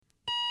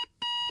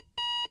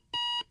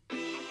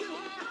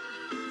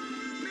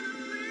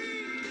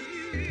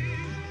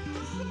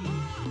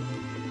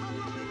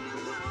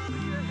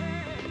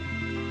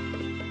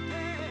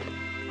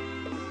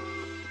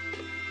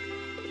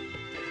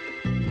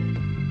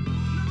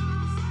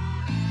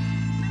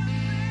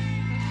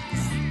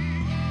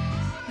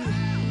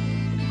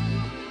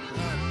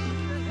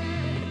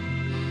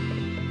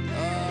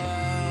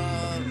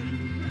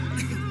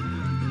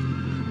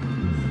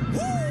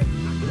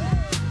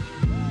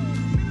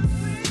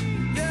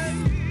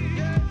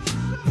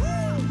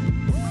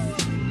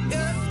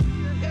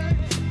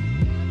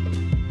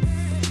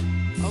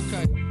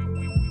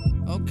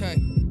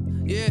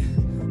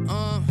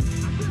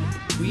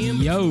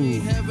Yo,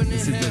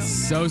 this is the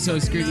So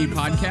Scrutiny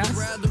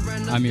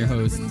podcast. I'm your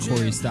host,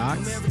 Corey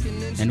Stocks,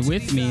 and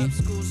with me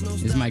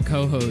is my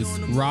co-host,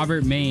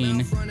 Robert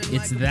Main.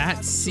 It's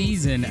that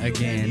season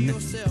again.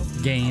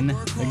 You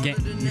forgot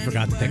to pick Again.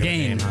 up the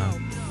name, huh?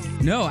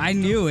 No, I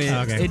knew it.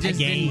 Okay. It just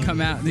didn't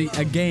come out.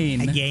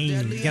 Again.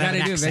 You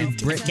Gotta do it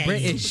very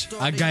British.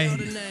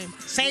 Again.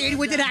 Say it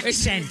with an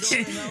accent.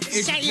 Say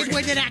it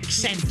with an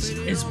accent.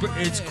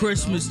 It's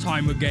Christmas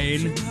time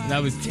again.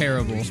 That was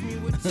terrible.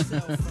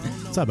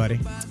 What's up, buddy?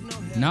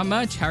 Not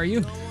much. How are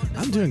you?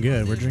 I'm doing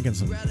good. We're drinking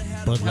some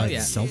Bud Light yeah.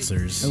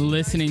 seltzers.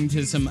 Listening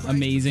to some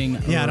amazing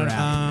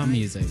rap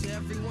music.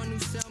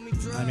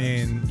 I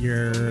mean,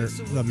 you're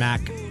the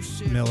Mac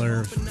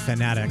Miller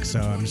fanatic,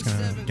 so I'm just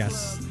gonna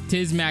guess.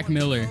 Tis Mac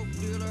Miller.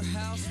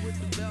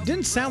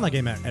 Didn't sound like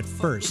him at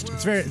first.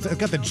 It's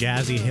got the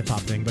jazzy hip hop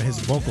thing, but his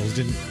vocals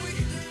didn't.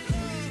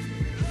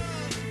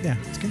 Yeah,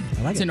 it's good.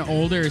 I like It's it. an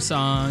older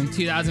song,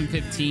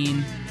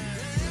 2015.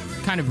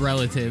 Kind of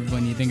relative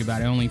when you think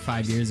about it, only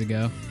 5 years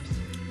ago.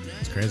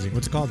 It's crazy.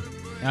 What's it called?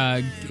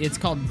 It's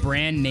called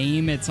Brand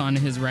Name. It's on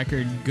his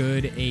record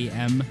Good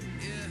AM.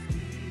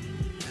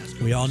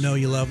 We all know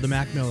you love the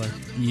Mac Miller.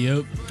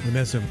 Yep. We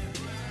miss him.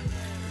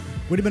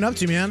 What have you been up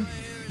to, man?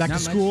 Back Not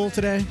to school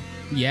today?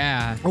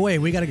 Yeah. Oh, wait,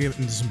 we got to get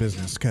into some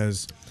business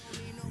because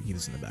keep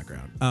this in the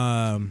background.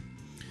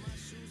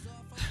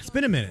 It's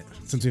been a minute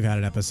since we've had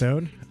an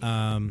episode.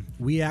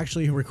 We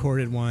actually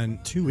recorded one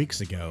 2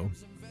 weeks ago,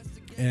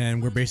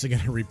 and we're basically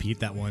going to repeat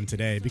that one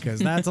today because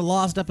that's a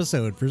lost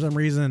episode. For some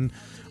reason,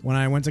 when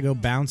I went to go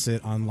bounce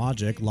it on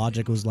Logic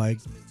was like,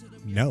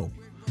 no.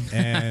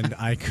 And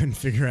I couldn't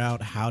figure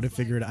out how to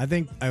figure it out. I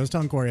think I was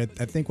telling Corey,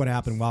 I think what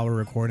happened while we were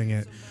recording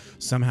it,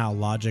 somehow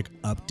Logic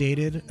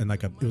updated and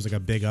it was like a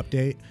big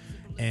update.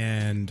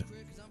 And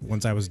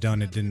once I was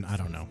done, it didn't, I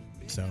don't know.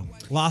 So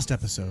lost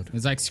episode.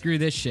 It's like, screw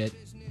this shit.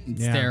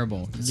 It's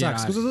terrible. It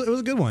sucks. It was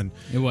a good one.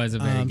 It was a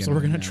very good So we're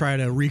one, going to try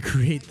to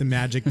recreate the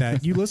magic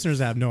that you listeners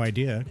have no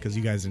idea because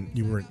you guys,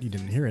 you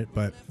didn't hear it,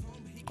 but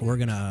we're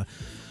going to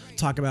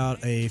talk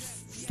about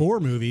 4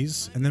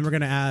 movies, and then we're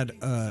going to add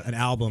an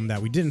album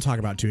that we didn't talk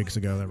about 2 weeks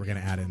ago that we're going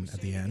to add in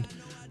at the end.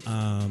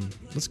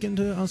 Let's get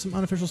into some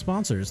unofficial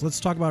sponsors. Let's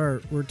talk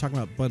about we were talking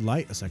about Bud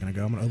Light a second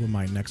ago. I'm going to open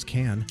my next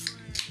can.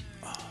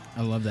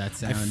 I love that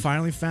sound. I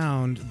finally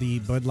found the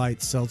Bud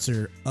Light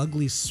Seltzer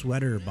Ugly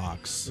Sweater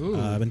box.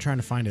 I've been trying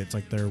to find it. It's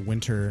like their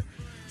winter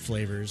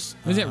flavors.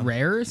 Was it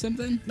rare or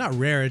something? Not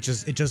rare. It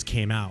just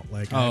came out.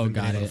 Like I haven't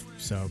been got able it.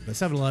 So, but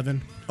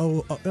 7-Eleven.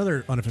 Oh,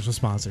 another unofficial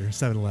sponsor,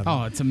 7-Eleven.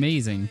 Oh, it's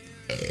amazing.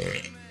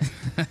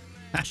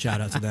 Shout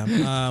out to them.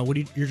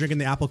 You're drinking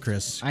the Apple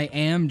Crisp. I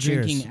am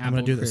Cheers. drinking apple I'm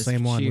gonna do the crisp.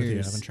 same one with you. I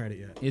Cheers. haven't tried it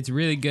yet. It's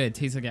really good. It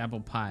tastes like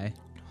apple pie.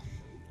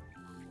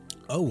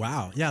 Oh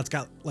wow, yeah, it's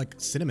got like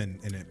cinnamon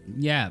in it.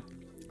 Yeah.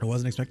 I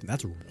wasn't expecting. Oh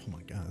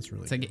my god, that's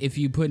really. It's like if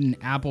you put an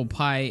apple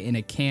pie in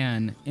a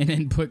can and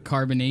then put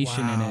carbonation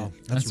in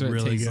it. That's what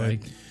really it tastes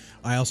good. like.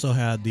 I also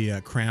had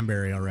the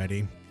cranberry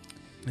already,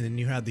 and then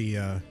you had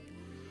the.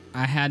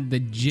 I had the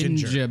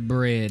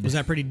gingerbread. Was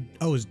that pretty?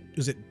 Oh, is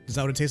that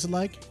what it tasted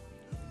like?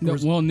 No,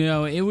 well,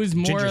 no, it was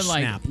more Ginger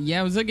like snap.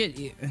 yeah, it was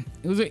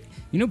like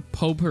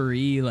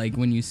potpourri. Like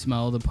when you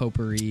smell the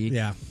potpourri,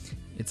 Yeah.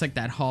 it's like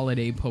that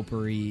holiday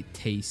potpourri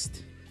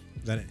taste.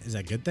 Is that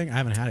a good thing? I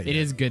haven't had it yet. It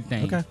is a good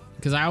thing. Okay.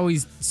 Because I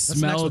always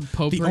smelled next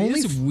one. The potpourri. only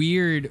It's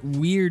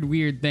a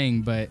weird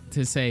thing, but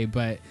to say,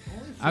 but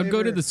I would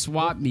go to the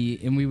swap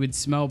meet and we would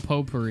smell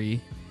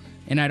potpourri,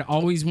 and I'd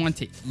always want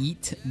to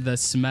eat the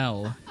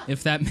smell,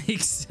 if that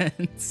makes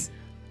sense.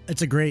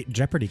 It's a great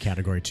Jeopardy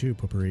category too,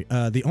 potpourri.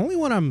 The only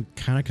one I'm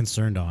kind of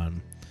concerned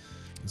on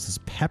is this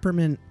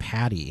peppermint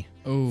patty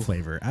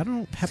flavor. I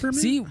don't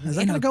peppermint. See, is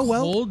that in gonna a go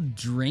well? cold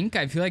drink,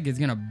 I feel like it's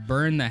gonna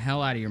burn the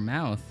hell out of your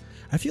mouth.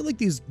 I feel like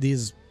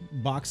these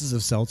boxes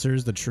of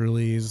seltzers, the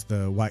Trulies,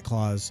 the White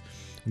Claws,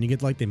 when you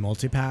get like the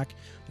multi-pack,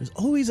 there's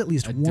always at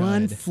least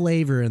one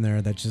flavor in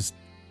there that just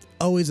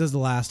always is the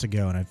last to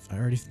go. And I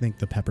already think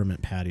the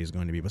peppermint patty is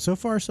going to be. But so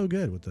far, so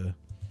good with the...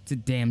 It's a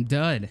damn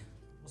dud.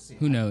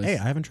 Who knows? Hey,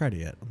 I haven't tried it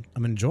yet.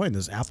 I'm enjoying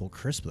this apple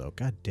crisp, though.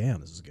 God damn,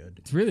 this is good.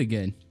 It's really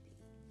good.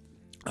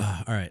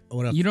 All right,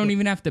 what else? You don't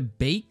even have to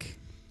bake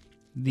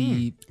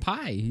the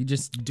pie. You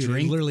just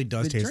drink. It literally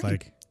does the taste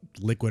drink. like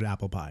liquid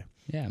apple pie.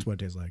 Yeah. That's what it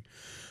tastes like.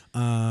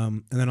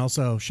 And then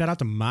also, shout out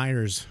to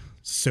Myers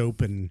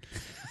soap and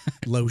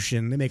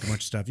lotion. They make a bunch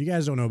of stuff. You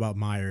guys don't know about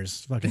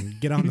Myers. Fucking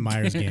get on the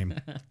Myers game.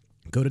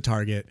 Go to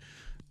Target.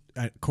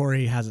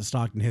 Corey has it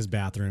stocked in his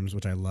bathrooms,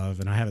 which I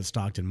love, and I have it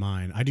stocked in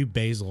mine. I do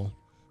basil.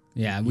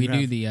 Yeah, we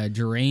do the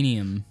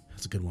geranium.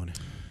 That's a good one.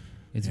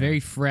 It's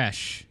very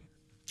fresh.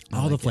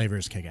 All the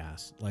flavors kick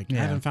ass. Like I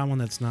haven't found one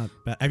that's not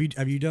bad.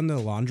 Have you done the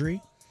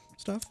laundry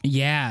stuff?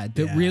 Yeah,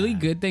 the really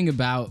good thing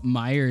about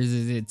Myers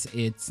is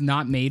it's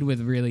not made with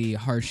really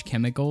harsh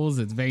chemicals.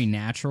 It's very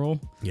natural.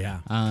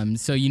 Yeah.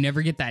 So you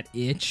never get that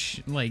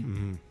itch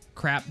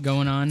crap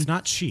going on. It's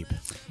not cheap,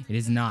 It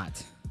is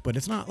not. but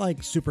it's not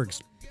like super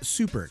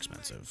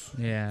expensive.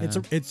 Yeah.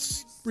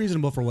 It's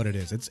reasonable for what it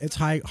is. It's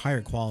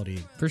higher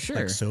quality For sure.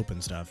 like soap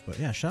and stuff. But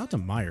yeah, shout out to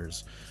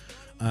Myers.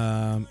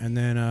 And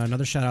then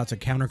another shout out to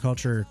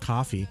Counterculture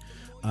Coffee.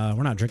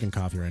 We're not drinking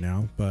coffee right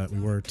now, but we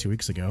were 2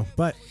 weeks ago.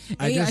 But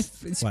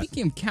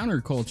speaking of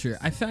counterculture,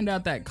 I found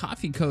out that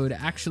Coffee Code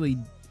actually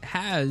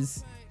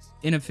has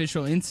an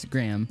official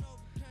Instagram.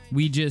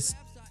 We weren't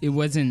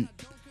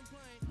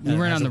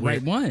on the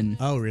right one.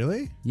 Oh,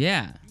 really?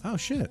 Yeah. Oh,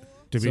 shit.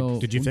 Did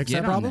you fix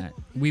that problem?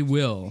 We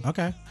will.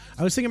 Okay.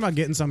 I was thinking about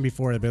getting some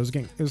before, but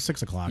it was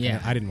 6 o'clock. Yeah.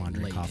 I didn't want to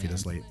drink coffee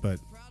this late, but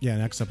yeah,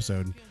 next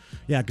episode.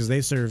 Yeah, because they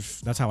serve.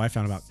 That's how I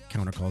found about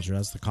Counterculture.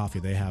 That's the coffee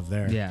they have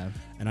there. Yeah.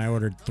 And I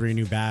ordered 3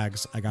 new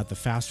bags. I got the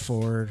Fast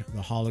Forward,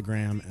 the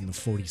Hologram, and the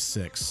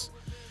 46.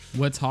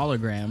 What's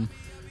hologram?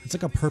 It's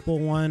like a purple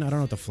one. I don't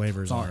know what the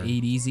flavors It's all are.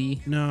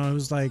 80s-y. No, it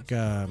was like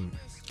I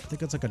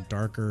think it's like a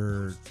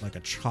darker, like a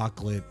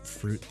chocolate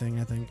fruit thing.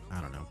 I think. I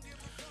don't know.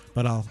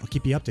 But I'll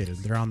keep you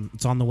updated.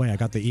 It's on the way. I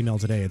got the email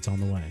today. It's on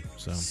the way.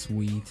 So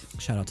Sweet.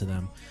 shout out to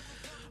them.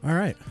 All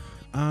right.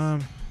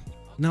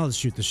 Now let's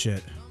shoot the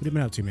shit. What have you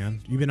been up to,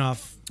 man? You've been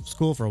off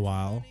school for a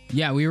while.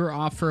 Yeah, we were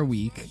off for a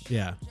week.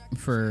 Yeah.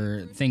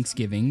 For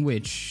Thanksgiving,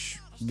 which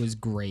was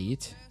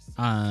great.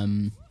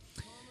 I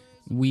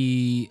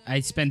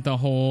spent the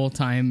whole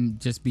time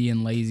just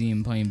being lazy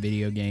and playing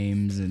video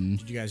games, and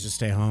Did you guys just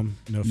stay home?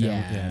 No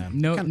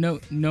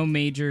family. no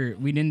major.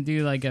 We didn't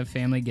do like a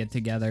family get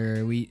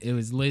together. It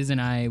was Liz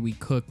and I. We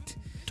cooked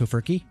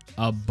Tofurkey?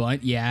 a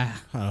bunch. Yeah.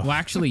 Oh. Well,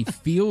 actually,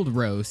 field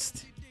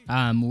roast,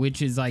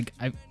 which is like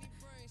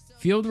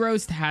field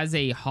roast has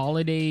a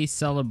holiday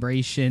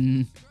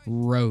celebration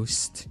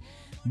roast,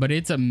 but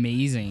it's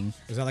amazing.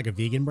 Is that like a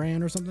vegan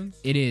brand or something?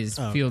 It is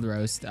field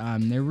roast.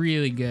 They're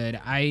really good.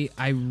 I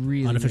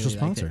really Unofficial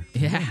really liked sponsor.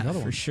 it. Yeah, another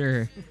for one.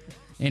 sure.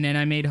 And then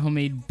I made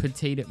homemade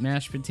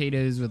mashed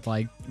potatoes with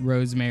like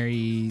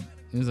rosemary.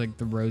 It was like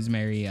the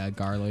rosemary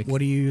garlic. What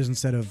do you use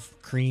instead of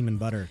cream and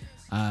butter?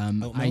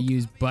 I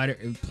use butter,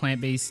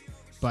 plant-based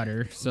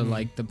butter. So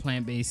like the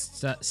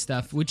plant-based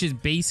stuff, which is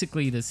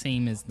basically the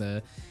same as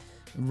the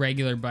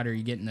regular butter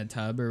you get in the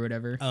tub or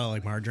whatever. Oh,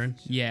 like margarine?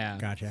 Yeah.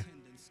 Gotcha.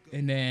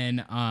 And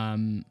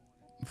then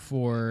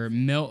for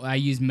milk, I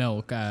use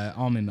milk,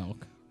 almond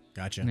milk.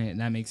 Gotcha. And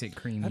that makes it I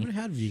creamy. haven't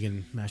had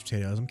vegan mashed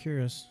potatoes. I'm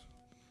curious.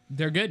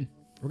 They're good.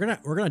 We're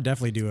gonna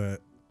definitely do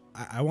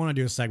I want to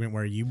do a segment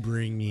where you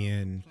bring me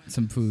in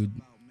Some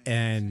food.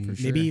 and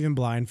For maybe sure. even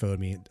blindfold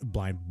me,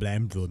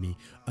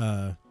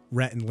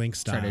 Rhett and Link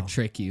style. Try to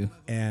trick you.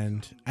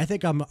 And I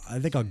think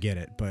I'll get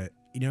it, but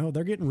you know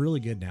they're getting really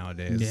good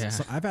nowadays. Yeah.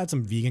 So I've had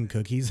some vegan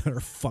cookies that are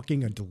fucking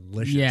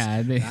delicious.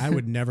 Yeah, I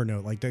would never know.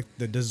 Like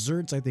the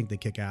desserts, I think they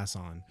kick ass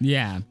on,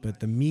 Yeah, but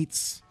the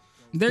meats,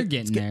 they're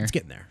getting there. It's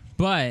getting there.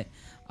 But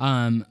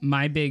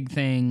my big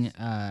thing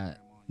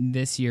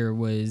this year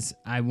was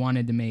I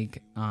wanted to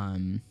make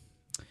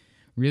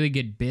really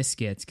good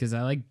biscuits because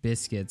I like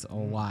biscuits a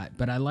lot,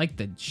 but I like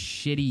the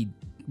shitty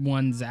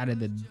ones out of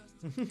the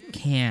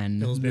can,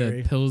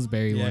 Pillsbury. the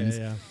Pillsbury ones.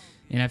 Yeah.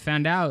 And I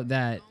found out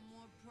that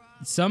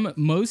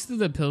most of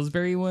the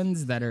Pillsbury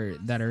ones that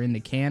are in the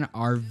can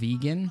are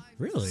vegan.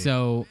 Really?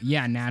 So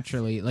yeah,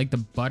 naturally, like the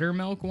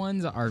buttermilk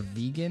ones are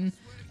vegan.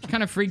 Which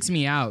kind of freaks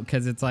me out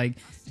because it's like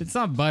if it's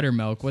not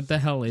buttermilk, what the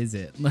hell is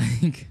it?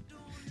 Like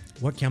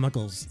What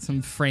chemicals?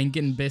 some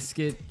Franken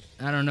biscuit.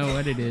 I don't know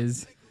what it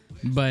is,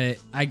 but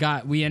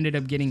we ended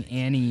up getting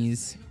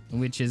Annie's,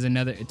 which is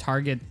another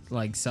Target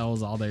like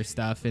sells all their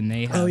stuff, and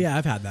they have Oh yeah,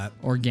 I've had that.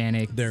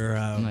 organic They're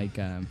like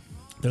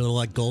they're little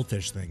like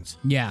goldfish things.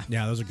 yeah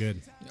Yeah, those are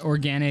good.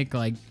 organic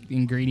like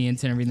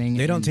ingredients and everything.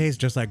 They don't And taste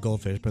just like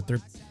goldfish, but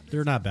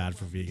they're not bad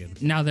for vegan.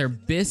 now their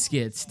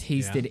biscuits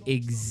tasted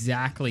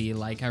exactly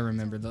like I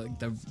remember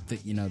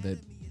the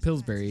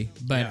Pillsbury,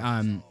 but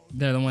Yeah.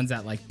 they're the ones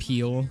that like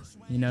peel.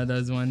 You know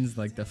those ones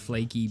like the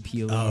flaky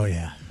peel. Oh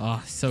yeah.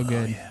 Oh, so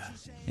good. Yeah.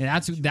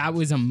 And that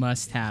was a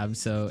must-have.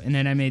 So, and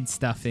then I made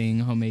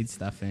homemade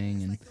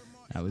stuffing, and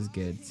that was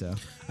good. So,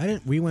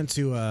 We went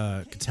to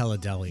Catella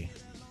Deli.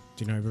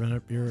 Do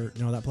you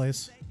know that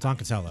place? It's on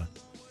Catella.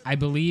 I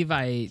believe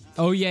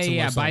Oh yeah, Some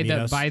yeah. Los By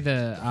Alamitos.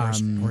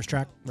 the Horse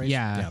track race?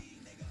 yeah.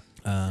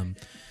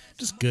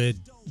 Just good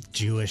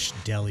Jewish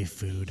deli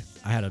food.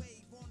 I had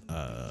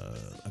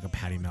like a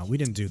patty melt. We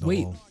didn't do the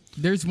Wait, whole.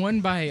 there's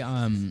one by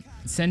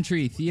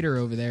Century Theater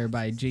over there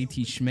by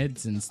JT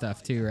Schmitz and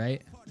stuff too,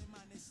 right?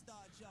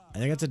 I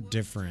think it's a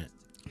different.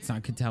 It's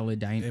not Catella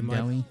It might-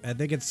 Deli. I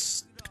think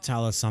it's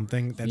Catella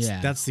something.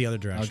 That's the other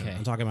direction. Okay.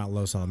 I'm talking about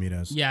Los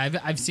Alamitos. Yeah,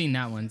 I've seen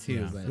that one too.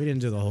 Yeah. But We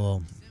didn't do the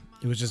whole.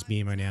 It was just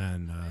me, my nana,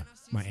 and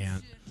my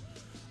aunt.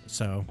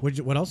 So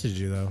what else did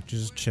you do though?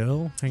 Just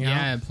chill, hang out.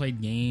 yeah, I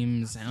played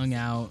games, hung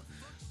out,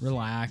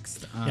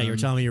 relaxed. Yeah, you were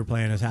telling me you were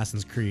playing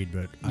Assassin's Creed,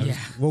 but Yeah.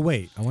 well,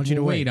 wait. I want you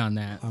to We'll wait wait on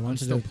that. I'm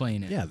still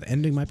playing it. Yeah, the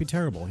ending might be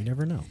terrible. You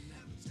never know.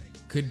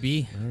 Could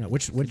be. I don't know.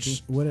 Which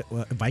what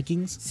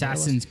Vikings?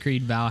 Assassin's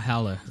Creed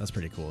Valhalla That's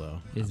pretty cool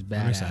though. is I'm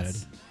badass. excited.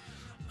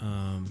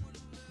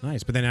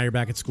 Nice, but then now you're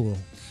back at school.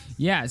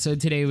 Yeah, so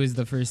today was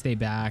the first day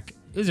back.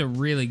 It was a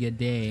really good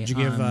day. Did you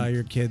give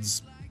your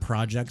kids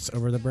projects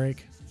over the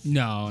break?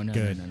 No.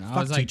 Good. I Fuck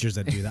was like, teachers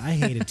that do that. I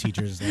hated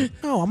teachers. Like,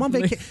 no, I'm on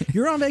vacation.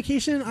 You're on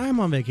vacation. I'm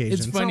on vacation.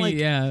 it's not funny, like-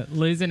 yeah.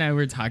 Liz and I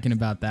were talking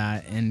about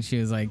that, and she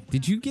was like,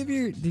 "Did you give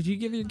your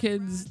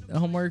kids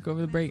homework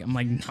over the break?" I'm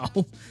like,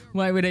 "No.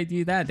 Why would I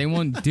do that? They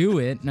won't do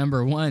it.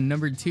 Number one,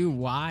 number two,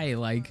 why?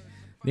 Like,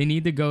 they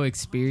need to go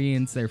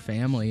experience their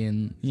family,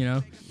 and you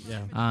know."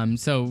 Yeah.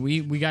 So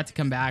we got to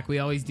come back. We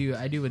always do.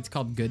 I do what's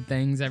called good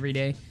things every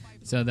day.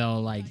 So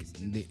they'll like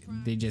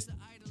they just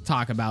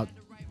talk about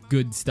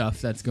good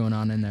stuff that's going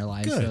on in their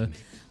lives. Good.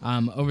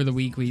 So over the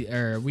week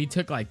we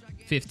took like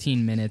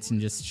 15 minutes and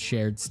just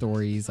shared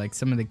stories. Like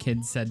some of the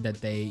kids said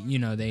that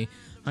they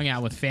hung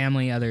out with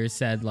family. Others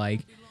said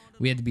like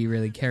we had to be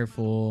really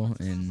careful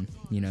and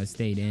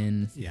stayed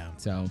in. Yeah.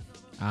 So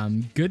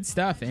good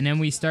stuff. And then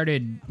we're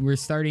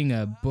starting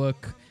a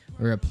book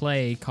or a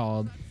play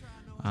called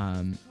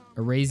A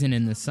Raisin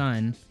in the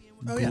Sun.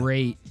 Oh, yeah.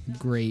 Great I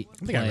play.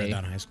 think I read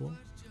that in high school.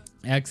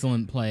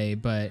 Excellent play,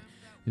 but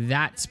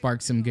that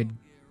sparked some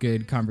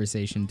good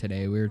conversation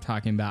today. We were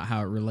talking about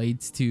how it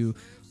relates to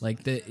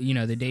like the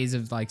days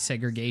of like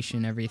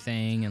segregation,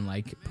 everything, and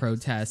like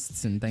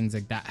protests and things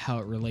like that, how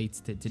it relates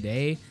to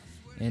today.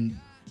 And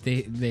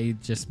they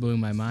just blew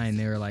my mind.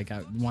 They were like,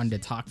 I wanted to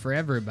talk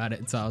forever about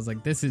it. So I was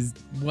like, this is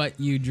what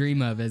you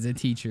dream of as a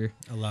teacher.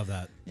 I love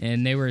that.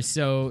 And they were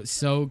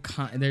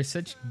they're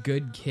such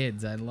good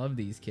kids. I love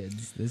these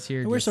kids this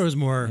year. I wish there was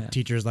more yeah.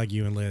 teachers like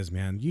you and Liz,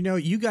 man.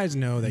 You guys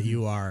know that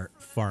you are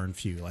far and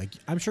few. Like,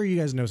 I'm sure you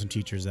guys know some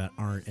teachers that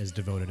aren't as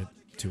devoted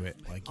to it.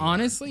 Like,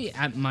 honestly,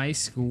 at my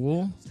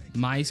school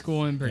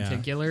in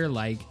particular,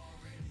 like,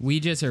 we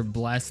just are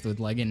blessed with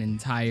like an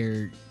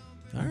entire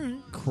all right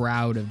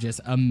crowd of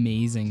just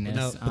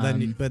amazingness.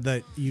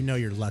 But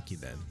you're lucky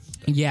then.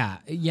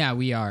 Yeah,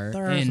 we are.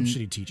 There are some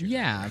shitty teachers.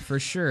 Yeah, for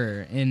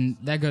sure, and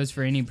that goes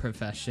for any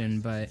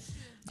profession. But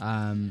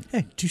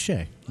hey, touche.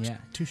 Yeah,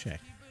 touche.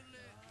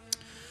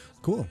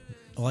 Cool.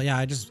 Well,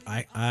 yeah,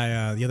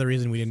 the other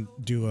reason we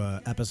didn't do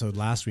a episode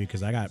last week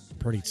because I got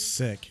pretty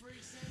sick.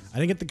 I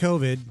didn't get the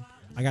COVID.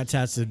 I got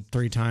tested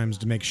 3 times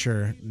to make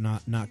sure,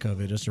 not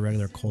COVID, just a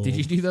regular cold. Did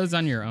you do those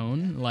on your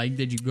own? Like,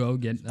 did you go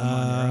get them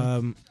on your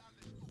own?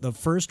 The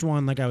first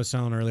one, like I was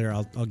telling earlier,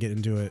 I'll get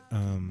into it.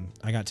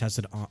 I got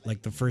tested on,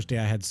 like the first day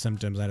I had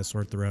symptoms. I had a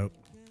sore throat.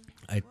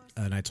 I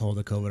told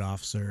the COVID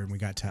officer, and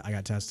I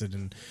got tested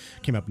and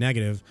came up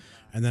negative.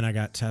 And then I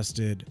got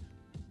tested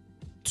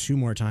 2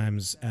 more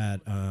times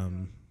at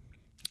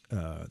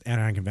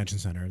Anaheim Convention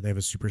Center. They have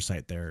a super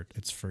site there.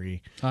 It's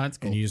free. Oh, that's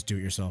cool. And you just do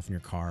it yourself in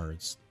your car.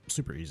 It's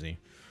super easy.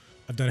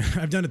 I've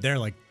done it there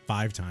like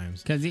 5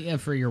 times.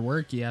 Because for your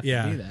work, you have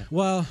to do that.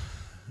 Well,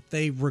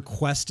 they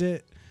request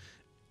it.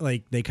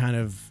 Like, they kind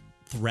of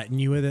threaten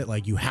you with it.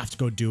 Like, you have to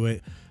go do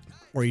it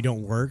or you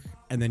don't work.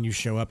 And then you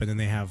show up and then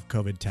they have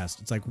COVID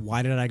test. It's like,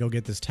 why did I go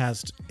get this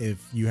test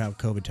if you have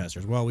COVID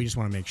testers? Well, we just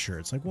want to make sure.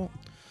 It's like, well,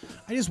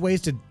 I just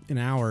wasted an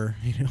hour,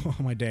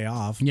 on my day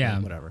off. Yeah.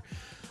 Whatever.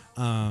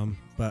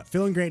 But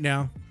feeling great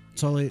now.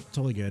 Totally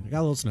good. I got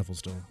a little sniffle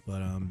still,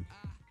 but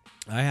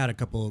I had a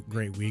couple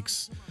great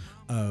weeks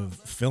of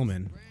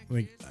filming.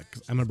 I'm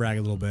gonna brag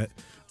a little bit.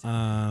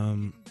 I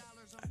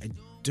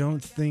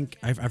don't think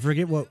I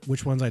forget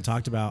which ones I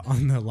talked about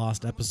on the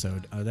lost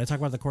episode. Did I talk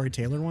about the Corey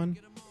Taylor one?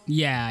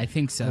 Yeah, I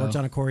think so. I worked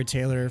on a Corey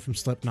Taylor from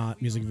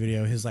Slipknot music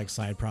video, his like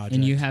side project.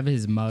 And you have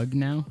his mug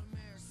now?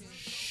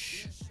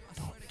 Shh!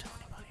 Don't tell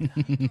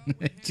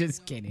anybody.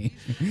 Just kidding.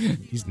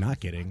 He's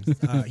not kidding.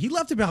 He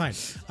left it behind.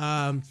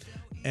 Yeah,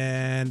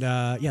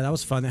 that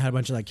was fun. They had a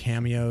bunch of like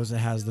cameos. It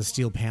has the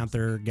Steel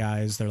Panther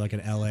guys. They're like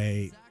an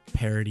LA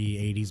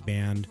parody 80s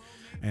band,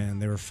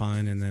 and they were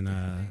fun. And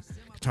then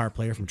guitar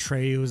player from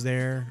Trey was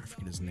there. I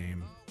forget his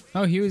name.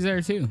 Oh, he was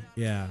there too.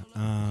 Yeah.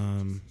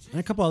 And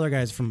a couple other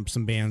guys from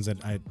some bands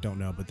that I don't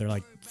know, but they're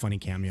like funny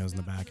cameos in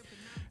the back.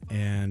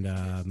 And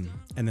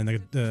then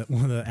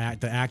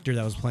the actor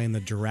that was playing the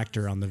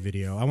director on the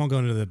video. I won't go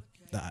into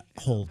the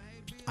whole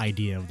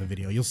idea of the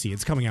video. You'll see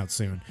it's coming out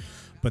soon.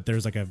 But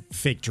there's like a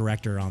fake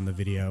director on the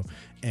video,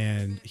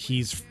 and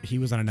he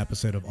was on an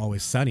episode of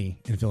Always Sunny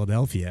in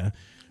Philadelphia.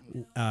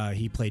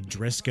 He played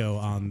Driscoll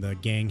on the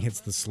Gang Hits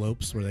the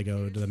Slopes where they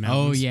go to the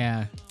mountains. Oh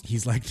yeah,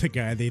 he's like the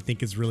guy they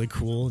think is really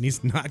cool, and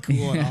he's not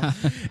cool at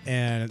all.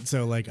 And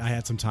so like I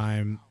had some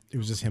time. It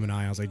was just him and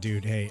I was like,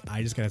 dude, hey,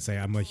 I just gotta say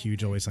I'm a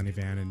huge Always Sunny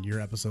fan, and your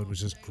episode was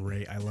just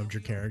great. I loved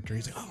your character.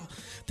 He's like, oh,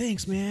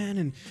 thanks, man.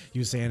 And he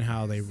was saying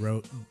how they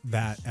wrote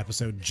that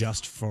episode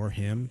just for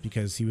him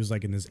because he was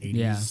like in this 80s.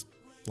 Yeah.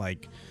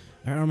 Like,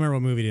 I don't remember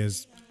what movie it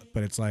is,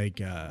 but it's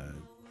like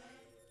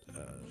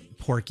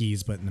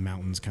Porky's, but in the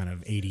mountains, kind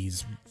of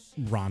 80s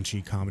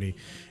raunchy comedy.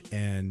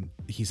 And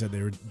he said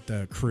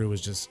the crew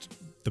was just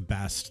the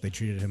best. They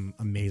treated him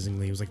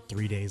amazingly. It was like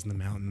 3 days in the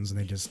mountains, and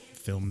they just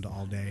filmed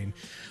all day. And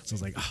so I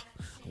was like, oh,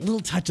 a little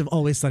touch of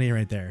Always Sunny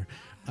right there.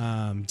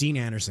 Dean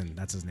Anderson,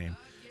 that's his name.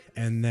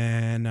 And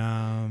then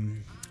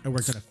I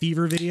worked on a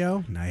Fever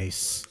video.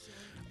 Nice.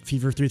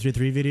 Fever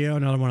 333 video,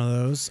 another one of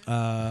those,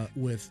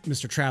 with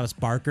Mr. Travis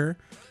Barker.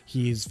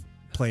 He's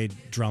played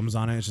drums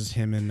on it. It's just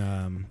him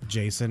and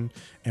Jason.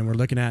 And we're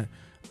looking at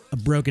a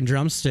broken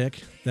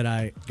drumstick that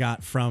I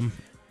got from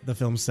the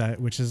film set,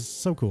 which is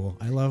so cool.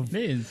 I love.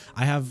 It is.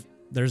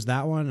 There's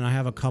that one, and I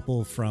have a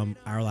couple from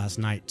Our Last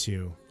Night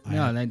too.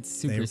 No, that's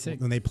super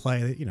sick. When they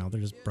play, they're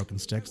just broken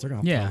sticks. They're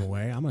gonna throw Yeah. them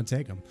away. I'm gonna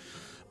take them.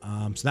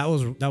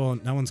 So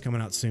that one's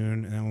coming out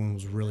soon, and that one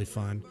was really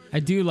fun.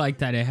 I do like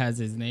that it has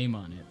his name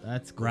on it.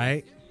 That's cool.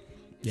 Right?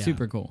 Yeah.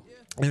 Super cool.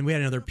 And we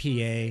had another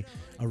PA,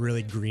 a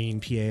really green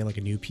PA, like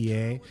a new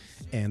PA,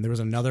 and there was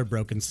another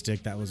broken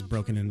stick that was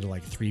broken into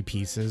like 3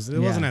 pieces. It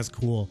wasn't as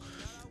cool,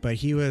 but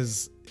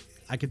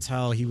I could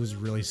tell he was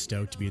really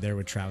stoked to be there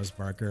with Travis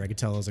Barker. I could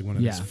tell it was like one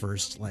of his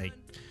first like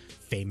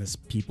famous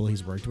people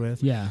he's worked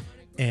with. Yeah.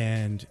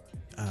 And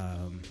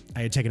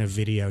I had taken a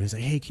video. He's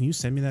like, "Hey, can you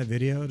send me that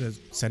video to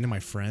send to my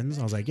friends?"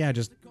 I was like, "Yeah,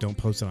 just don't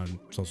post it on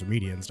social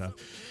media and stuff."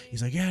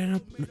 He's like, "No,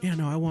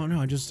 I won't. No,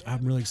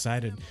 I'm really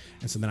excited."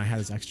 And so then I had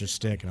this extra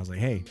stick, and I was like,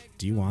 "Hey,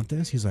 do you want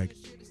this?" He's like,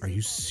 "Are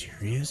you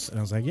serious?" And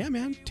I was like, "Yeah,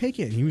 man, take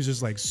it." And he was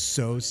just like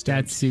so stoked.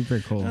 That's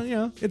super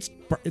cool. It's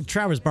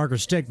Travis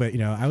Barker's stick, but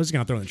I was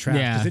gonna throw it in the trash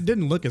because it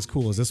didn't look as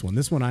cool as this one.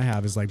 This one I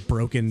have is like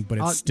broken, but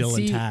it's still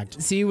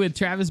intact. See, with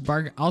Travis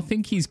Barker, I'll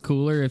think he's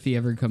cooler if he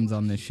ever comes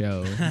on the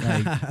show.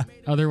 Like,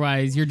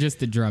 otherwise, you're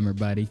just a drummer,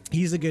 buddy.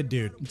 He's a good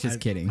dude. Just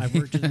kidding. I've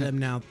worked with him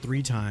now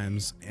 3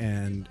 times,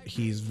 and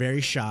he's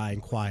very shy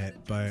and quiet.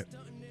 But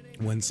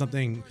when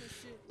something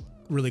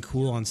really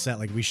cool on set,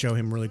 like we show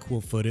him really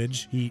cool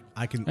footage, he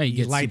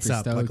lights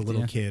up stoked, like a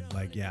little kid.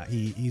 Like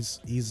he's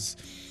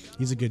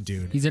a good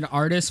dude. He's an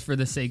artist for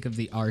the sake of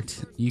the art.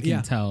 You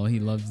can tell he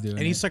loves doing it.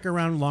 And he stuck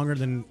around longer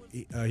than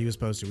he was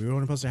supposed to. We were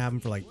supposed to have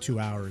him for like 2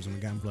 hours, and we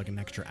got him for like an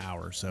extra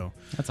hour. So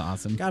that's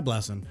awesome. God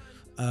bless him.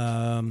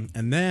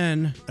 And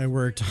then I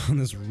worked on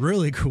this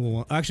really cool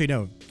one. Actually,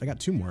 no, I got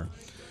 2 more.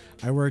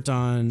 I worked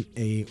on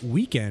a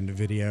weekend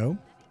video.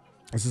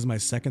 This is my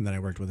second that I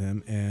worked with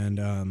him,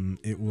 and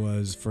it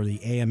was for the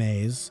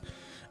AMAs,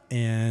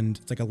 and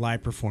it's like a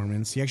live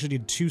performance. He actually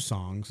did 2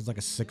 songs. It's like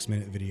a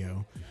 6-minute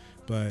video,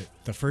 but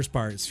the first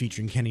part is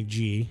featuring Kenny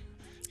G.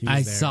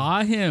 I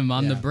saw him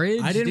on the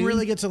bridge. I didn't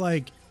really get to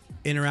like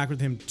interact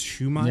with him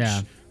too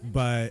much,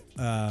 but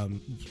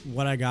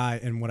what I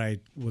got and what I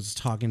was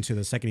talking to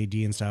the second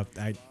ED and stuff,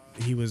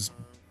 he was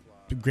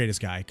the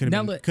greatest guy. Could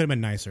have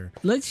been nicer.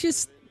 Let's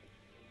just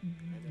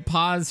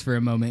pause for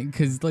a moment,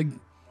 because like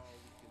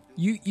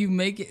you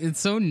make it's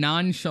so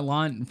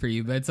nonchalant for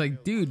you, but it's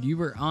like, dude, you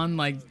were on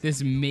like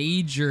this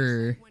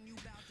major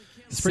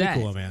It's pretty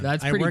cool, man.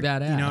 That's pretty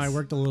badass. I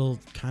worked a little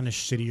kind of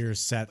shittier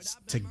sets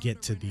to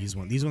get to these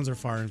ones. These ones are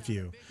far and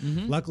few.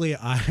 Luckily,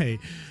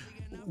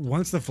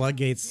 once the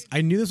floodgates,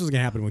 I knew this was going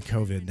to happen with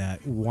COVID,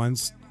 that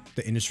once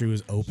the industry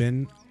was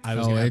open, I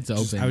was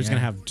going to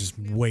have just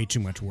way too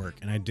much work.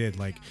 And I did.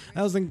 Like,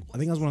 I think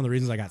that was one of the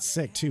reasons I got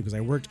sick too, because I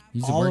worked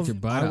all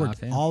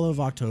of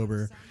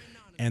October,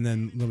 and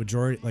then the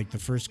majority, like the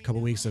first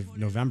couple weeks of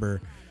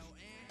November,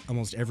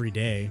 almost every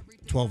day,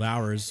 12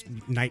 hours,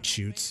 night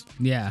shoots.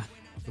 Yeah.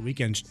 The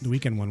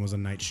weekend one was a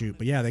night shoot.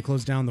 But yeah, they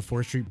closed down the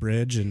 4th Street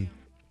Bridge and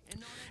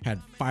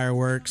had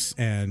fireworks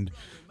and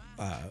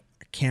a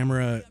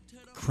camera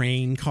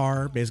crane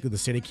car. Basically, the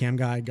Steadicam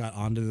guy got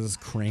onto this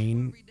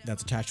crane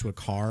that's attached to a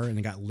car, and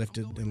it got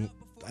lifted. And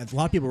a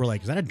lot of people were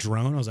like, "Is that a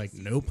drone?" I was like,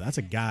 "Nope, that's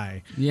a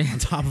guy on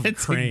top of a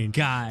crane."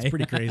 It's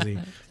pretty crazy.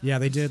 Yeah,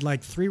 they did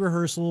like 3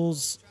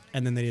 rehearsals,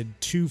 and then they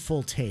did 2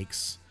 full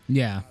takes.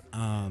 Yeah.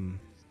 And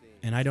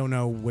I don't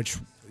know which.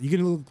 You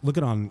can look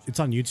it on. It's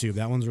on YouTube.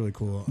 That one's really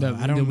cool.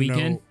 I don't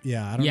know.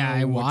 Yeah, I don't know. Yeah,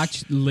 I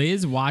watched.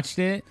 Liz watched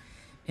it,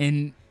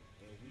 and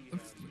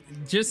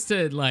just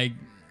to like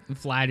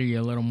flatter you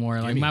a little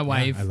more, like my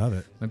wife, I love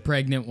it. My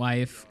pregnant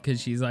wife,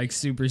 because she's like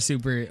super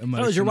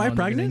emotional. Oh, is your wife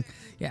pregnant?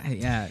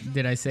 Yeah.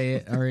 Did I say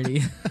it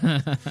already?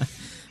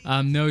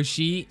 No,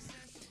 she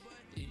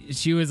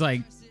was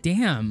like,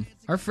 "Damn,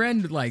 our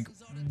friend like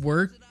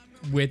worked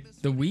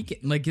with the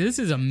weekend, like this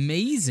is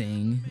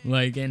amazing."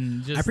 Like,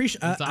 and just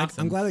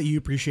I'm glad that you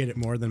appreciate it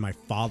more than my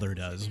father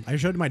does. I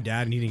showed it to my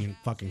dad and he didn't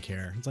fucking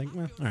care. It's like,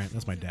 well, all right,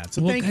 that's my dad.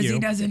 So thank you. Because he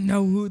doesn't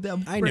know who the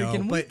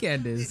freaking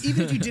Weeknd is.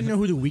 Even if you didn't know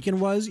who the Weeknd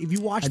was, if you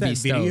watch that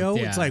video,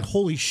 it's like,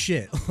 holy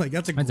shit! Like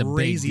that's a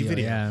crazy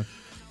video.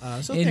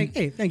 Yeah.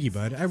 Thank you,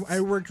 bud. I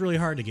worked really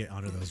hard to get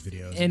onto those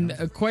videos. And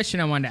a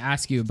question I wanted to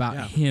ask you about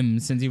him,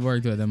 since you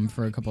worked with him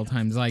for a couple of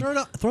times, like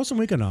throw some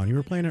Weeknd on. You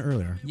were playing it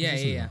earlier.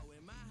 Yeah.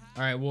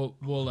 All right, we'll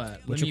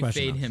let me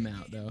fade him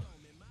out though.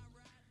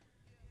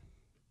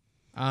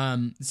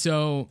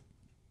 So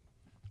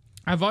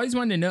I've always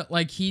wanted to know,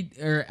 like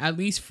or at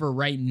least for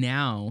right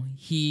now,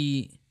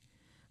 he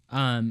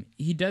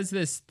does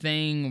this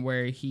thing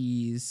where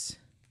he's,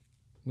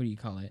 what do you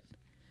call it?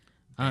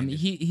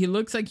 He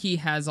looks like he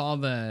has all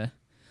the,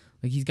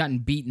 like he's gotten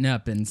beaten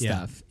up and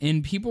stuff,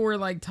 and people were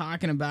like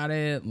talking about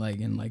it, like,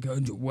 and like, oh,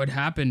 what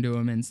happened to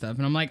him and stuff,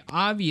 and I'm like,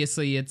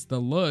 obviously it's the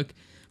look.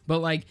 But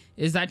like,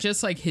 is that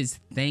just like his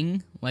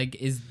thing? Like,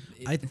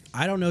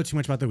 I don't know too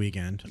much about The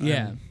Weeknd.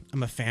 Yeah,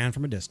 I'm a fan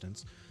from a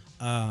distance.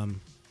 I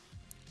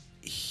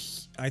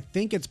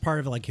think it's part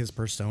of like his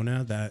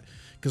persona, that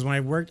because when I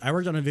worked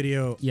on a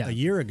video a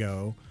year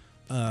ago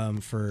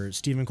for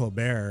Stephen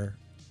Colbert,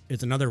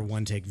 It's another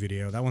one take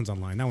video. That one's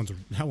online.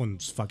 That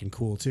one's fucking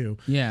cool too.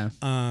 Yeah.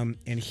 And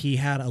he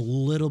had a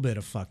little bit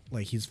of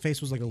his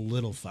face was like a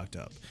little fucked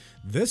up.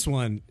 This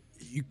one,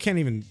 you can't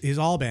even. He's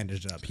all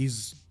bandaged up.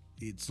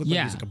 It's looked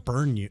like he's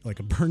like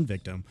a burn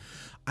victim.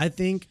 I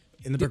think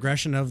in the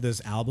progression of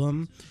this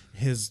album,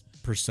 his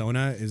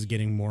persona is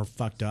getting more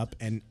fucked up,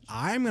 and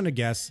I'm gonna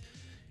guess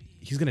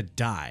he's gonna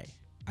die.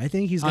 I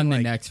think he's gonna on the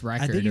next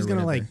record. I think he's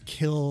gonna whatever. like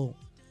kill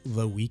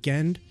The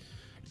Weeknd,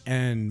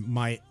 and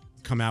might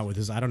come out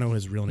with I don't know what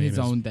his real name his is,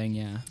 own thing.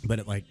 Yeah. but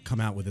it like come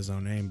out with his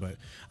own name. But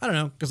I don't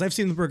know, because I've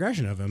seen the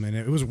progression of him, and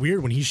it was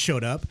weird when he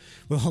showed up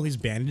with all these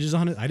bandages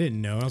on it. I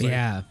didn't know. I was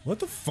like, what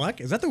the fuck?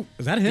 Is that him?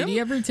 Did he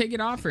ever take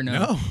it off or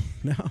no?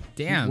 No.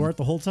 Damn. He wore it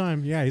the whole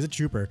time. Yeah, he's a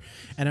trooper.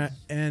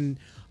 And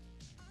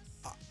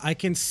I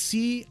can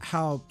see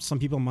how some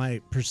people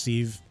might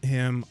perceive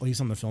him, at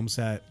least on the film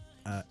set,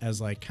 as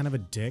like kind of a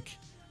dick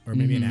or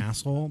maybe an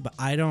asshole, but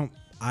I don't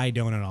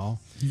at all.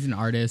 He's an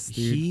artist,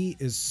 dude. He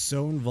is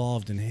so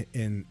involved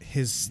in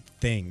his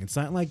thing. It's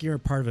not like you're a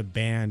part of a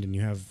band and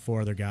you have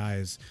 4 other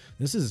guys.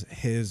 This is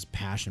his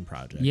passion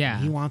project. Yeah.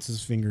 And he wants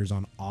his fingers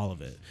on all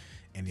of it.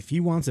 And if he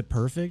wants it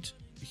perfect,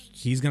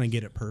 he's going to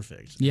get it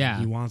perfect. Yeah.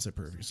 He wants it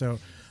perfect. So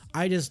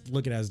I just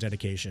look at it as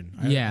dedication.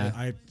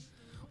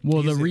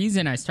 Well, the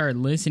reason I started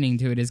listening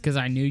to it is because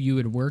I knew you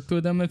had worked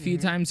with him a few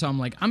times. So I'm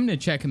like, I'm going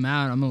to check him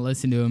out. I'm going to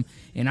listen to him.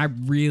 And I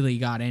really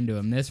got into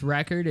him. This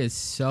record is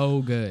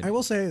so good. I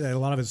will say that a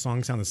lot of his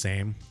songs sound the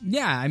same.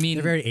 Yeah, I mean,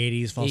 They're very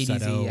 80s,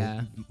 falsetto, 80s,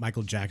 yeah.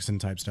 Michael Jackson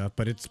type stuff.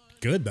 But it's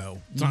good, though.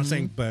 It's not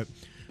saying, but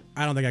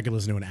I don't think I could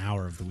listen to an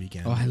hour of The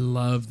Weeknd. Oh, I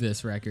love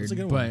this record. It's a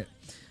good but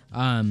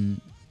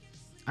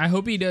I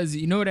hope he does.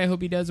 You know what I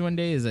hope he does one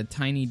day is a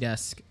Tiny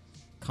Desk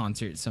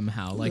concert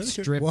somehow, like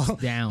stripped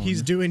down.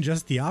 He's doing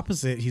just the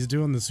opposite. He's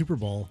doing the Super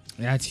Bowl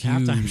That's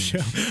huge. halftime show.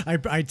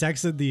 I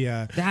texted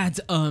the That's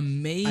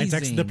amazing. I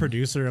texted the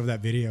producer of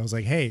that video. I was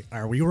like, "Hey,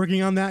 are we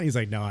working on that?" He's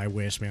like, "No, I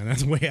wish, man.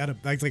 That's way out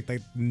of that's like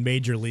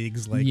major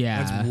leagues. Like,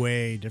 that's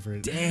way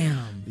different."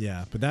 Damn.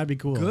 Yeah, but that'd be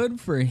cool.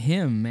 Good for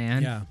him,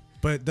 man. Yeah,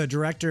 but the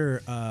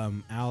director,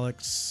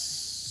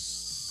 Alex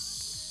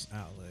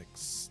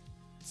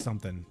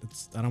something.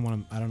 I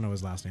don't know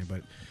his last name,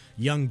 but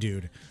young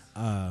dude.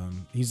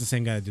 He's the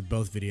same guy that did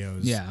both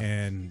videos. Yeah.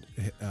 And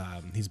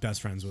he's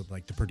best friends with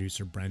like the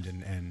producer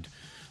Brendan. And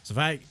so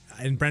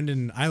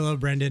Brendan, I love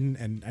Brendan,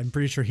 and I'm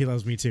pretty sure he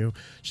loves me too.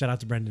 Shout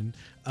out to Brendan.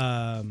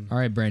 All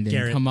right, Brendan,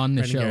 Garrett, come on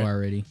the Brendan show Garrett.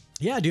 already.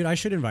 Yeah, dude, I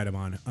should invite him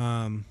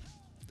on.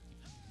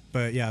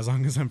 But yeah, as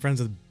long as I'm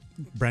friends with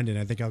Brendan,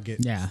 I think I'll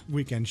get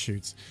weekend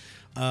shoots.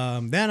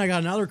 Then I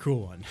got another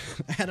cool one.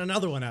 I had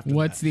another one after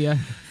What's that. the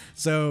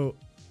So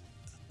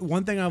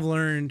one thing I've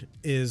learned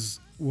is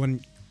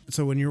when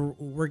you're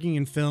working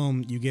in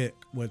film, you get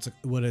what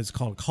is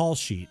called a call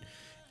sheet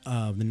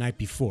the night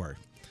before,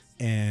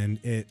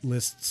 and it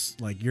lists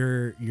like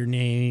your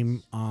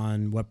name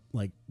on what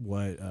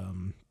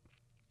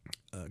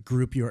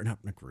group you're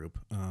not group.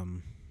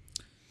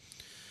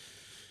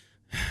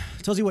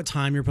 Tells you what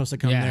time you're supposed to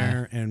come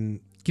there, and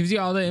gives you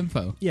all the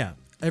info. Yeah,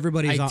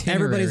 everybody's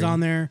on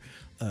there.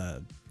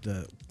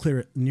 The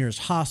nearest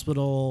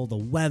hospital, the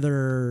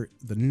weather,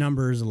 the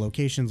numbers, the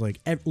locations, like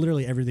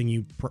literally everything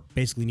you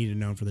basically need to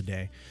know for the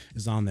day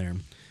is on there.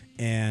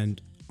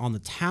 And on the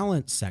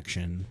talent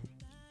section,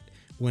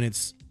 when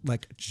it's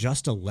like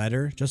just a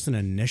letter, just an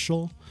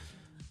initial,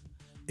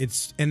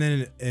 and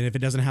if it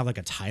doesn't have like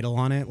a title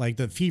on it, like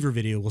the Fever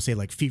video will say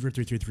like Fever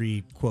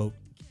 333 quote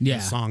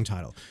song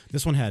title.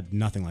 This one had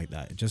nothing like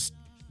that. Just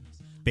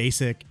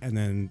basic and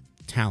then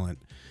talent.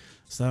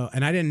 So,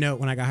 and I didn't know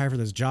when I got hired for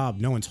this job,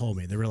 no one told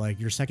me. They were like,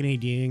 you're second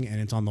ADing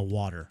and it's on the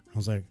water. I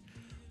was like,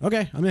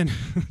 okay, I'm in.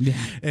 Yeah.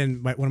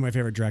 And one of my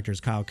favorite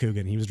directors, Kyle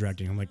Coogan, he was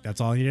directing. I'm like,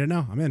 that's all you need to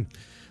know. I'm in.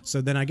 So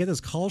then I get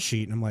this call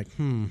sheet and I'm like,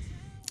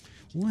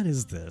 what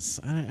is this?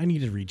 I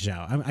need to reach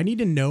out. I need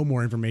to know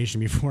more information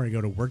before I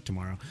go to work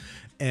tomorrow.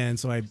 And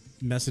so I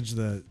messaged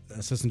the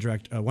assistant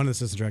director, one of the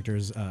assistant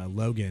directors,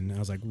 Logan. And I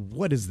was like,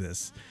 what is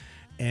this?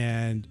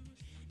 And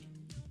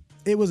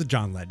it was a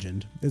John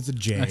Legend. It's a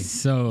J. That's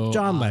so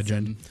John awesome.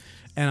 Legend.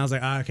 And I was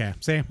like, okay.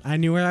 See, I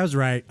knew I was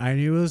right. I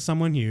knew it was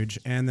someone huge.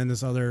 And then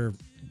this other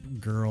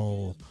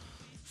girl,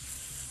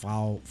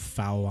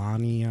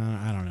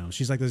 Fawania, I don't know.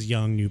 She's like this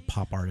young new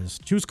pop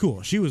artist. She was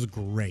cool. She was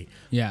great.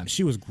 Yeah.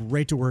 She was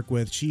great to work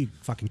with. She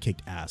fucking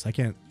kicked ass.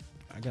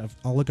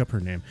 I'll look up her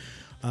name.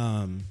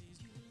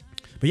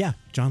 But yeah,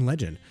 John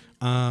Legend.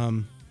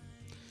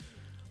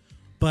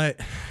 But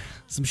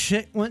some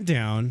shit went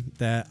down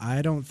that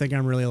I don't think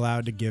I'm really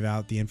allowed to give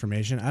out the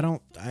information.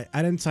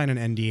 I didn't sign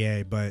an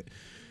NDA, but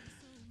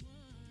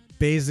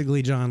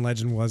basically John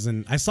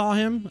Legend I saw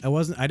him.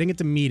 I didn't get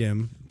to meet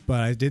him,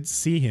 but I did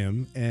see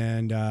him,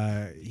 and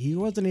he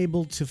wasn't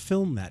able to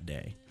film that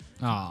day.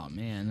 Oh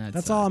man,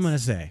 that's all I'm going to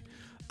say.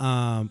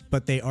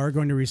 But they are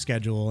going to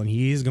reschedule, and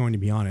he is going to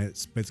be on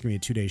it. But it's going to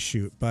be a 2-day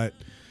shoot. But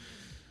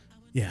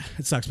yeah,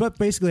 it sucks. But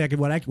basically,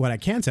 what I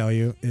can tell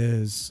you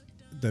is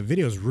the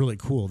video is really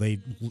cool.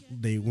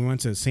 We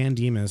went to San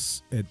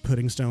Dimas at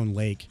Puddingstone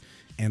Lake,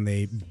 and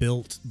they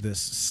built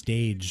this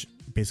stage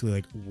basically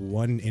like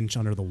 1 inch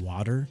under the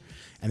water,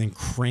 and then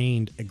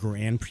craned a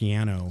grand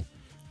piano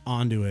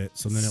onto it.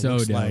 So then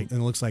it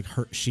looks like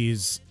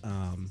she's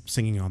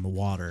singing on the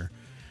water,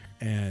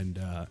 and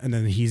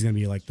then he's gonna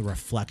be like the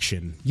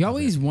reflection. You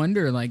always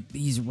wonder, like,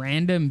 these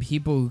random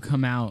people who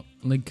come out,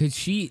 like, cause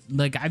she,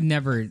 like, I've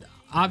never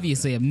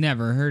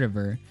heard of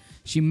her.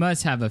 She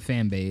must have a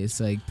fan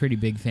base, like, pretty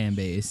big fan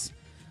base.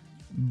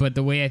 But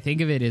the way I think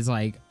of it is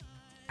like,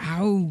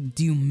 how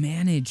do you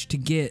manage to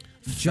get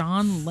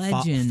John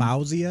Legend?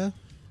 Fauzia?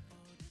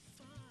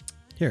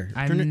 Here,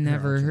 I've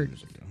never heard.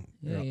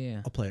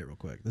 Yeah. I'll play it real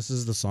quick. This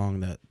is the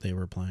song that they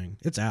were playing.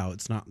 It's out.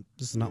 This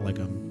is not like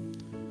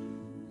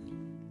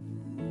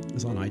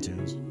it's on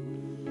iTunes.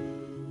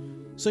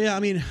 So yeah, I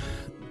mean,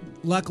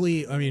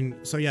 luckily,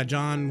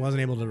 John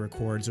wasn't able to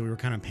record, so we were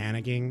kind of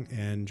panicking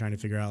and trying to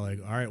figure out, like,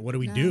 all right, what do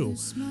we do?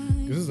 This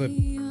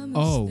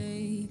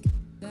is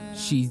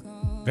she's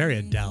very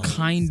Adele.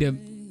 Kind of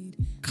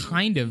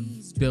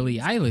Billie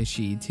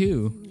Eilish-y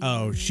too.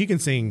 Oh, she can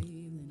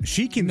sing.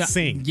 She can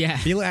sing. Yeah.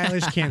 Billie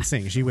Eilish can't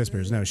sing. She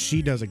whispers. No,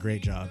 she does a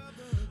great job.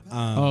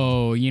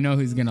 You know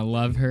who's gonna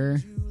love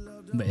her?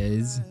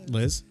 Liz.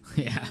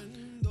 Yeah,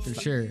 for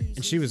sure.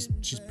 And she's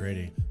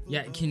pretty.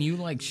 Yeah, can you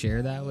like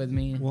share that with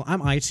me? Well,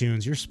 I'm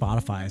iTunes. You're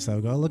Spotify,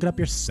 so go look it up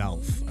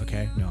yourself.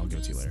 Okay? No, I'll give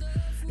it to you later.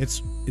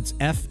 It's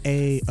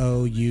Faouzia.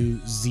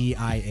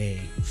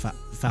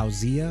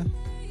 Fauzia.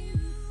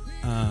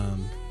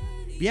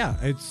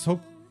 Yeah,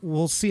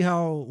 we'll see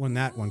how when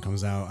that one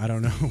comes out. I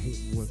don't know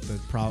what the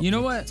problem. You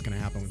know what's gonna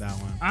happen with that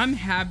one. I'm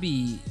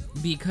happy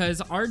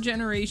because our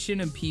generation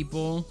of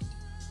people,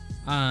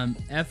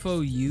 Fauzia.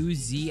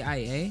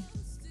 Faouzia.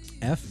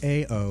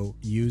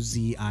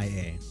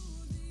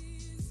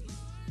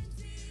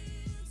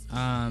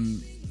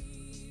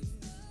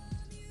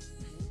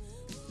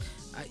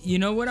 You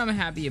know what I'm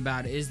happy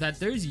about is that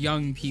there's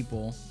young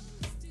people.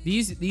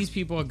 These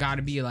people have got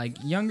to be like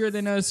younger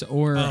than us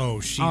or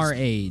our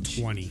age.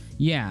 20.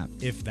 Yeah.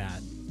 If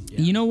that.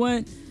 Yeah. You know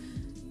what?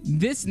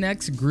 This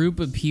next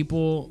group of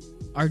people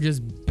are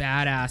just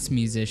badass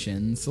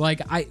musicians.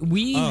 Like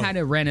we had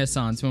a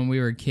renaissance when we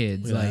were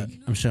kids. Like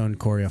I'm showing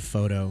Corey a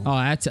photo. Oh,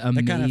 that's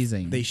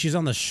amazing. She's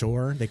on the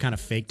shore. They kind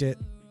of faked it.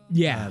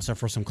 Yeah. Except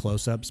for some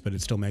close-ups, but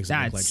it still makes it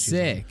look like she's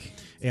sick.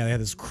 Yeah, they had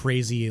this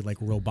crazy like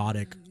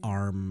robotic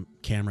arm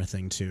camera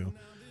thing too.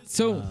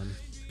 So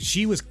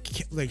she was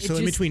like,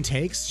 in between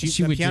takes,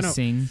 she would just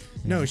sing.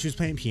 No, she was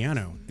playing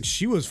piano, and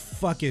she was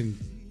fucking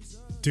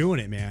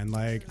doing it, man.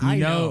 Like I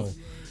know.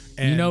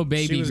 You know,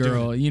 baby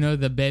girl, you know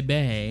the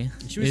bebe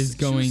is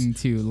going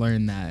to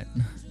learn that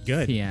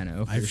good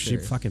piano. She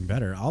fucking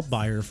better. I'll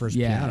buy her first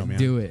piano, man.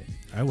 Do it.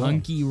 I will.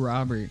 Unky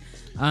Robert.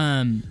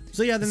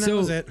 So yeah, then that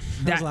was it.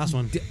 That was the last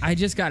one. I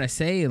just gotta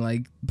say,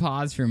 like,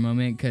 pause for a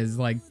moment because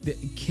like the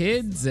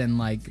kids and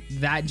like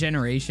that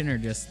generation are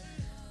just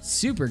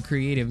super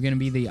creative. Gonna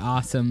be the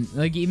awesome.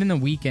 Like even The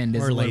Weeknd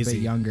is a little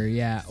bit younger,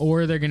 yeah.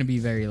 Or they're gonna be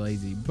very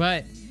lazy.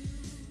 But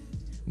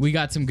we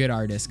got some good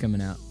artists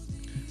coming out.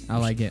 I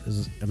like it.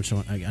 I'm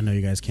showing. I know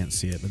you guys can't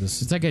see it, but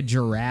it's like a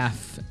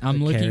giraffe.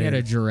 I'm looking at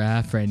a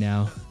giraffe right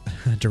now.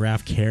 A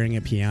giraffe carrying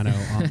a piano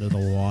onto the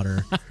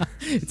water.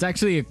 It's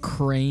actually a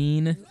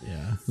crane.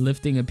 Yeah.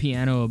 Lifting a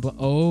piano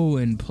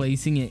and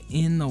placing it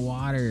in the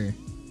water.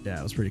 Yeah,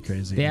 it was pretty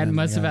crazy. They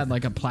must have had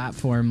like a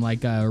platform,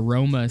 like a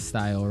Roma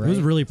style, right? It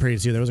was really pretty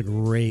too. There was a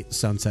great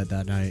sunset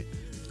that night.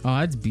 Oh,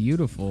 that's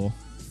beautiful.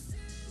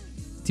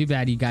 Too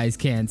bad you guys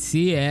can't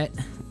see it.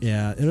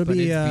 Yeah, it's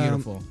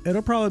beautiful.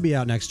 It'll probably be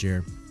out next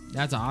year.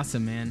 That's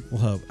awesome, man.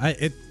 We'll hope.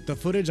 The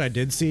footage I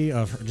did see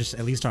of her, just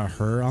at least of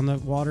her on the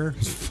water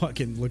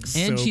fucking looks so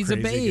crazy. And she's a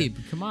babe.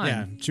 Come on.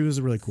 Yeah, she was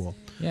really cool.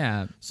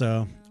 Yeah.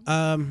 So,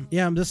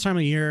 this time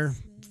of year,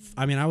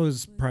 I mean, I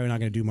was probably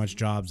not going to do much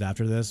jobs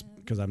after this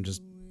because I'm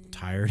just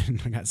tired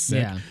and I got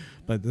sick. Yeah.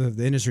 But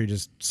the industry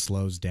just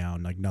slows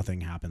down. Like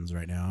nothing happens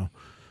right now.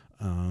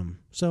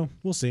 So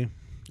we'll see.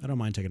 I don't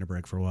mind taking a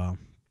break for a while.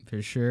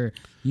 For sure.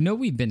 You know,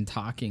 we've been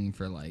talking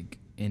for like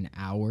an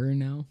hour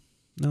now.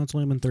 No, it's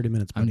only been 30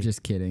 minutes, buddy. I'm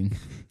just kidding.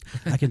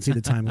 I can see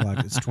the time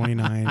clock. It's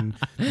 29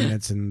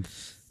 minutes and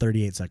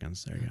 38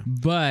 seconds. There you go.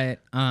 But,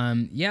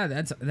 yeah,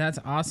 that's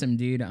awesome,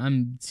 dude.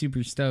 I'm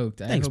super stoked.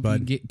 Thanks, I hope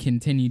bud. you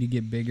continue to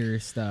get bigger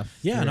stuff.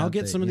 Yeah, and I'll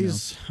get some of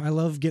these. I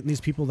love getting these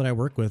people that I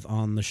work with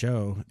on the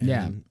show. And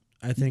yeah.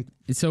 I think.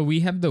 So we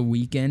have The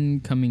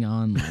Weeknd coming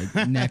on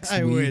like next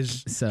I week.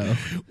 Wish. So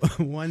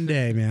one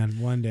day, man.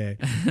 One day.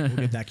 We'll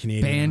get that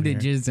Canadian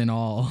bandages and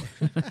all.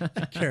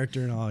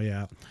 Character and all,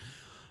 yeah.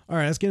 All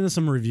right, let's get into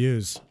some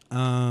reviews.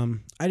 I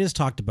just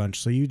talked a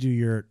bunch, so you do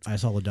your I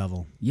Saw the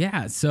Devil.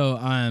 Yeah, so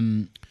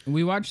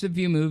we watched a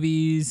few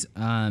movies,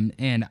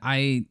 and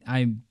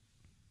I'm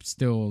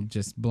still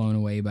just blown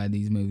away by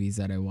these movies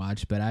that I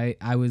watched. But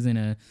I was in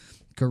a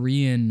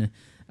Korean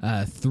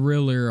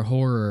thriller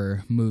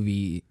horror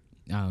movie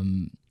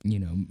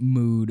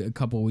mood a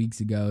couple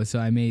weeks ago, so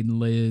I made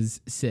Liz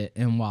sit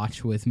and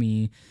watch with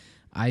me.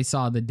 I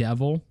Saw the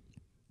Devil,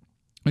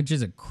 which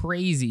is a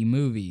crazy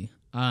movie.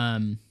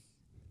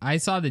 I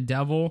Saw the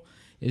Devil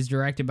is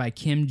directed by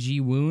Kim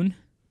Ji-woon.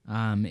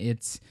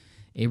 It's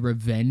a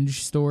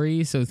revenge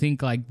story. So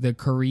think like the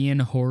Korean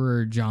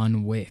horror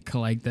John Wick,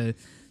 like the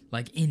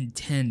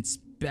intense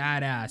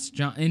badass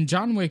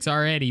John Wick's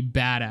already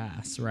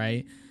badass,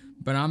 right?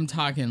 But I'm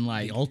talking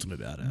like The ultimate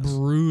badass.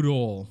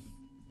 brutal.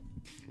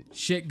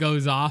 Shit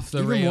goes off the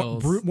Even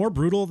rails. more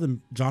brutal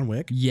than John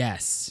Wick.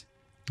 Yes.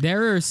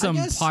 There are some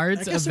parts I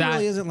guess of there that.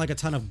 really isn't like a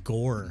ton of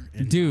gore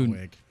in Dude. John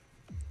Wick.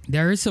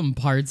 There are some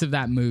parts of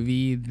that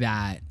movie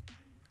that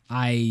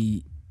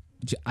you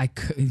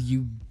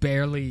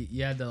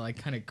had to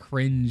like kind of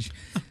cringe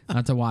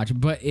not to watch.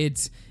 But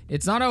it's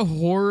not a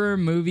horror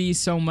movie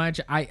so much.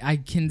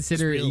 I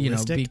consider it,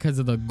 realistic? because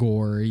of the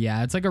gore.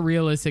 Yeah, it's like a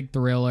realistic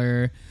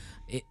thriller.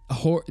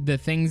 The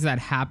things that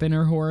happen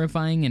are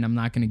horrifying, and I'm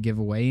not going to give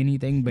away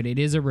anything, but it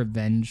is a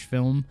revenge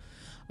film.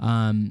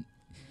 And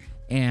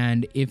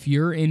if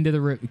you're into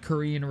the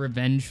Korean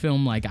revenge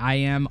film like I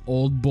am,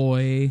 Old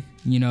Boy,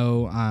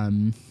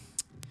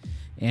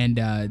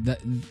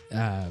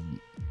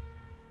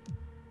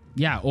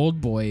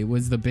 Old Boy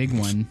was the big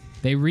one.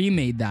 They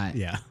remade that.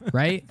 Yeah.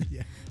 Right?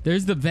 Yeah.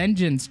 There's the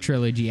Vengeance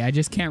trilogy. I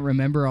just can't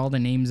remember all the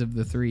names of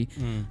the three.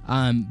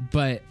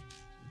 But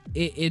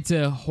it's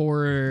a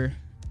horror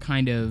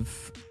kind of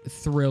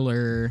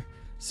thriller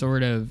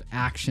sort of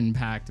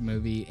action-packed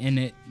movie, and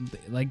it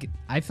like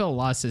I felt a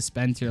lot of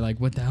suspense here, like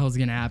what the hell's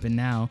gonna happen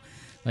now,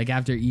 like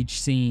after each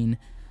scene.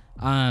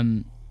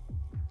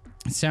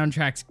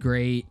 Soundtrack's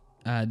great.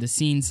 The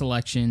scene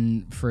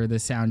selection for the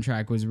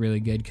soundtrack was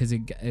really good because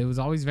it was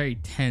always very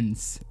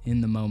tense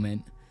in the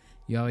moment.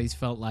 You always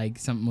felt like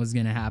something was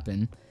gonna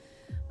happen.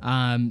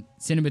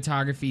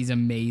 Cinematography is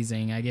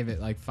amazing. I give it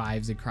like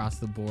 5s across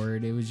the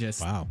board. It was just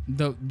Wow.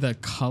 The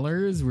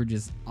colors were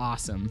just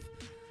awesome.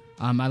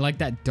 I like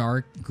that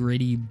dark,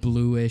 gritty,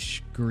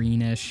 bluish,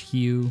 greenish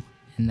hue,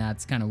 and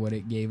that's kind of what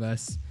it gave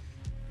us.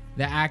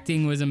 The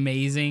acting was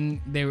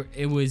amazing.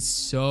 It was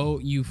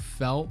so, you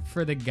felt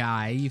for the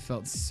guy. You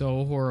felt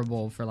so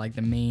horrible for like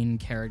the main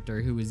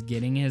character who was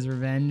getting his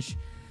revenge,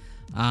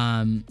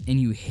 and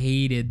you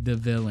hated the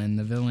villain.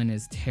 The villain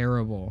is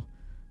terrible.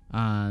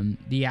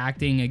 The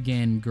acting,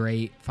 again,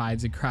 great.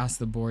 5s across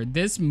the board.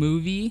 This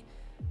movie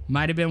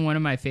might have been one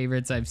of my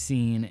favorites I've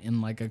seen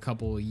in like a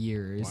couple of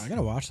years. Wow, I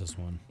gotta watch this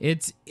one.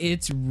 It's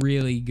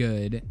really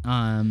good.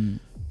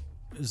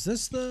 Is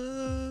this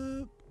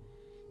the?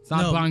 It's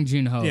not Bong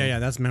Joon-ho. Yeah,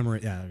 that's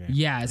memory. Yeah, okay.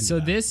 Yeah, so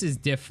this is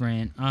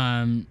different.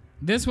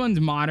 This one's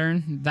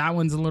modern. That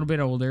one's a little bit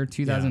older,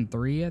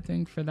 2003, I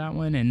think, for that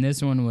one, and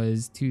this one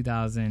was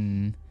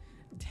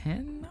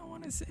 2010, I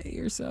want to say,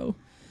 or so,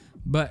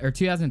 or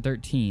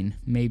 2013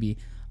 maybe.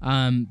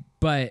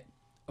 But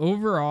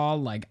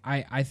overall, like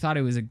I thought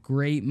it was a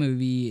great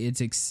movie.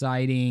 It's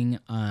exciting.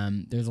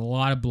 There's a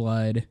lot of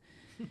blood,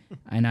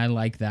 and I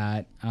like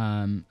that.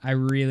 I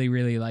really,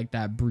 really like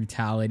that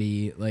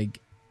brutality, like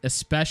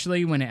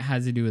especially when it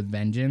has to do with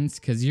vengeance,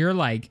 because you're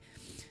like,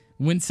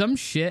 when some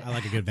shit. I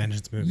like a good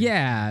vengeance movie.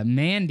 Yeah,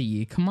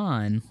 Mandy, come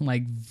on,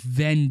 like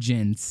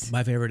vengeance.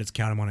 My favorite is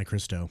Count of Monte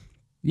Cristo.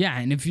 Yeah,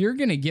 and if you're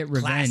gonna get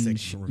revenge,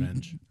 Classic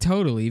revenge.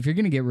 Totally. If you're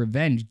gonna get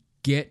revenge,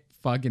 get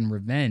fucking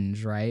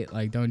revenge, right?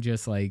 Like, don't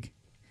just like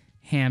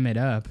ham it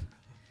up.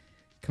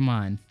 Come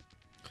on.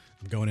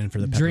 I'm going in for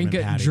the peppermint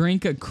patty.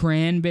 Drink a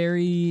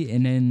cranberry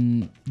and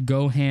then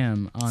go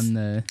ham on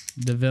the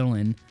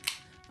villain.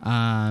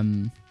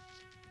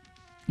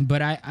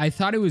 But I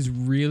thought it was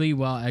really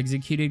well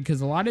executed,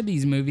 because a lot of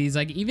these movies,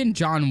 like even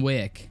John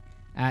Wick,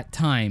 at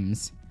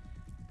times.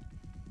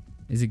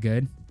 Is it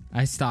good?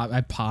 I stopped.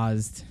 I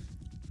paused.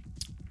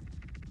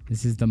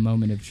 This is the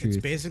moment of truth.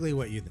 It's basically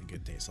what you think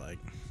it tastes like.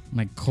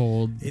 Like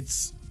cold.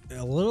 It's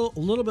a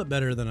little bit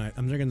better than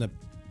I'm drinking the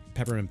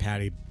peppermint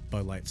patty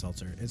Bud Light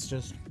seltzer. It's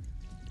just.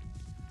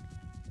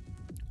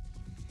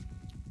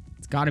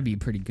 It's got to be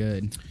pretty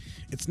good.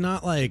 It's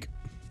not like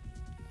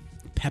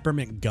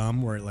peppermint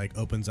gum where it like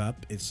opens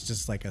up. It's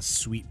just like a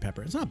sweet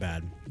pepper. It's not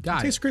bad. It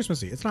tastes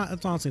Christmassy. It's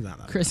honestly not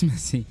that bad.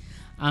 Christmassy.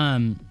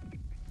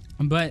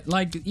 But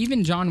like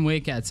even John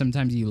Wick, at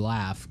sometimes you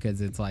laugh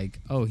because it's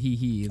like, oh,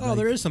 he. Oh, like,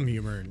 there is some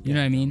humor. You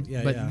know what I mean?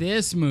 Yeah, but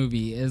this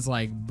movie is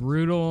like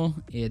brutal.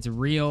 It's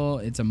real.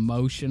 It's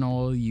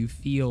emotional. You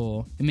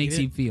feel. It makes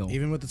you feel.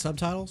 Even with the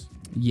subtitles?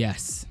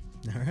 Yes.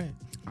 All right.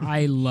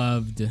 I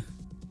loved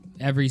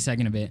every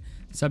second of it.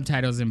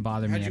 Subtitles didn't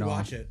bother me at all.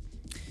 How'd you watch it?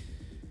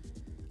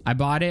 I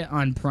bought it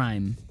on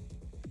Prime,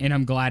 and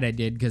I'm glad I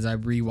did, because I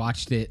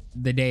rewatched it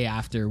the day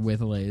after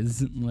with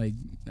Liz. Like,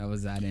 I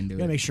was that into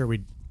Gotta it. make sure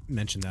we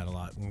mention that a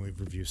lot when we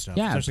review stuff.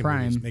 Yeah, especially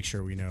Prime. movies. Make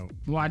sure we know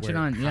Watch it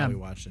on, how we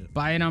watched it.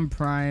 Buy it on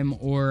Prime,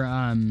 or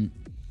and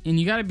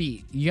you gotta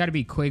be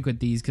quick with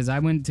these, because I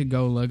went to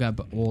go look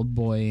up Old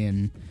Boy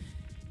and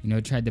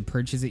tried to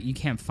purchase it. You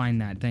can't find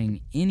that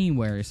thing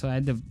anywhere, so I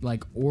had to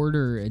like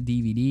order a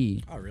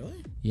DVD. Oh,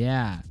 really?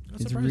 Yeah,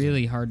 That's it's surprising.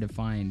 really hard to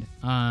find.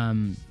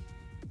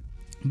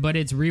 But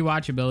its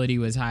rewatchability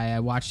was high. I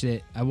watched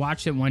it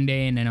one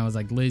day, and then I was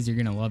like, Liz, you're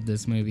gonna love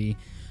this movie.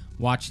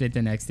 Watched it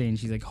the next day, and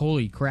she's like,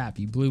 holy crap,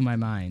 you blew my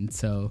mind.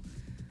 So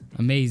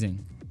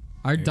amazing.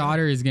 Our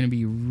daughter is going to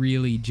be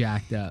really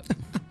jacked up.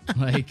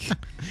 Like,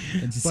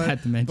 I just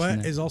had to mention but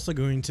that. is also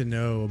going to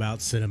know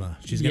about cinema.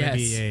 She's going to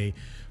be a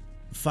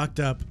fucked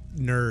up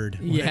nerd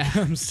when it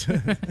comes to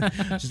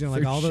she's going to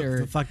like all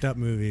the fucked up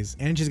movies,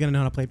 and she's going to know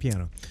how to play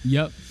piano.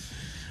 Yep.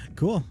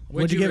 Cool.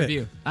 What'd you give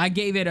it? I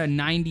gave it a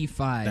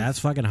 95. That's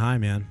fucking high,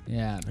 man.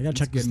 Yeah. I got to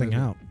check this thing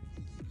out.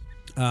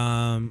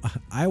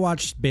 I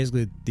watched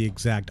basically the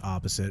exact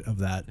opposite of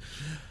that.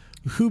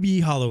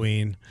 Hubie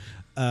Halloween.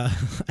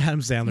 Adam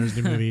Sandler's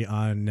new movie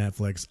on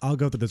Netflix. I'll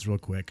go through this real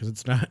quick because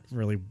it's not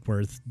really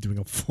worth doing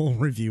a full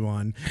review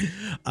on.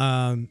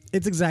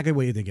 It's exactly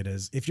what you think it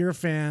is. If you're a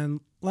fan,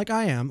 like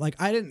I am, like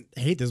I didn't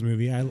hate this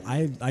movie.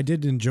 I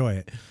did enjoy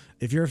it.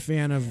 If you're a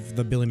fan of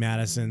the Billy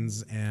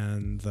Madisons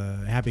and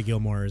the Happy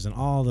Gilmores and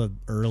all the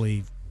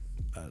early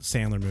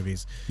Sandler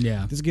movies,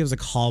 this gives a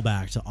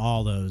callback to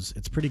all those.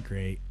 It's pretty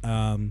great.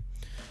 The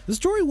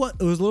story it was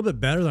a little bit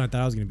better than I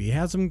thought it was going to be. It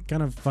had some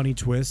kind of funny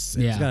twists.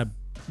 It's got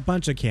a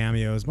bunch of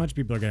cameos. A bunch of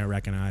people are going to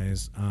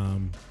recognize.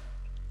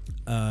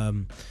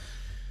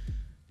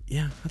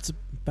 Yeah, that's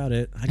about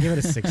it. I give it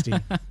a 60.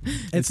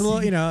 It's a little,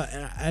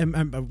 I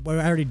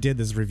already did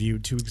this review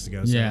 2 weeks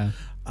ago. So,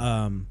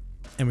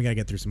 and we got to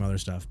get through some other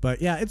stuff.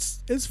 But yeah,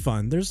 it's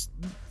fun.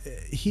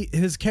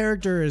 His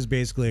character is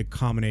basically a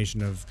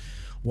combination of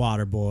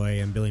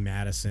Waterboy and Billy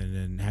Madison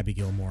and Happy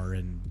Gilmore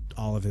and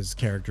all of his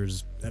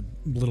characters,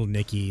 little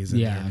Nickies.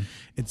 And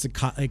it's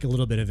like a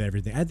little bit of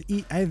everything.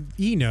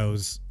 He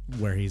knows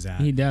where he's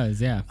at. He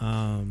does, yeah.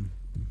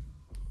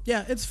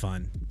 Yeah, it's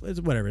fun.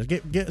 It's whatever.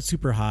 Get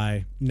super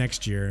high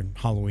next year,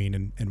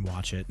 Halloween, and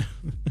watch it.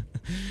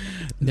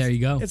 There you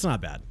go. It's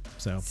not bad.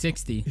 So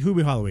 60.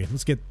 Hubie Halloween.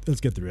 Let's get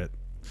through it.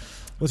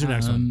 What's your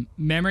next one?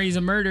 Memories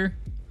of Murder.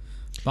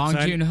 Bong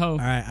Joon-ho. All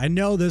right, I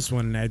know this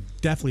one, and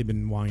I've definitely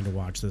been wanting to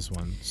watch this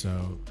one.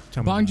 So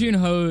tell me. Bong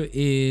Joon-ho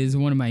is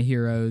one of my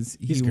heroes.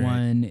 He's great.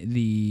 Won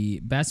the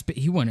best.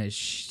 He won a.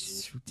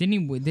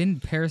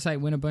 Didn't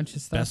Parasite win a bunch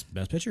of stuff?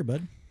 Best picture,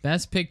 bud.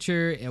 Best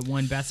picture. It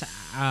won best.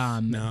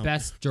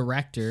 Best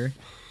director.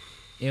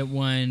 It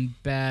won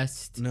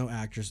best. No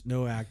actor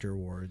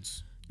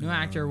awards. No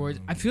actor awards.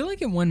 I feel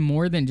like it won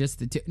more than just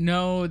the two.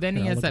 No, then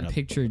he has that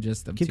picture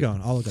just of Keep two.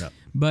 going. I'll look it up.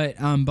 But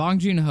Bong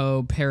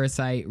Joon-ho,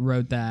 Parasite,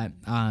 wrote that.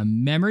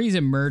 Memories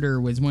of Murder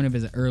was one of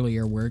his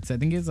earlier works. I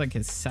think it was like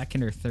his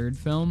second or third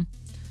film.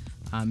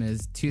 It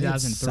was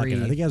 2003. I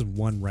think he has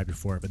one right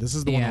before it, but this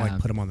is the one that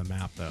put him on the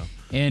map, though.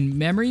 And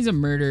Memories of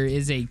Murder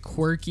is a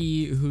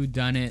quirky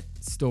whodunit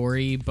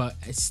story, but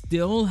it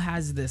still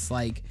has this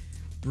like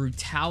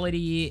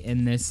brutality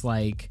and this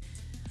like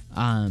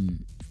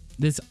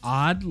this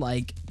odd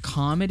like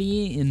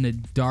comedy in the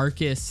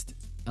darkest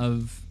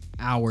of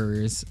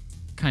hours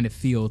kind of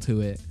feel to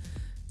it,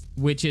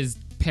 which is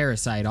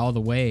Parasite all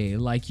the way.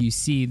 Like you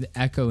see the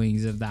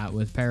echoings of that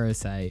with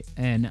Parasite.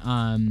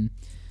 And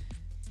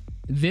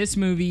this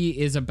movie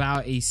is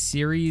about a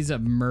series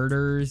of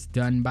murders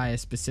done by a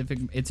specific,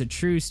 it's a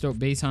true story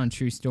based on a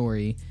true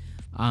story.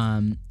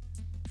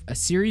 A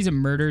series of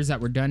murders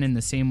that were done in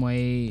the same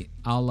way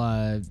a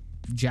la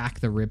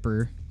Jack the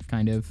Ripper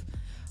kind of.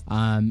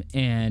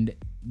 And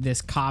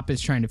this cop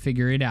is trying to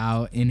figure it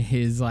out, and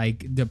his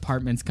like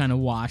department's kind of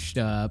washed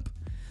up.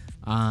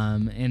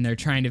 And they're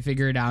trying to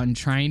figure it out and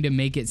trying to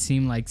make it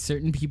seem like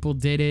certain people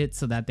did it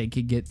so that they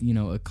could get,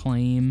 a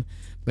claim,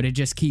 but it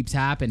just keeps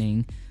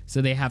happening.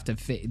 So they have to,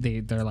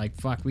 they're like,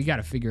 fuck, we got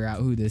to figure out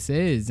who this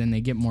is. And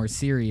they get more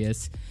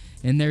serious.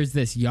 And there's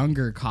this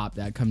younger cop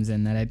that comes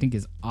in that I think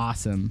is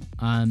awesome.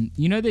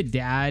 The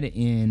dad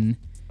in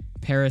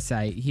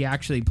Parasite, he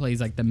actually plays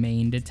like the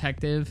main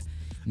detective.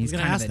 And he's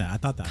kind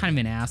of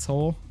an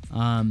asshole.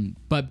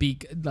 But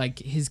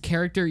his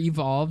character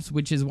evolves,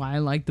 which is why I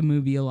like the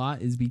movie a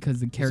lot, is because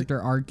the character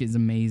arc is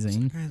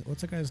amazing.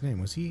 What's that guy's name?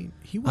 Was he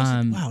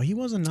wasn't he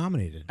wasn't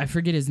nominated. I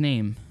forget his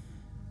name.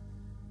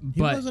 He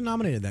wasn't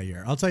nominated that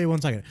year. I'll tell you 1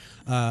 second.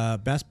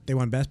 They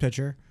won Best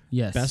Picture.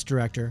 Yes. Best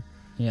Director.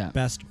 Yeah.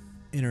 Best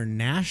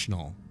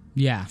International.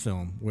 Yeah.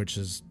 Film, which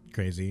is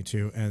crazy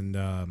too, and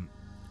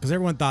because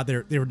everyone thought they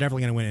were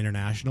definitely going to win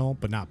International,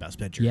 but not Best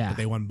Picture. Yeah. But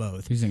they won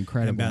both. He's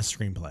incredible. And Best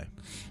Screenplay.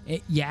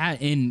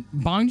 And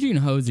Bong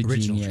Joon-ho's a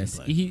Original genius.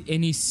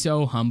 screenplay. He's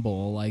so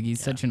humble. Like,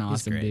 he's such an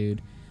awesome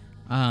dude.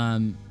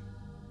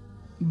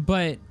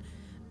 But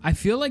I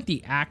feel like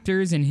the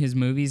actors in his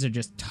movies are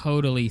just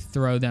totally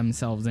throw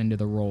themselves into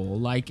the role.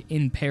 Like,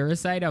 in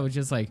Parasite, I was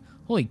just like,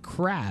 holy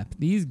crap,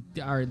 these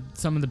are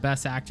some of the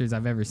best actors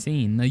I've ever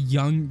seen.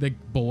 The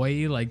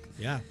boy, like...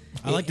 Yeah.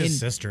 I liked his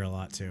sister a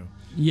lot, too.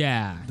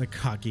 Yeah. The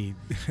cocky...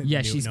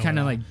 Yeah, she's kind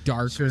of like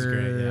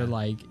darker,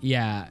 great,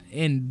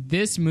 And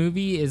this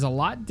movie is a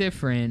lot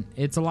different.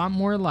 It's a lot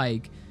more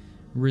like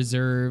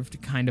reserved,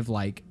 kind of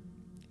like...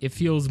 It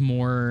feels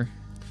more...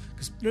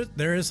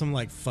 There is some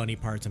like funny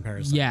parts in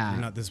Parasite. Yeah.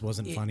 Not this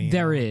wasn't funny.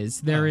 There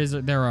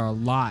are a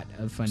lot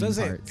of funny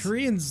parts.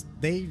 Koreans,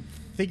 they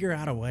figure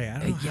out a way. I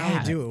don't know how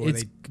to do it where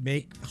they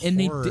make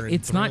horror and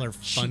it's not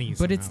funny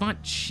but it's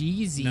not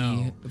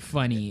cheesy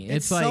funny.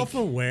 It's like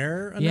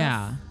self-aware enough.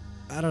 Yeah.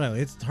 I don't know.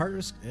 It's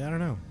hard to. I don't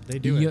know. They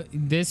do it.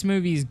 This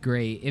movie is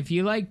great. If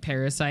you like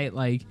Parasite,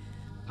 like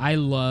I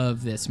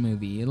love this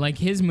movie. Like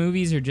his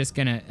movies are just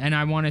gonna, and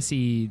I want to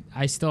see.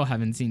 I still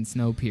haven't seen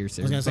Snowpiercer.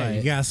 I was gonna say,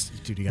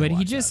 dude, you gotta but he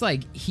watch just that.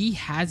 like he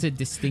has a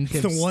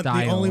distinctive the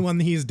style. only one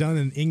that he's done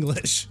in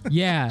English.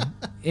 Yeah,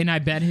 and I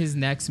bet his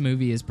next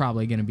movie is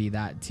probably gonna be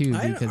that too.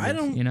 Because I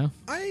don't, you know,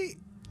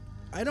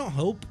 I don't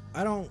hope.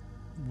 I don't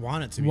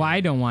want it to be. Well,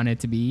 I don't want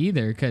it to be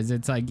either because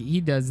it's like he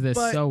does this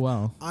But so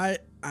well.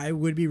 I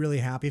would be really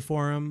happy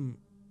for him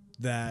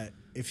that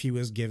if he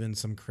was given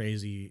some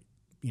crazy,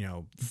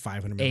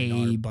 $500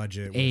 million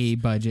budget. A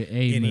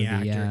any movie,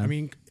 actor. yeah. I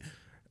mean,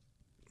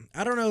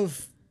 I don't know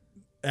if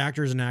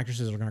actors and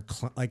actresses are going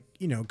to,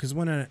 because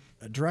when a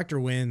director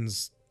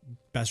wins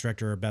Best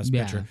Director or Best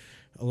Picture,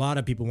 a lot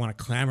of people want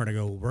to clamor to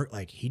go work.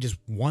 Like, he just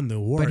won the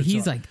award. But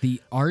he's like the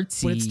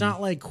artsy. But it's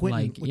not like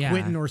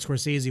Quentin or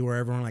Scorsese where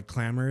everyone like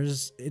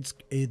clamors.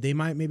 They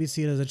might maybe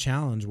see it as a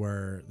challenge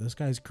where this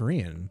guy's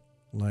Korean.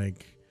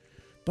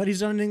 But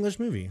he's done an English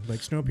movie like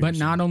Snowpiercer. But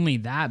not only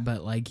that,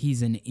 but like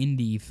he's an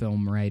indie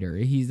film writer.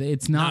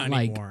 It's not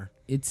like anymore.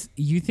 It's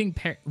you think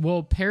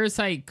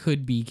Parasite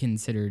could be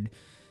considered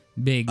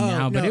big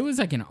now, but it was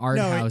like an art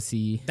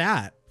housey.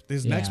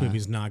 His next movie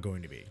is not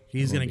going to be.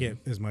 He's going to get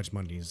as much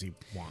money as he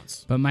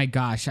wants. But my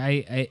gosh,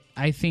 I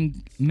think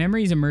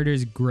Memories of Murder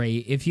is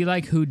great. If you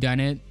like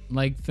whodunit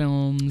like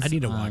films, I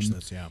need to watch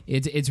this. Yeah,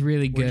 it's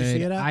really good. Where'd you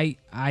see it at?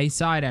 I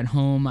saw it at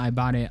home. I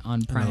bought it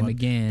on Prime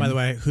again. By the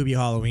way, Hubie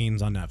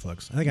Halloween's on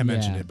Netflix. I think I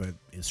mentioned it, but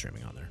it's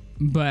streaming on there.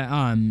 But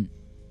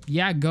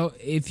yeah, go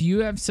if you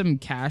have some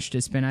cash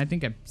to spend. I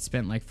think I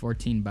spent like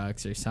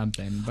 $14 or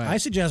something. But I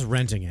suggest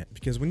renting it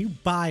because when you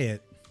buy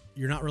it,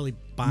 you're not really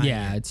buying it.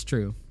 Yeah, it's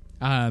true.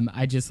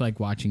 I just like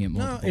watching it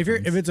multiple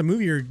times. If it's a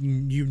movie you're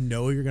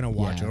gonna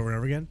watch over and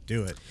over again,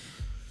 do it.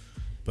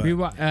 But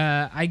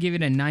I give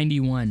it a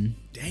 91.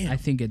 Damn. I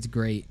think it's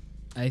great.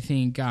 I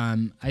think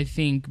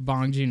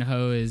Bong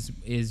Joon-ho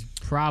is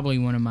probably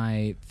one of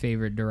my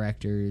favorite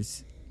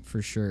directors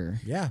for sure.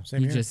 Yeah,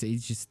 same here.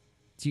 He's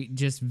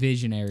just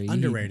visionary.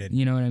 Underrated.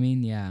 You know what I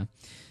mean? Yeah.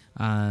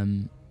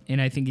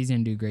 And I think he's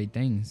gonna do great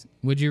things.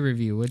 What'd you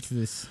review? What's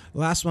this?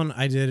 Last one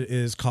I did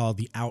is called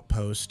The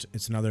Outpost.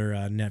 It's another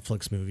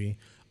Netflix movie.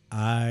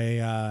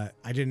 I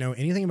didn't know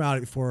anything about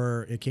it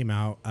before it came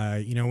out.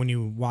 When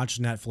you watch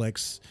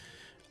Netflix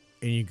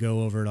and you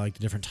go over like the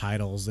different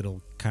titles,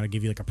 it'll kind of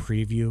give you like a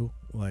preview,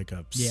 like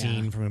a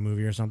scene from a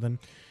movie or something.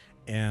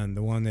 And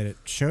the one that it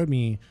showed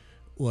me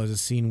was a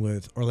scene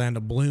with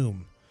Orlando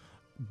Bloom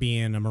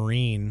being a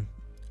Marine.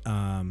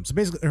 So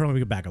basically, let me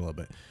go back a little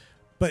bit.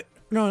 But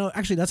no,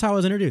 actually, that's how I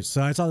was introduced.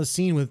 So I saw the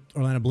scene with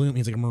Orlando Bloom.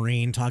 He's like a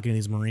Marine talking to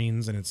these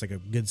Marines, and it's like a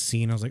good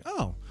scene. I was like,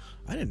 oh,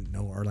 I didn't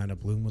know Orlando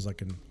Bloom was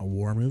like a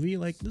war movie.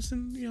 Like,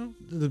 listen,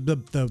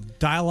 the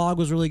dialogue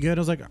was really good.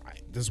 I was like,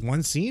 this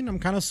one scene, I'm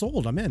kind of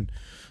sold. I'm in.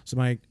 So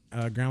my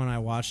grandma and I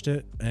watched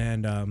it,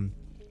 and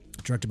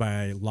directed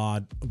by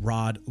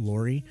Rod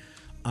Laurie.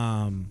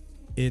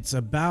 It's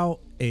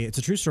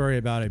a true story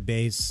about a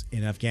base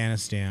in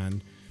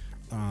Afghanistan.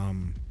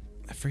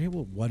 I forget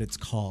what it's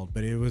called,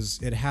 but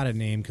it had a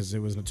name because it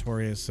was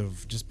notorious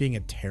of just being a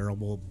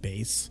terrible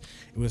base.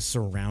 It was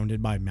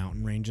surrounded by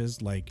mountain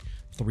ranges, like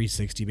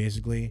 360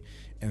 basically,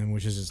 and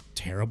which is just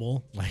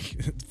terrible, like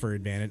for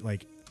advantage.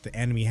 Like the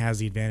enemy has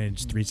the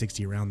advantage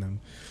 360 around them.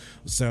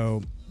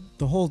 So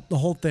the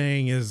whole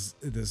thing is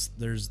this: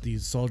 there's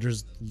these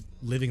soldiers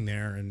living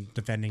there and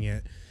defending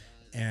it,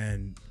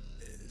 and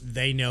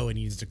they know it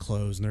needs to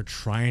close, and they're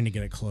trying to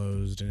get it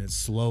closed, and it's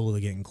slowly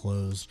getting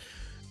closed,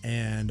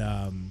 and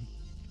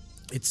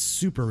it's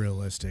super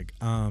realistic.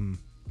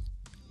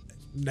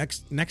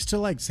 Next to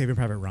like Saving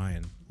Private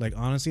Ryan, like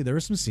honestly, there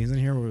were some scenes in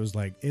here where it was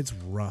like it's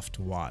rough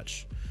to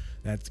watch.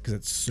 That's because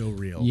it's so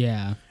real.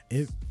 Yeah.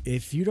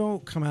 If you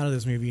don't come out of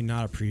this movie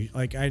not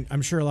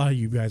I'm sure a lot of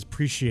you guys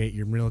appreciate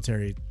your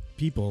military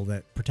people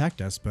that protect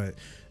us, but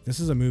this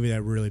is a movie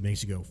that really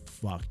makes you go,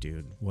 fuck,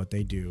 dude, what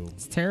they do.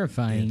 It's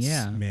terrifying.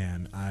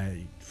 Man,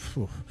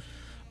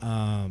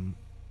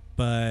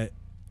 but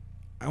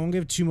I won't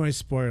give too many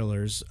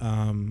spoilers,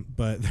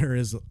 but there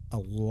is a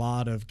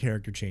lot of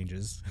character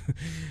changes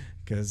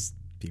because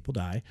people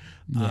die.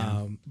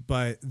 Yeah.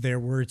 But there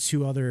were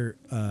two other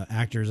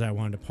actors I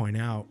wanted to point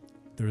out.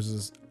 There was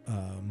this,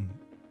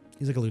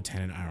 he's like a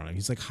lieutenant. I don't know.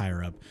 He's like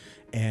higher up.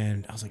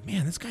 And I was like,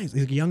 man, he's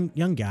like a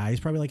young guy.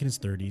 He's probably like in his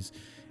 30s.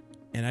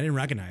 And I didn't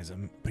recognize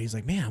him, but he's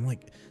like, man, I'm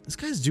like, this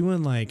guy's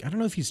doing like, I don't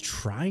know if he's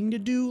trying to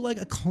do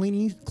like a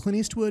Clint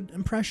Eastwood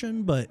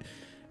impression, but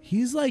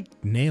he's like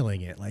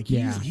nailing it. Like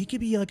he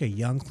could be like a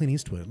young Clint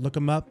Eastwood. Look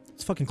him up.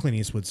 It's fucking Clint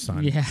Eastwood's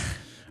son. Yeah.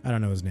 I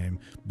don't know his name,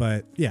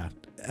 but yeah.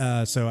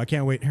 So I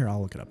can't wait. Here,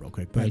 I'll look it up real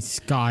quick. But like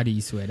Scott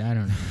Eastwood. I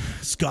don't know.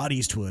 Scott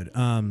Eastwood.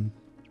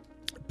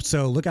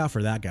 So look out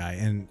for that guy,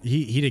 and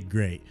he did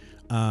great.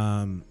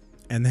 And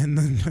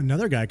then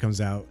another guy comes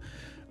out,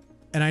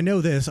 and I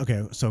know this.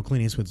 Okay, so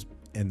Clint Eastwood's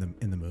in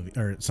the movie,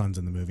 or son's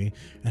in the movie,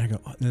 and I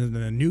go. Then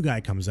a new guy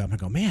comes up, and I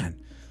go, man,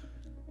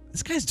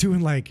 this guy's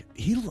doing like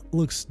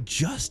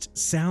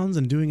sounds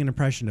and doing an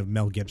impression of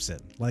Mel Gibson.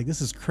 Like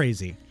this is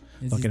crazy.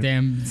 It's his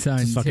damn son,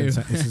 it's his fucking too.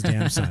 son. It's his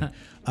damn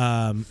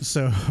son.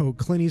 So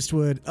Clint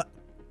Eastwood.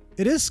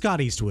 It is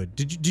Scott Eastwood.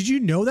 Did you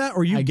know that,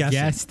 or I guessed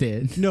guessed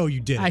it. No, you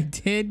didn't. I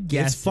did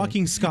guess It's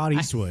fucking Scott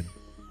Eastwood.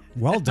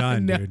 Well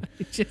done, No, dude.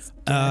 I just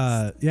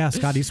Yeah,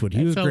 Scott Eastwood.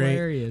 He was That's great.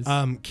 hilarious.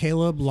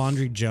 Caleb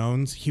Laundrie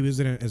Jones. He was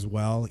in it as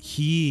well.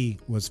 He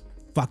was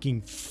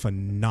fucking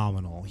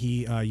phenomenal.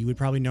 You would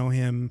probably know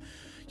him.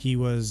 He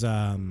was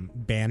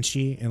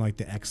Banshee in like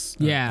the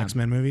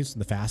X-Men movies.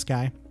 The fast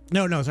guy.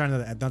 No, sorry,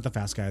 not the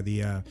fast guy.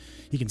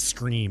 He can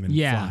scream and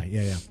fly.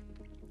 Yeah.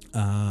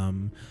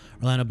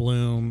 Orlando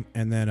Bloom,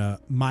 and then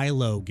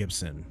Milo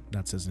Gibson.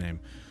 That's his name.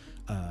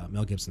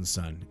 Mel Gibson's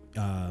son.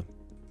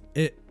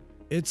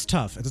 It's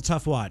tough. It's a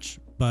tough watch.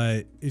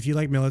 But if you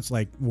like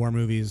like war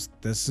movies,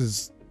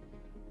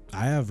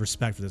 I have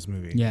respect for this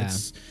movie. Yeah.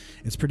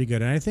 It's pretty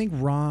good. And I think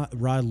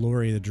Rod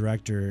Laurie, the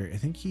director, I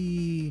think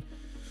he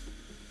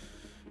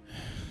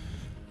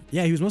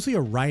was mostly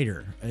a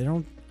writer. I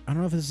don't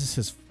know if this is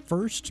his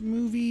first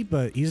movie,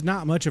 but he's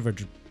not much of a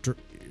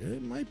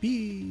it might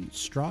be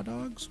Straw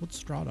Dogs. What's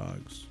Straw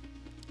Dogs?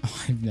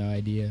 Oh, I have no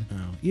idea.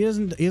 No. He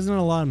isn't in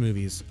a lot of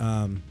movies.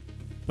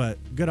 But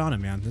good on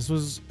him, man. This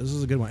was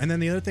a good one. And then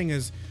the other thing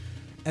is,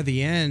 at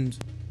the end,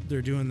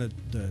 they're doing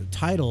the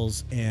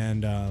titles,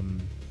 and oh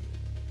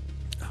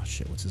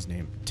shit, what's his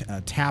name?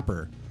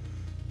 Tapper.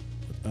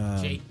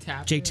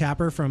 Jake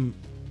Tapper from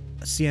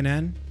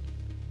CNN.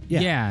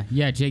 Yeah,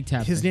 Jake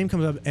Tapper. His name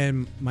comes up,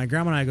 and my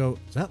grandma and I go,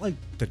 "Is that like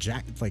the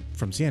Jack, like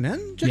from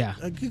CNN?" Yeah.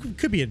 It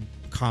could be a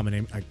common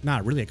name, like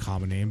not really a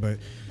common name, but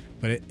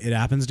it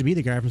happens to be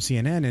the guy from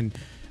CNN, and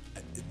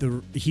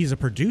he's a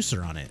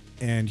producer on it.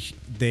 And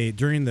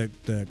during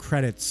the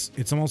credits,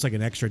 it's almost like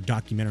an extra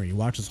documentary. You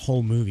watch this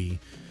whole movie,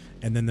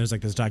 and then there's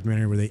like this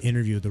documentary where they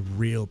interview the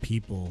real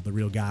people, the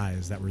real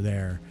guys that were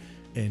there.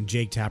 And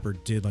Jake Tapper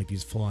did like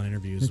these full-on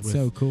interviews. It's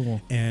so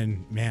cool.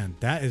 And man,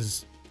 that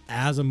is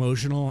as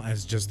emotional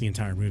as just the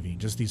entire movie.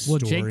 Just these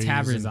stories. Jake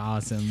Tapper is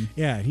awesome.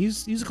 Yeah,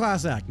 he's a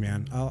class act,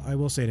 man. I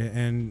will say that,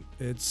 and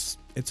it's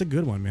a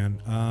good one,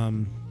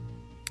 man.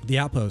 The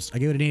Outpost, I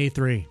gave it an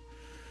 83.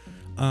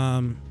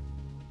 I'm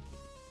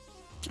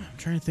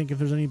trying to think if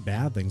there's any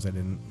bad things I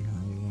didn't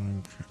really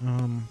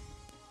want.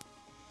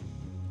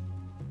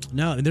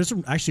 No, and there's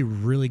some actually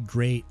really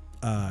great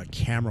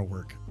camera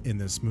work in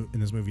this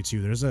movie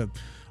too. There's a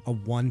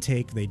one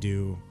take they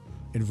do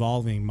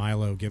involving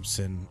Milo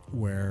Gibson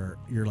where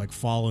you're like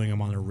following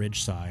him on a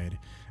ridge side,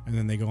 and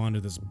then they go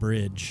onto this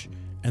bridge,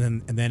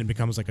 and then it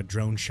becomes like a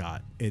drone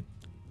shot.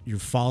 You're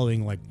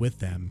following like with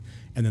them,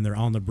 and then they're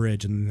on the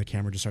bridge, and then the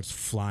camera just starts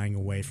flying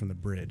away from the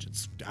bridge.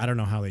 I don't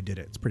know how they did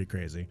it. It's pretty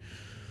crazy.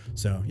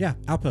 So yeah,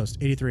 Outpost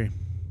 83.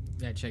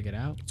 Yeah, check it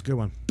out. It's a good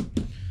one.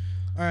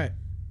 All right,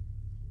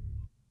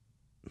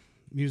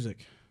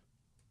 music.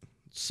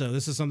 So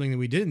this is something that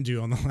we didn't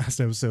do on the last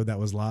episode that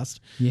was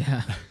lost.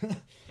 Yeah.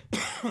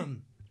 A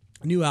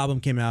new album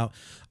came out.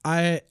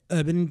 I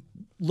have been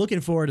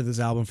looking forward to this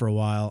album for a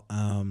while.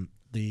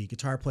 The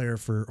guitar player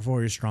for 4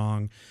 Years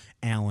Strong,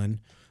 Alan,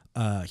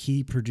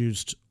 he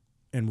produced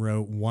and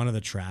wrote one of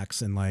the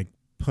tracks and like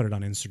put it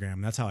on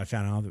Instagram. That's how I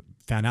found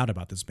out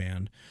about this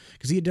band,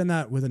 because he had done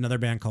that with another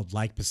band called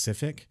Like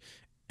Pacific,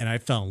 and I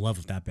fell in love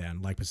with that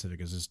band. Like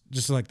Pacific is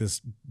just like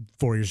this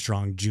 4 Years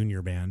Strong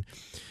junior band,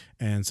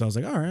 and so I was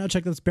like, all right, I'll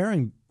check this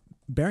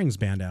Bearings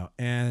band out.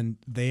 And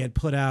they had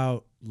put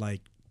out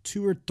like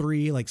 2 or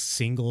 3 like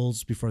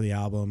singles before the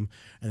album,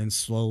 and then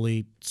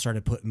slowly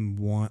started putting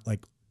one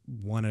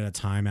at a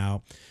time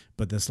out.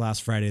 But this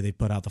last Friday they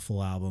put out the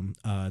full album.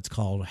 It's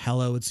called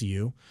Hello, It's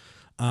You.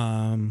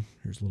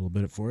 Here's a little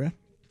bit for you.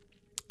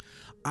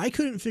 I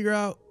couldn't figure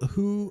out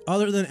who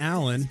other than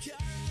Alan.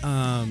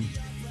 I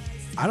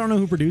don't know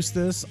who produced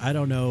this. I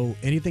don't know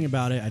anything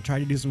about it. I tried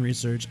to do some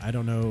research. I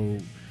don't know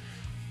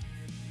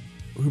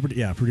who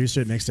produced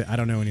it, mixed it. I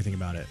don't know anything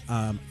about it.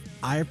 I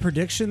have a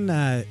prediction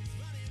that,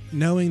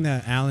 knowing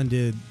that Alan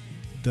did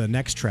the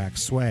next track,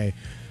 Sway,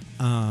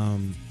 I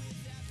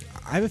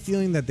have a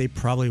feeling that they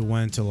probably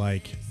went to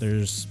like,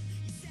 there's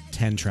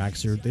 10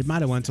 tracks here. They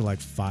might have went to like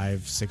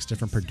 5-6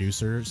 different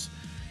producers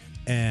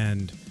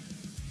and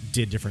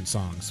did different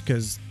songs.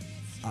 Because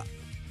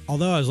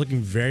although I was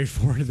looking very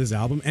forward to this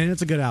album, and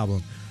it's a good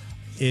album,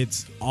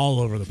 it's all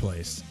over the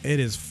place.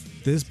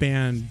 This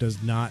band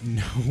does not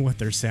know what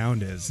their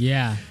sound is.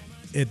 Yeah.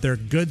 They're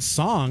good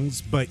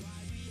songs, but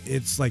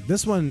it's like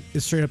this one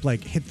is straight up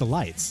like Hit the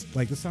Lights.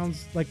 Like this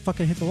sounds like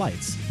fucking Hit the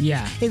Lights.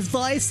 Yeah. His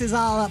voice is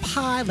all up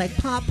high like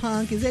pop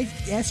punk is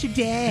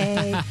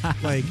yesterday.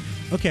 Like,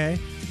 okay.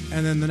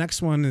 And then the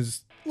next one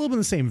is a little bit in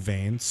the same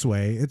vein,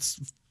 Sway.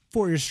 It's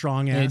 4 Years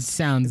Strong. It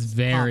sounds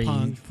very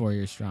pop-punk. 4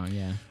 Years Strong,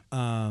 yeah.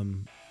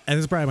 And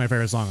it's probably my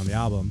favorite song on the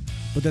album.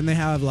 But then they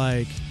have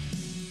like,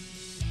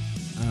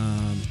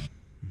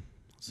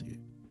 let's see.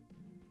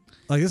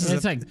 Like this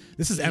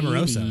is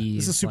Emarosa. 80s,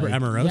 This is super like,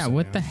 Emarosa. Yeah,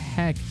 what man. the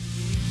heck?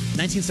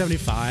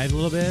 1975 a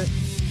little bit.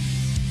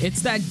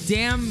 It's that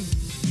damn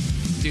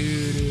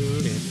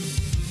doo-doo.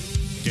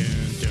 Dun,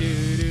 dun.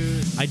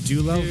 Doo-doo. I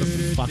do love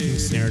the fucking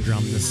snare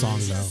drum in this song,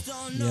 though.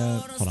 Yeah.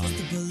 Hold on.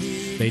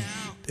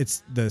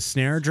 It's the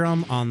snare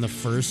drum on the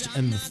first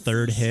and the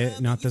third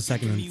hit, not the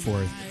second and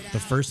fourth. The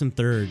first and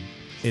third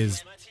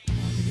is. Hold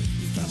on, let me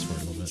fast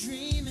forward a little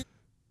bit.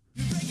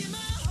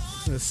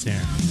 The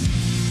snare.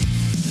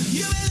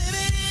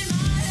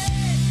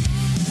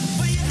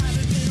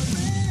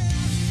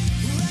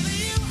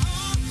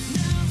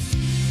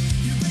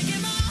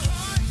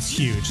 It's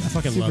huge. I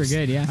fucking Super love.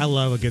 good, yeah. I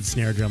love a good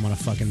snare drum on a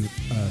fucking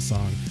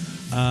song.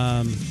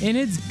 And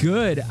it's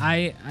good.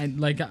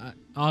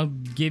 I'll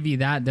give you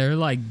that. They're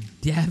like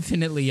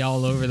definitely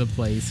all over the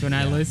place. When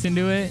I listened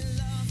to it,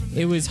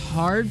 it was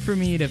hard for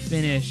me to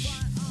finish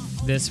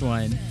this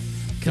one.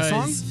 The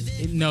song?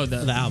 No,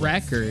 the album.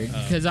 record.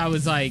 Because I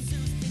was like,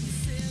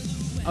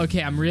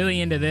 okay, I'm really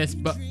into this,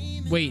 but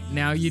wait,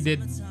 now you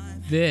did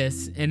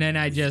this, and then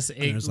it there's,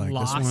 like, this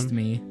lost one.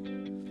 me.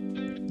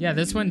 Yeah,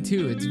 this one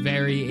too. It's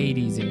very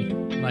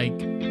 80s-y. Like,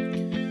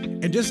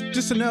 And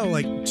just to know,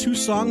 like 2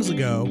 songs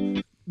ago,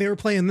 they were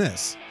playing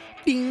this.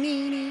 Ding,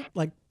 ding, ding.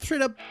 Like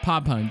straight up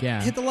pop punk, yeah.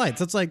 hit the lights.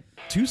 That's like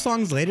 2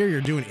 songs later, you're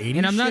doing 80s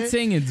And I'm not shit.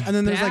 saying it's and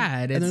then there's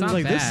bad. Like, and It's then not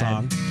there's like this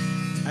bad.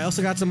 song. I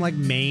also got some like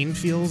Maine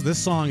feels. This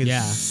song is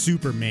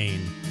super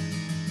Maine.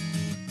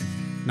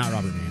 Not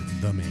Robert Maine,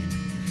 the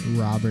Maine.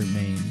 Robert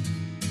Maine.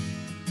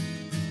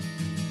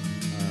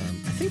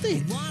 I think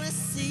they.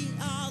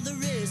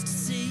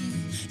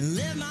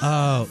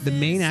 Oh, the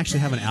Maine actually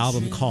have an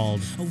album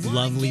called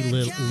Lovely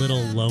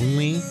Little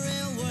Lonely,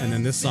 and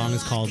then this song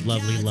is called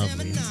Lovely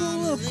Lovely. It's a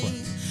little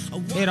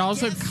close. It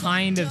also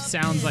kind of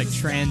sounds like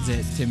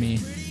Transit to me.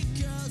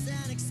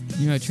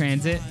 You know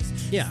Transit?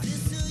 Yeah.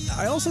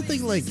 I also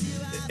think like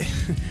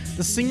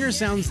the singer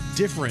sounds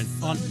different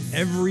on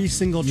every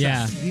single track.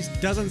 Yeah. He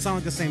doesn't sound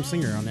like the same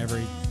singer on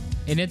every.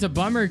 And it's a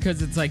bummer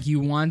because it's like you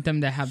want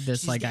them to have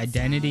this like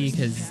identity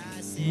because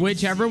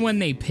whichever one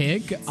they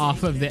pick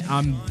off of the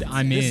I'm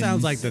This in.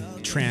 sounds like the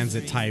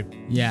Transit type,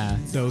 Yeah.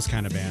 those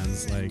kind of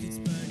bands. Like,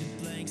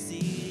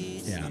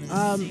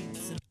 yeah.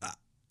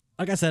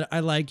 Like I said, I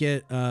like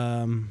it.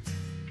 Yeah,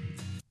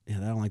 I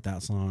don't like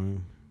that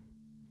song.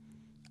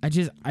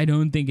 I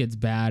don't think it's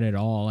bad at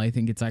all. I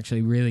think it's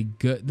actually really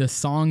good. The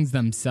songs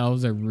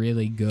themselves are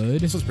really good.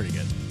 This was pretty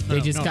good.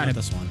 They just gotta- not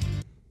this one.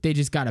 They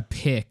just got to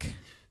pick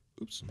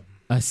Oops.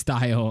 a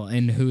style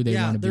and who they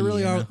want to be. they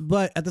really you are. know?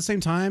 But at the same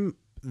time,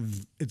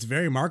 it's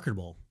very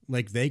marketable.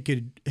 Like they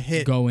could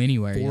hit Go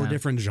anywhere. 4 yeah.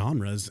 different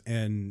genres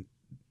and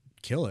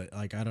kill it.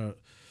 Like I don't.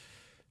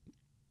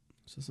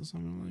 Is this the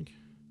song I like?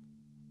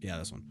 Yeah,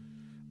 this one.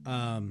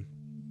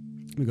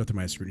 Let me go through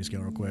my scrutiny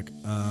scale real quick.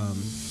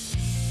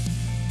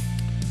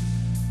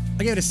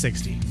 I gave it a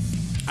 60.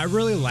 I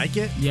really like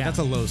it. Yeah. But that's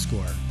a low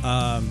score.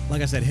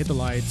 Like I said, Hit the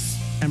Lights,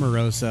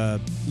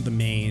 Emerosa, The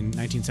Main,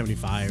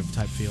 1975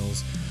 type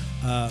feels.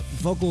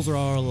 Vocals are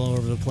all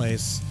over the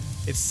place.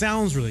 It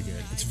sounds really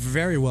good. It's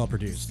very well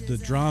produced. The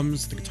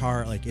drums, the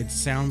guitar, like it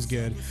sounds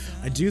good.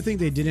 I do think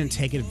they didn't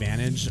take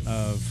advantage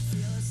of.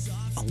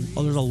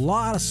 There's a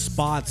lot of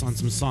spots on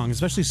some songs,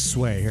 especially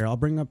Sway. Here, I'll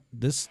bring up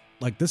this.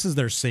 Like this is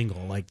their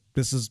single. Like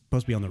this is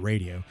supposed to be on the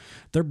radio.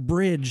 Their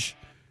bridge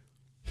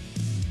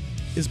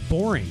is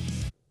boring.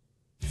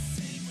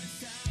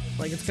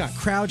 Like it's got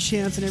crowd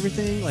chants and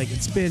everything. Like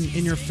it's been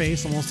in your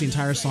face almost the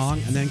entire song,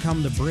 and then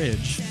come the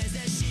bridge.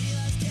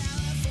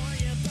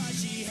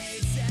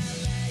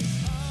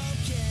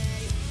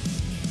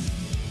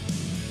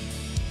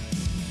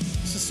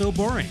 This is so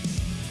boring.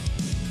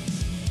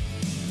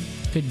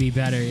 Could be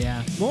better.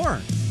 Yeah. More.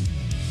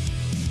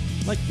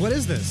 Like what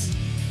is this?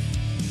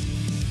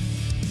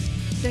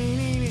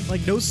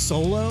 Like no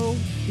solo.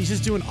 He's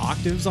just doing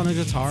octaves on a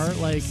guitar.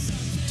 Like,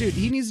 dude,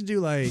 he needs to do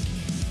like.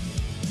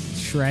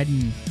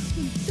 Shredding.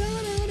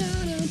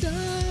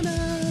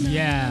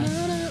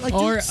 Yeah. Like,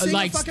 Or dude, sing a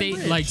like fucking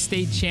bridge.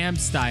 state champ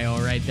style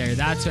right there.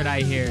 That's what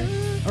I hear.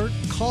 Or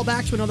call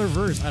back to another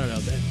verse. I don't know.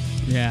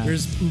 Yeah.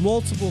 There's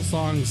multiple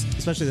songs,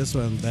 especially this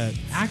one, that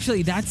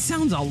Actually, that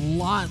sounds a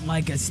lot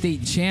like a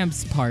state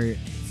champs part.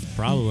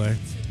 probably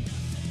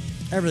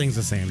everything's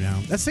the same now.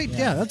 That's state.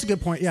 Yeah, that's a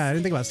good point. Yeah, I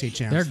didn't think about state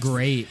champs. They're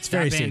great. It's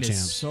very that band State is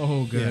Champs.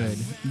 so good.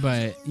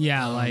 But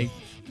yeah, like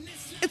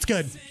It's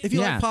good if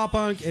you Yeah. like pop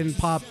punk and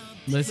pop.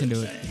 listen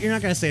to it. You're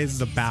not gonna say this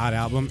is a bad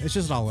album. It's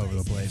just all over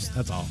the place.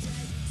 That's all.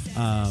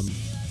 Can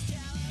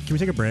we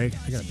take a break?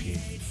 I gotta pee.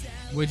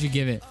 What'd you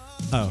give it?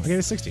 Oh, I gave it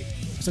a 60. I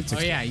said 60. Oh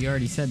yeah, you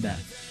already said that.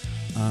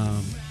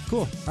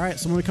 Cool. All right,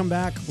 so when we come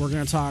back, we're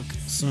going to talk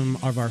some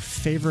of our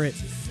favorite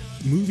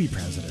movie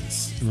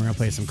presidents, and we're going to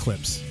play some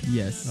clips.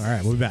 Yes. All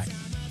right, we'll be back.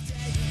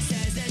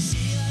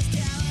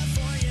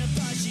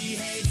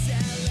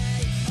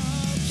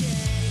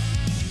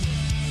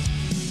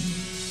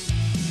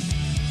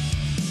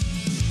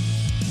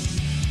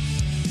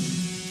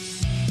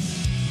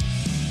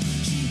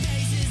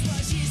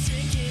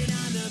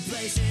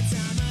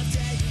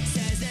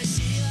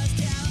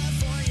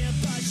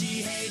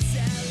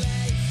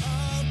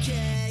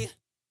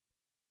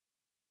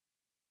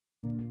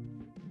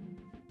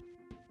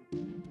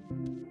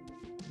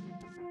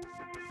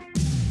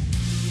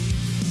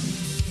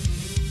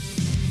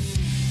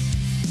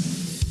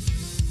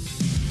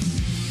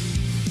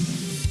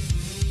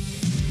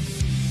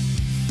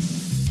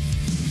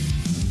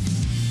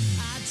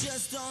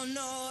 don't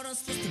know what I'm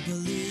supposed to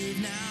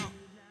believe now.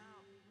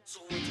 So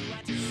what do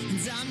I do?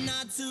 And I'm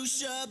not too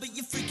sure, but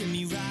you're freaking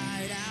me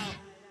right out.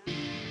 You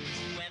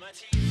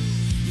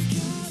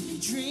got me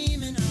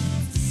dreaming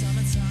of the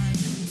summertime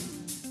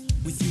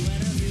with you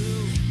and a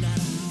view, not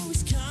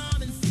always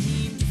common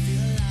theme to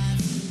feel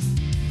alive.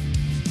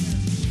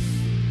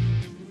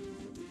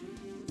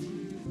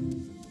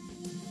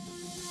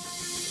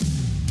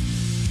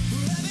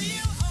 Wherever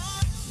you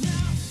are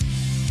now,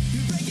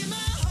 you're breaking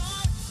my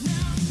heart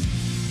now.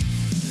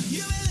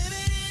 You've been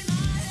living in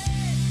my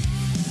head,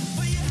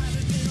 but you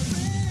haven't been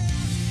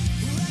around.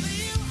 Wherever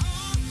you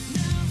are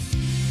now,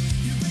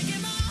 you're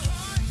breaking my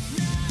heart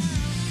now.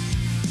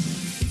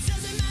 It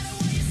doesn't matter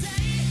what you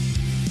say,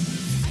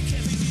 I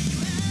can't figure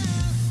you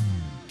out.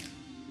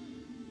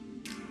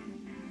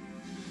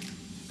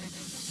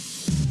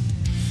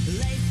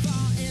 Late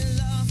fall in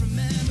love,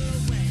 remember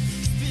when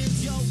you spilled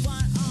your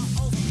wine all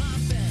over my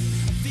bed.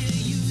 I feel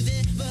you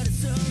there, but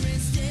it's her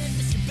instead.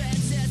 It's your bad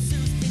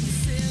tattoos in your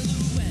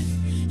silhouette.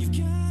 You've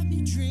got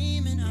me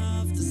dreaming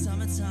of the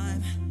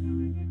summertime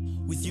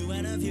with you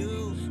and a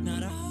view,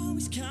 not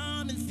always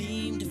common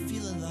theme to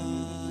feel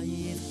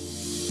alive.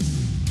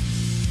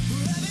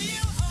 Wherever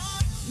you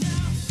are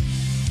now,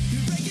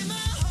 you're breaking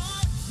my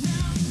heart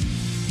now.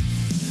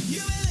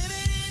 You've been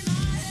living in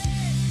my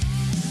head,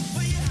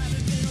 but you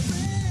haven't been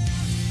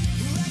around.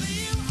 Wherever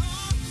you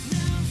are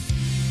now,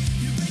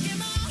 you're breaking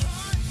my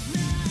heart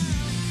now.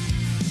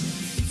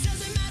 It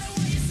doesn't matter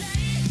what you say,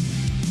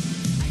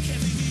 I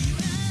can't figure you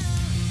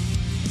out.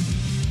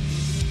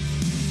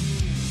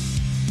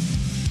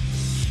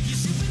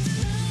 You're super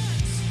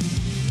deluxe,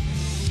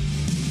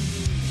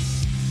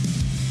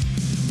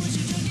 but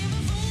you don't give a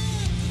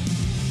fuck.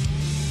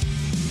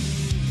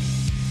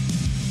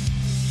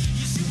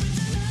 You're super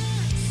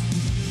deluxe.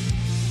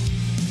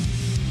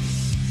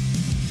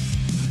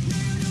 No,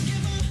 you don't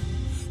give a.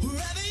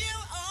 Wherever you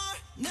are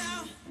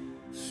now,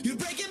 you're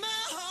breaking my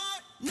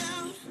heart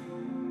now.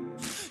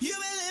 You've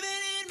been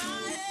living in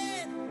my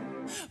head,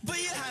 but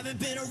you haven't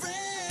been around.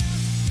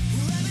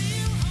 Wherever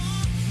you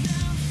are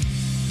now,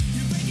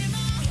 you're breaking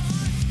my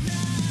heart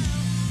now.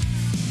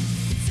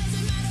 It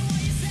doesn't matter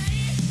what you say,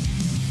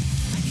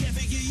 I can't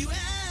figure you out.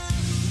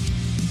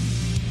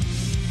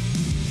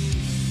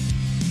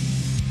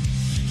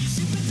 You're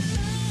super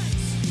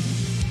deluxe,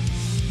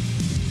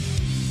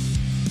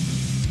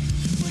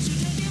 but you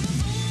don't give a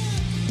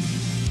fuck.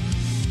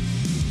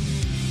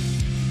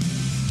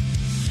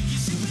 You're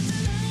super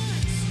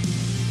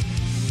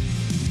deluxe.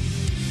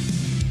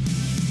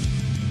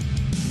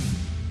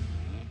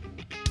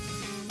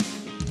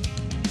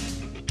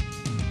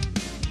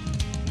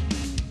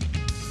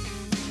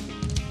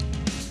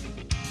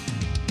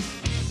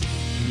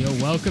 Yo,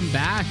 welcome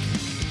back.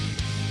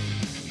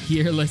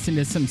 Here, listen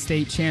to some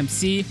State Champ.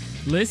 See,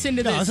 listen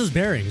to No, this. this is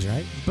Bearings,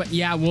 right? But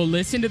yeah, we'll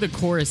listen to the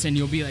chorus and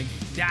you'll be like,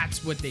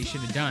 that's what they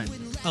should have done.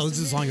 Oh, this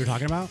is the song you're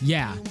talking about?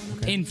 Yeah.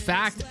 Okay. In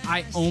fact,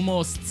 I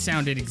almost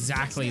sounded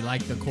exactly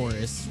like the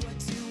chorus.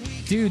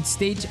 Dude,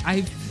 Stage,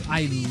 I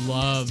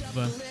love.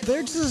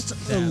 They're just a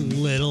Them.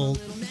 little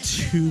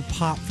too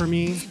pop for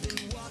me.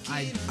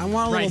 I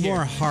want a Right little here.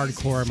 more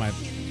hardcore. Ready?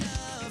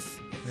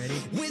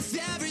 With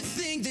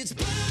everything that's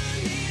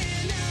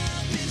burning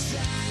up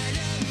inside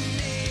of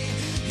me,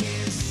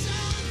 here's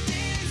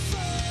something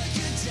for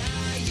your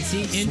dying.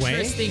 See,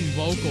 interesting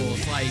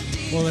vocals. Like,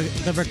 Well,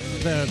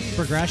 the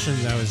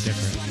progression though is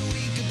different.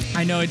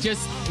 I know, it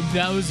just,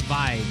 those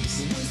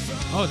vibes.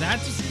 Oh,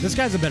 This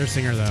guy's a better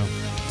singer though.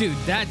 dude,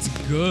 that's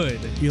good.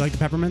 You like the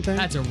peppermint thing?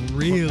 That's a I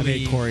really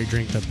made Corey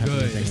drink the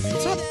peppermint good. thing.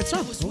 It's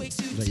not. Oh, is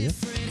that you?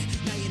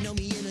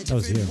 That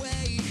was you.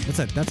 That's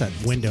that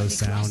Windows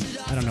sound.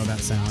 I don't know that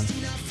sound.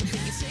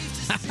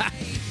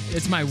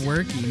 It's my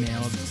work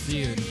email,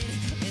 dude.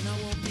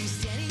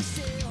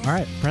 All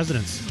right,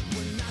 presidents.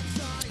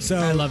 So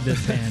I love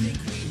this band.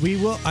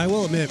 I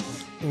will admit,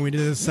 when we did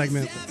this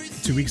segment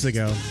 2 weeks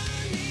ago,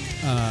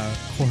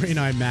 Corey and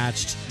I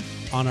matched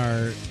on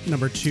our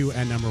number 2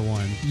 and number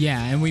 1.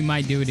 Yeah, and we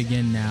might do it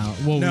again now.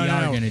 Well, we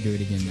are going to do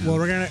it again now. Well,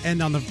 we're gonna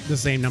end on the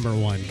same number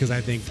 1 because I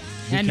think. we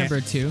and can't-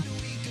 number 2.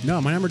 No,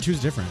 my number 2 is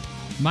different.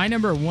 My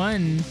number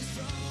 1.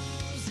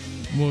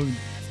 Well,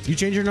 You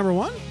changed your number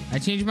 1? I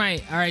changed my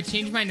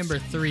number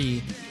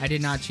 3. I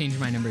did not change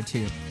my number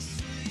 2.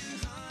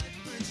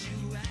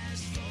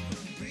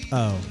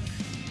 Oh,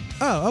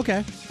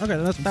 okay.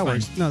 That fine.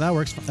 works. No, that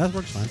works. That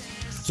works fine.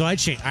 So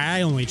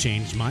I only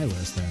changed my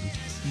list then.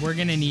 We're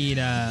going to need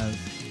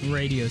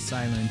radio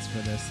silence for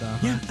this, though. huh?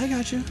 Yeah, I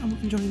got you. I'm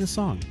enjoying this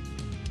song.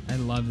 I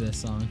love this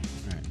song.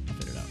 All right, I'll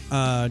figure it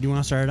out. Do you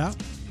want to start it out?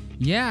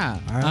 Yeah.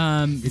 All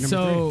right. You're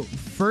So number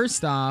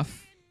first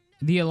off,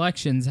 the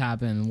elections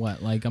happened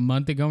like a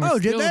month ago. We're Oh,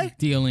 did still they?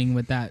 dealing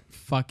with that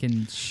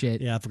fucking shit.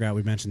 Yeah, I forgot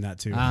we mentioned that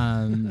too.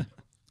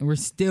 We're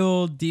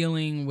still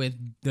dealing with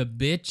the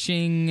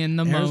bitching and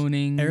the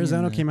moaning.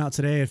 Arizona and the- came out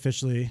today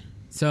officially.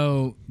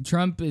 So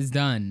Trump is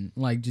done.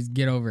 Like, just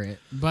get over it.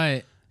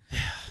 But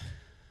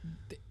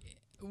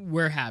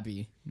we're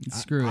happy.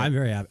 Screw it. I'm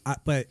very happy,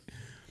 but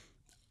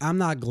I'm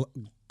not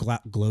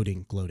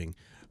gloating.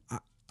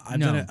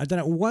 I've done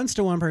it once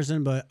to one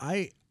person, but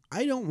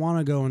I don't want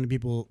to go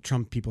into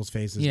Trump people's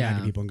faces, Yeah. mad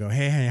at people, and go,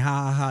 hey,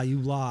 ha, ha, ha, you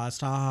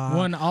lost, ha, ha, ha.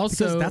 Well, and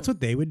also- because that's what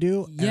they would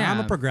do. And Yeah. I'm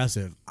a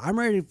progressive. I'm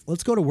ready.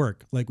 Let's go to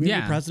work. Like, we have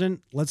Yeah. the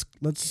president. Let's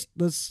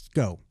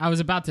go. I was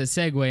about to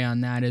segue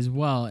on that as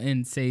well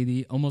and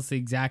say almost the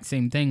exact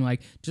same thing.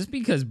 Like, just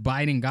because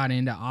Biden got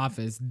into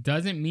office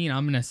doesn't mean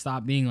I'm going to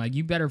stop being like,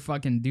 you better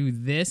fucking do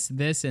this,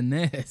 this, and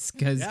this.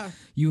 Because Yeah.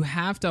 you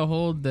have to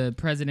hold the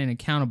president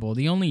accountable.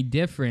 The only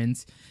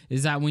difference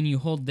is that when you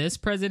hold this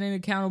president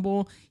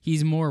accountable,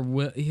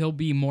 he'll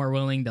be more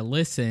willing to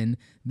listen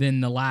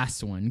than the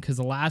last one. Because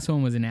the last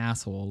one was an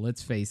asshole.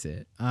 Let's face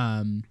it.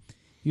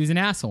 He was an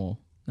asshole.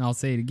 I'll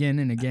say it again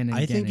and again and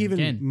I again think and even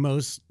again.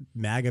 most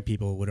MAGA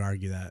people would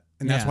argue that.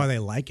 And that's Yeah. why they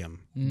like him.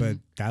 But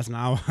that's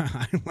not why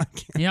I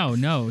like him.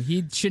 No,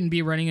 he shouldn't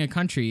be running a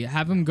country.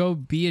 Have him go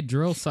be a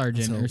drill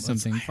sergeant So or let's-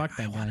 something. I- Fuck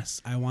that guy.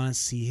 I want to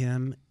see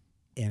him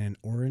in an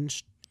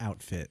orange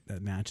outfit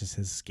that matches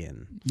his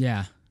skin.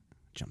 Yeah,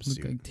 Jumpsuit.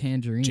 look like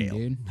Tangerine, Jail.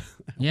 dude.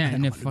 Yeah,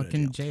 in wanna a go to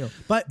fucking jail.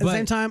 But at the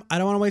same time, I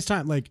don't want to waste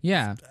time. Like,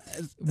 Yeah, at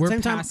the we're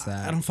same time, past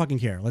that. I don't fucking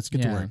care. Let's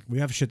get to Yeah. work. We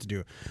have shit to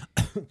do.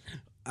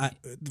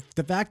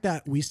 The fact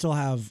that we still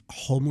have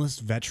homeless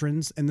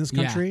veterans in this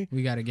country,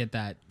 we got to get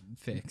that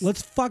fixed.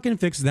 let's fucking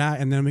fix that,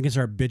 and then we can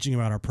start bitching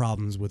about our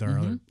problems with our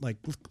other. Like,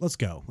 let's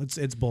go.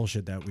 It's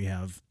bullshit that we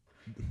have.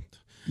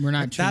 We're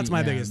not. That's my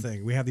yeah. biggest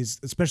thing. We have these,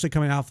 especially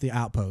coming off the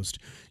outpost.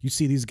 You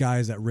see these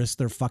guys that risk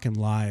their fucking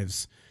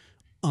lives,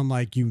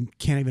 unlike you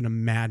can't even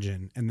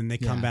imagine, and then they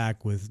come Yeah.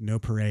 back with no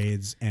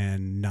parades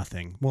and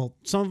nothing. Well,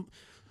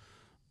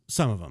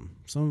 some of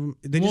them,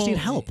 they just need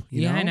help.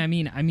 You yeah, know? and I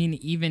mean,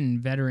 even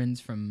veterans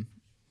from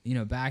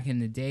back in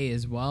the day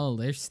as well,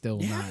 they're still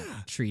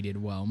not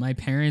treated well. My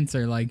parents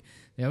are like,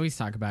 they always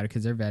talk about it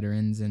because they're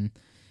veterans, and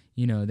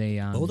they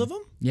Both of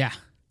them? Yeah.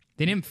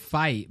 They didn't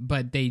fight,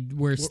 but they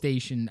were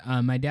stationed.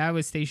 My dad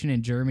was stationed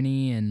in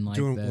Germany and like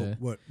Doing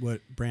what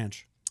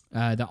branch?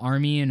 the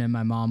army, and then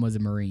my mom was a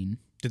Marine.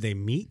 Did they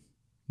meet?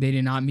 They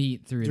did not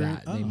meet through During-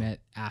 that. They oh. met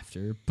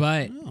after.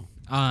 But Oh,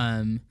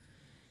 um,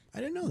 I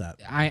didn't know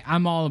that.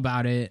 I'm all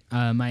about it.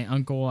 My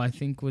uncle, I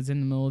think, was in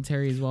the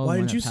military as well. Why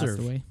the one didn't that you passed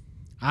serve? Away.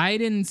 I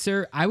didn't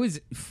serve. I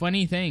was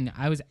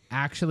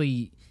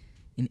actually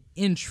an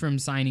inch from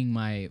signing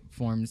my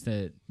forms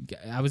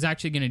I was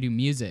actually going to do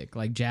music,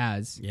 like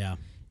jazz, Yeah,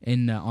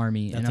 in the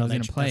army, and I was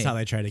going to play. That's how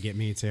they try to get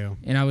me too.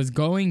 And I was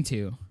going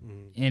to.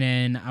 And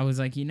then I was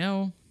like,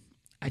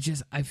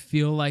 I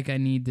feel like I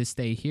need to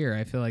stay here.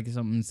 I feel like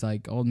something's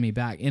like holding me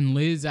back. And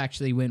Liz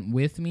actually went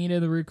with me to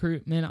the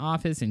recruitment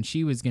office, and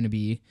she was going to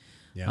be,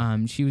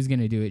 she was going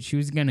to do it. She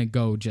was going to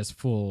go just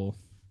full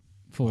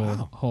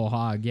Wow. whole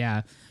hog.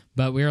 Yeah.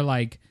 But we were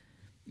like,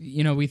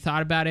 we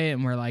thought about it,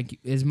 and we're like,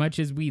 as much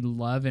as we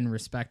love and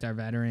respect our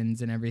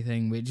veterans and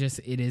everything,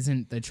 it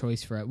isn't the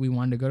choice for it. We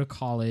wanted to go to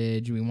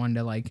college. We wanted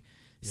to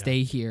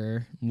stay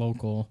here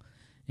local.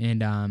 And,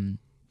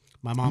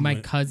 My mom. my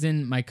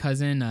cousin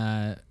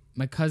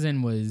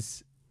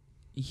was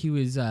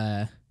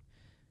I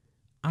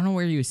don't know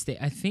where he was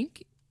I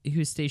think he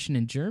was stationed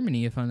in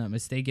Germany, if I'm not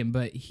mistaken,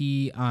 but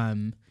he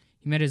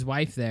met his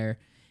wife there,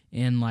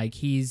 and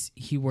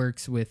he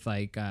works with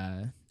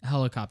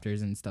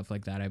helicopters and stuff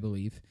like that, I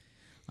believe.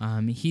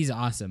 He's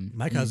awesome.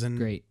 My and he's cousin-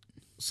 great.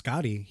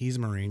 Scotty, he's a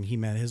Marine. He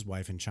met his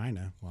wife in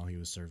China while he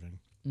was serving.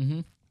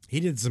 Mm-hmm.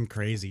 He did some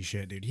crazy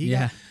shit, dude.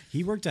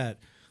 He worked at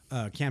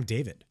Camp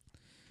David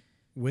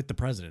with the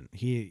president.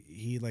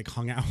 He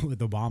hung out with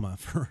Obama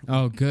for.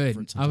 Oh, good.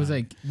 for some I was time.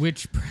 like,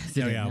 which Oh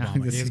president? yeah, No,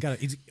 Obama.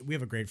 this- We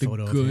have a great the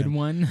photo of good him.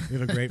 one. We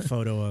have a great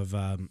photo of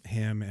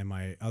him and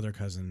my other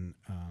cousin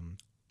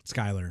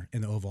Skylar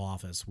in the Oval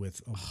Office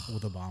with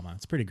Obama.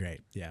 It's pretty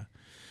great. Yeah.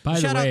 By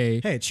Shout the out- way,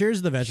 hey, cheers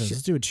to the veterans.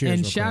 Let's do a cheers.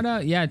 and real shout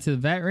quick. out, to the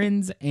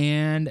veterans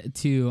and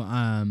to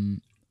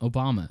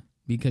Obama,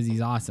 because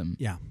he's awesome.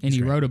 Yeah, and he's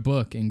he great. wrote a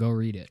book, and go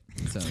read it.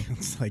 So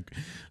It's like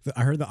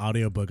I heard the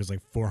audiobook is like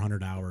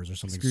 400 hours or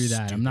something. screw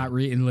that. stupid. I'm not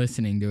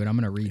listening to it. I'm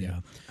gonna read Yeah.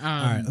 it. All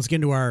right, let's get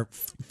into our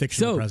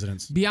fictional So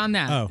presidents. beyond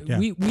that, Oh, yeah.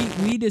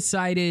 we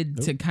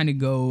decided to kind of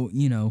go.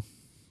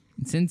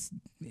 Since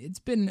it's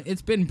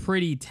been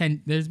pretty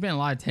there's been a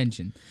lot of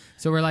tension.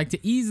 So we're like, to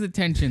ease the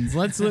tensions,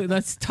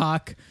 let's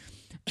talk.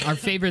 Our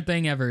favorite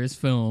thing ever is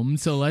film.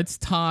 So let's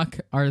talk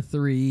our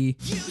 3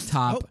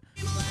 top.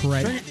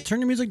 Turn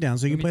your music down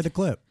so you can play the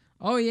clip.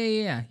 Oh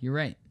yeah. You're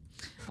right.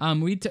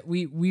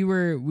 We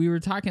were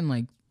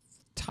talking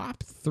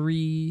top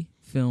 3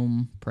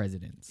 film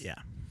presidents. Yeah.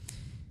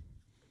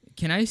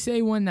 Can I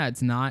say one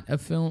that's not a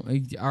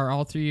film? Are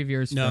all 3 of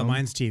yours? No, film?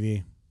 mine's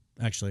TV.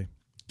 Actually,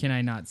 Can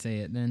I not say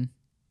it then?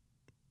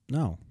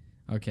 no.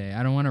 Okay,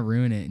 I don't want to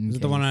ruin it. Is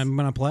it the one I'm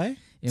gonna play?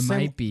 It Same-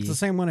 might be. It's the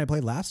same one I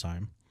played last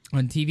time.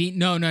 on TV.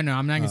 No. I'm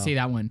not gonna say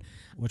that one.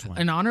 Which one?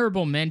 An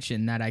honorable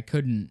mention that I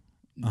couldn't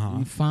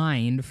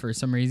find for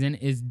some reason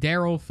is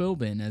Daryl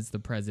Philbin as the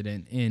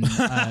president in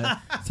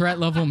Threat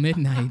Level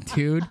Midnight,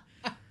 dude.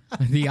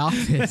 The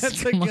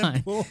Office. Come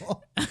on.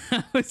 pull.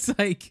 I was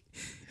like,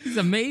 he's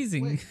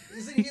amazing.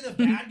 Isn't he the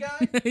bad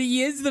guy?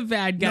 He is the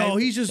bad guy. No,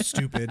 he's just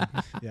stupid.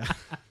 Yeah.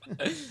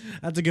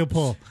 That's a good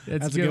pull.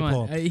 That's That's a a good good one.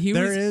 pull. He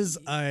There was- is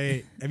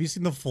a. Have you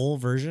seen the full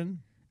version?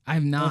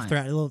 I'm not.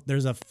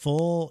 There's a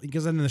full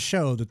because in the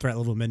show, the Threat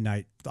Level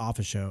Midnight, the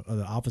Office show, or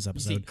the Office See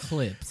episode.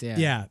 clips, yeah.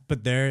 Yeah,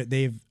 but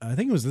they've. I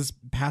think it was this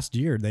past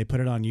year they put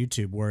it on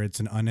YouTube where it's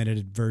an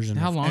unedited version.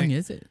 How of, long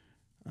is it?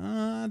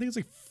 I think it's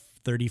like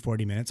 30,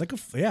 40 minutes. Like check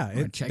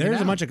it there's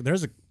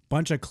a out.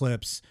 bunch of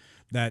clips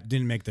that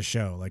didn't make the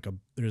show.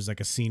 There's like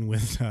a scene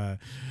with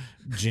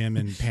Jim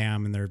and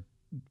Pam and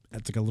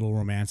it's like a little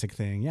romantic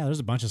thing. Yeah, there's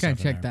a bunch of Gotta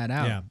stuff. in check there. that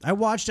out. Yeah, I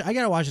watched it. I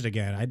gotta watch it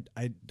again.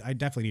 I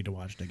definitely need to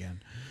watch it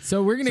again.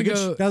 So we're gonna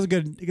go. That was a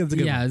good. That's a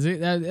good. Yeah, one.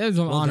 that was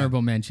an done.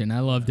 honorable mention. I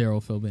love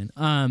Daryl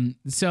Philbin.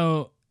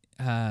 So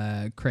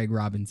Craig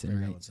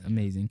Robinson, right?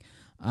 Amazing.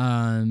 So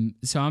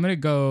I'm gonna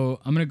go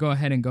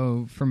ahead and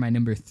go for my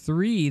number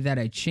 3 that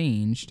I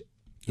changed.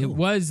 It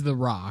was The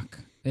Rock,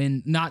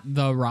 and not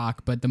The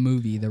Rock, but the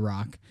movie The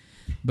Rock.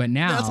 But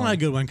now That's not a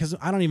good one because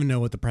I don't even know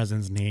what the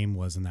president's name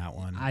was in that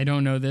one. I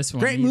don't know this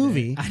one. Great either.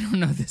 movie. I don't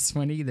know this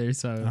one either.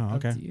 So Oh,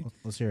 up to okay. you.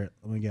 Let's hear it.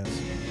 Let me guess.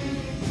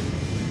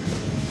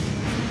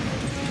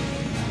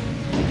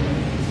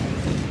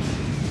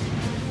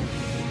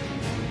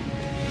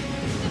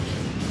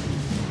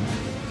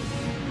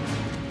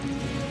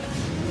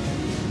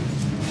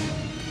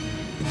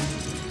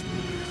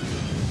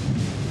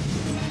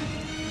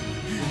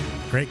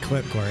 Great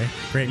clip, Corey.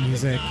 Great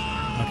music.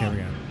 Okay, we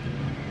got it.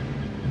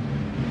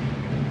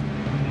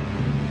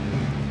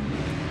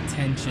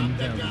 Tension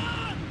building.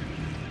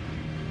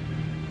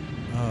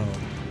 Oh.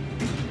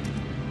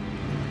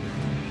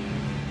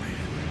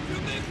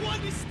 You make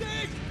one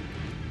mistake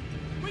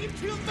when you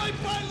kill my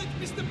pilot,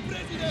 Mr.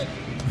 President.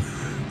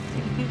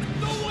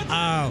 No one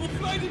Oh. will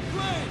fly the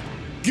plane.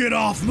 Get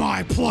off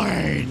my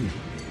plane!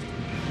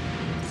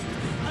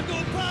 I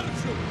no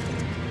parachute.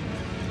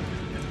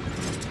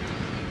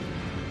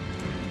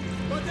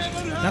 Whatever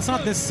happens, That's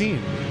not this scene.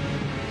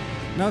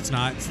 No, it's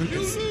not. You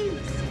lose,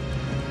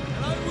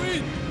 and I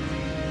win.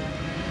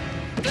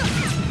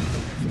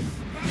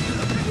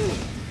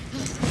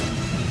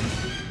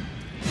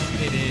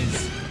 It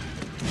is.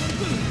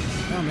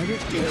 Oh, maybe. I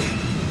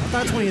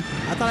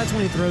thought it's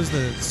when he throws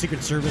the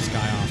Secret Service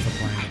guy off the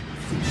plane.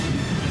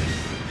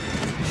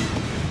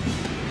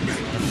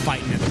 They're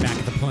fighting at the back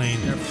of the plane.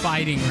 They're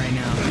fighting right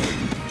now.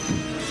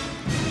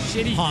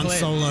 Shitty Han clip.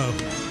 Solo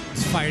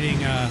is fighting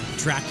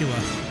Dracula.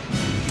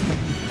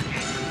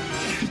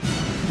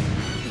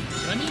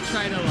 Let me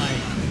try to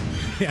like.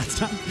 Yeah,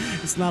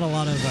 it's not a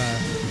lot of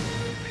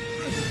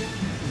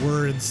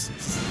words.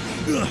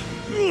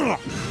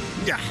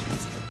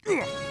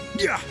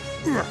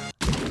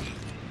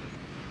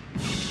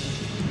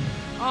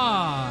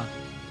 Ah,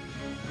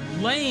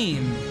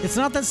 lame. It's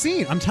not that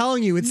scene. I'm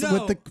telling you, it's No.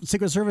 with the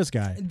Secret Service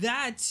guy.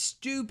 That's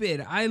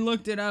stupid. I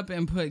looked it up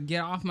and put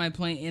 "Get Off My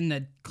Plane," and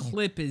the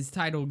clip is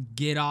titled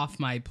 "Get Off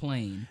My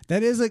Plane."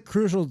 That is a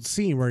crucial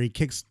scene where he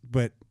kicks.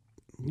 But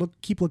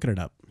keep looking it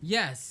up.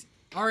 Yes.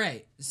 All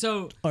right.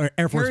 So Or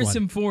Air Force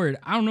Harrison One. Ford.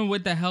 I don't know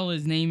what the hell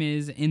his name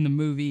is in the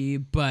movie,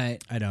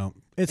 but I don't.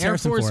 It's Air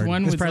Harrison Force Ford.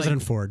 One It's was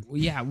President like, Ford.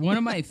 Yeah, one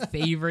of my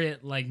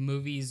favorite like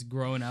movies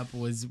growing up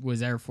was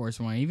Air Force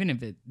One. Even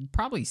if it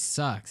probably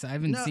sucks, I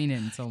haven't seen it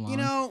in so long. You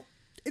know,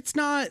 it's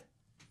not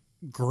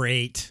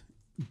great,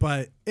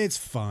 but it's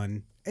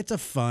fun. It's a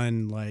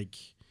fun like.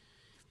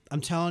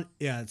 I'm telling.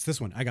 Yeah, it's this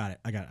one. I got it.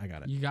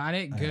 You got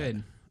it.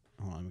 Good.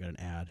 Hold on, we got an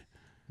ad.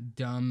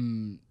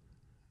 Dumb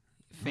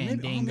maybe-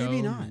 Fandango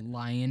maybe not.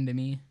 lying to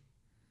me.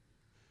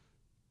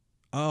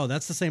 Oh,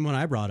 that's the same one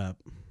I brought up.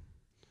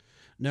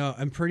 No,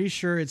 I'm pretty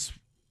sure it's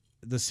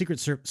the Secret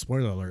Service.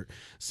 Spoiler alert: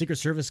 Secret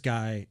Service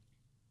guy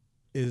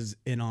is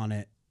in on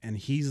it, and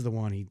he's the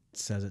one he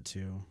says it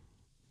to.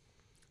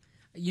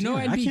 You know,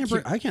 Damn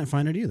it, I can't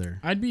find it either.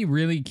 I'd be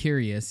really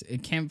curious. I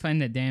can't find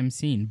the damn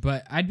scene,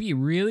 but I'd be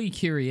really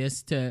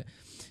curious to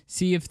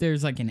see if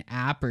there's like an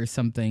app or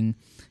something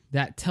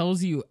that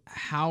tells you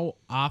how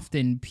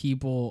often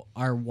people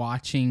are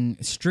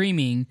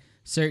streaming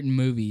certain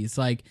movies.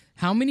 Like,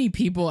 how many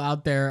people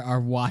out there are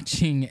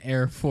watching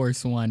Air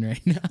Force One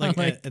right now?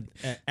 Like,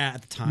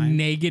 at the time,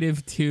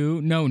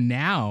 -2? No,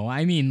 now.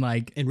 I mean,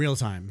 like, in real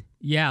time.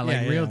 yeah,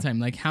 like Yeah, real yeah. time.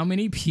 Like, how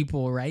many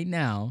people right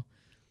now?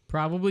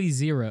 Probably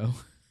 0.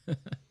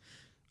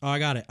 Oh, I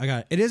got it.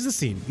 It is the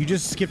scene. You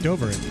just skipped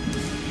over it.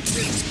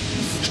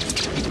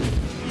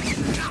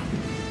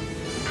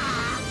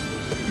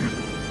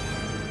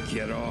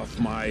 Get off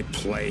my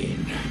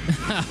plane.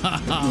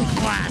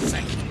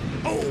 Classic.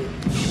 Oh.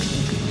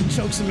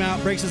 Chokes him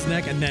out, breaks his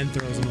neck, and then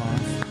throws him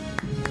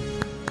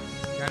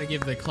off. Gotta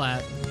give the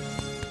clap.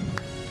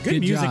 Good Good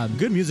music. job.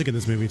 Good music in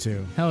this movie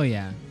too. Hell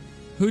yeah.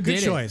 Who Good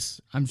did choice.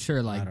 it? I'm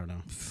sure like I don't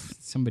know.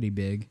 somebody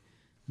big.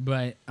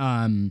 But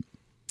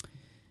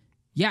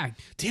yeah,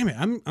 Damn it!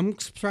 I'm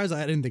surprised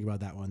I didn't think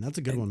about that one. That's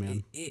a good one,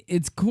 man.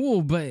 it's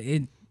cool, but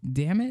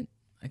damn it,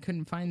 I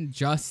couldn't find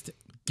just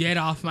Get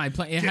off my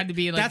plane. It had to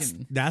be like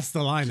That's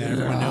the line that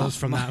everyone knows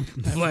from that.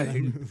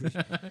 plane.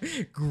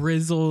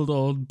 Grizzled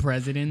old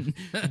president.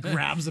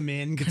 Grabs them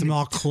in, gets them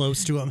all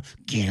close to him.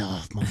 Get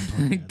off my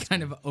plane.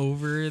 Kind of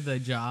over the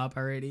job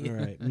already. All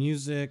right.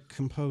 Music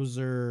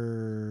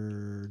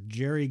composer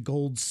Jerry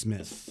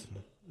Goldsmith.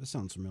 This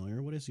sounds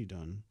familiar. What has he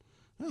done?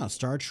 Oh,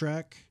 Star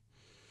Trek,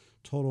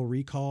 Total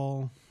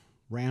Recall,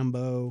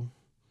 Rambo,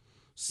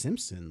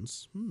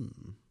 Simpsons.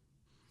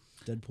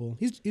 Deadpool.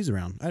 He's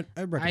around. I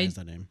recognize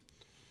that name.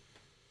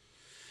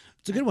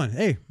 It's a good one.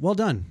 Hey, well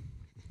done.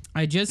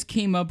 I just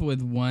came up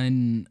with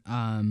one.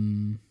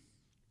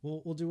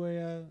 We'll do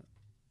a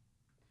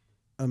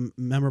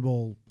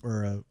memorable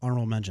or a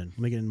honorable mention. Let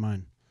me get in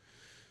mine.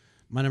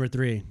 My number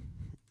 3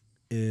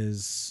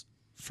 is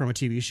from a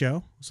TV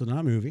show, so not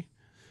a movie.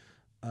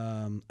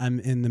 I'm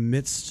in the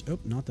midst. Oh,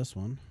 not this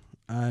one.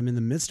 I'm in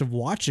the midst of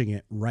watching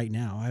it right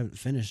now. I haven't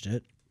finished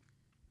it.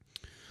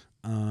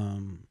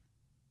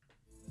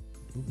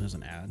 There's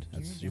an ad.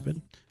 That's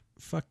stupid.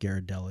 Fuck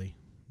Ghirardelli.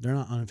 They're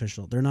not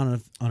unofficial. They're not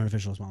an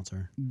unofficial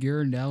sponsor.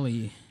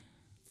 Ghirardelli.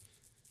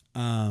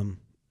 I'll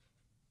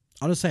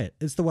just say it.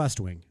 It's The West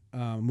Wing.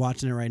 I'm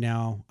watching it right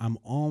now. I'm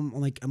a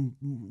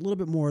little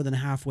bit more than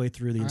halfway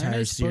through the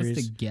entire series.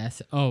 Supposed to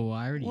guess? Oh,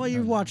 I already. Well,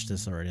 you've watched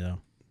this already though.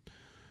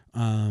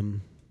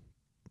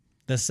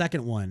 The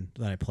second one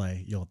that I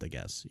play, you'll have to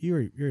guess. You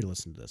already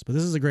listened to this, but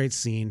this is a great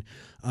scene.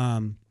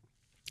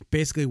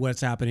 Basically,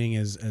 what's happening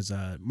is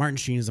Martin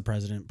Sheen is the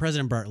president.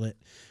 President Bartlett.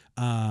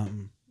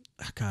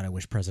 God, I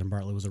wish President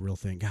Bartlett was a real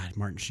thing. God,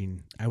 Martin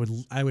Sheen. I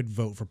would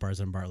vote for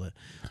President Bartlett.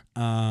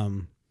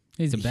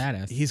 He's a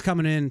badass. He's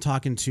coming in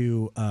talking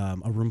to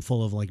a room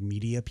full of like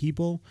media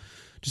people.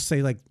 Just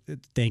say like,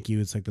 thank you.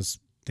 It's like this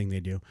thing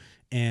they do.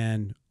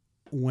 And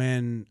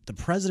when the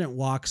president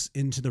walks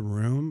into the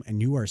room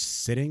and you are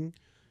sitting,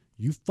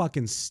 you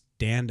fucking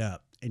stand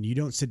up and you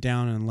don't sit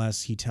down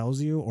unless he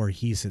tells you or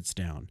he sits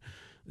down.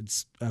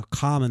 It's a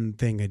common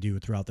thing I do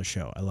throughout the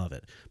show. I love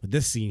it. But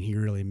this scene, he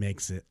really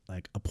makes it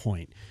like a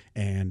point.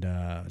 And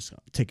so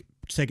take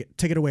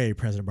it away,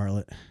 President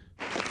Bartlett.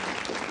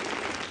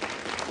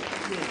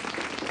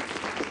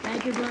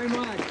 Thank you very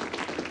much.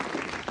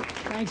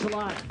 Thanks a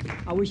lot.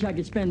 I wish I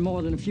could spend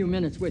more than a few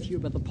minutes with you,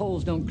 but the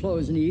polls don't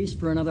close in the East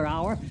for another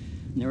hour,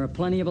 and there are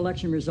plenty of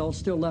election results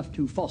still left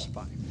to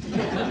falsify.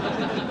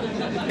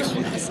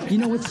 You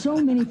know, with so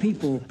many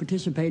people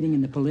participating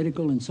in the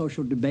political and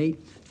social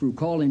debate through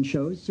call-in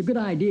shows, it's a good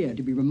idea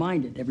to be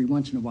reminded every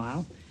once in a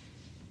while.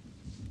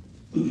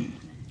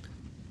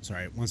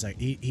 Sorry, one sec.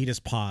 He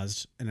just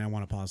paused, and I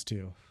want to pause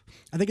too.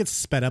 I think it's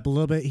sped up a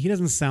little bit. He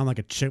doesn't sound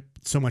like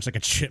so much like a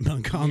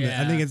chipmunk on it.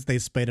 I think they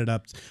sped it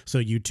up so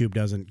YouTube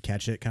doesn't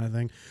catch it, kind of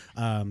thing.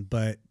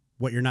 But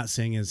what you're not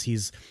seeing is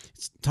he's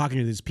talking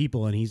to these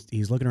people, and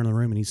he's looking around the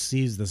room, and he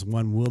sees this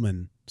one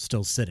woman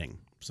still sitting.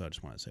 So I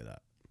just want to say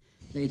that.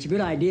 It's a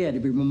good idea to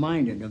be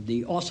reminded of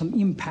the awesome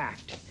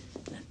impact.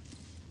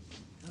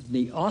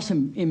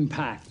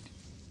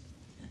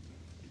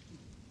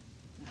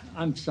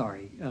 I'm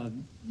sorry.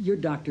 You're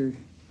Dr.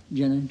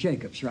 Jenna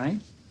Jacobs, right?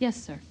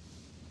 Yes, sir.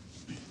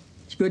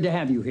 It's good to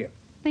have you here.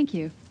 Thank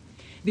you.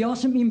 The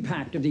awesome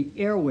impact of the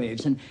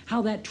airwaves and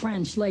how that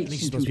translates I think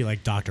he's supposed to be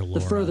like Dr. Laura.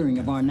 The furthering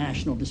of our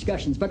national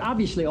discussions, but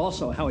obviously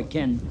also how it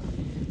can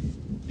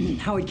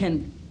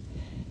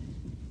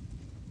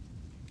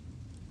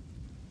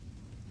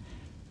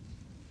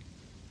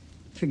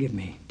forgive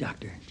me,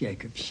 Dr.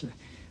 Jacobs.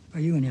 Are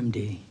you an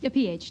MD? A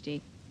PhD.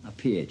 A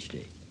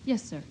PhD.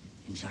 Yes, sir.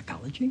 In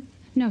psychology?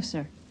 No,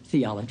 sir.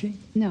 Theology?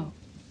 No.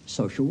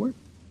 Social work?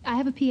 I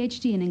have a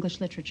PhD in English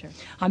literature.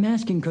 I'm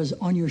asking because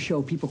on your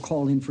show, people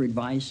call in for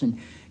advice, and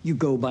you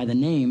go by the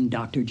name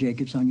Dr.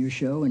 Jacobs on your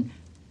show, and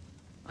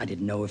I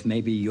didn't know if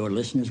maybe your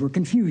listeners were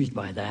confused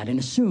by that and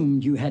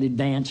assumed you had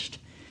advanced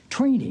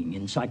training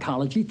in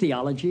psychology,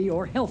 theology,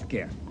 or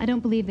healthcare. I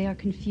don't believe they are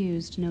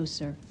confused, no,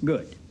 sir.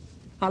 Good.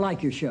 I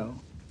like your show.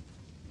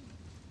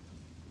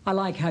 I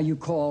like how you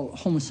call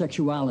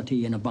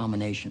homosexuality an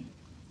abomination.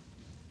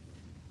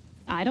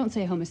 I don't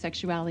say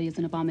homosexuality is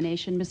an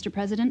abomination, Mr.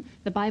 President.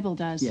 The Bible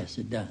does. Yes,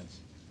 it does.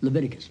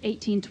 Leviticus.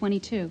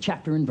 18:22.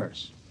 Chapter and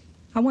verse.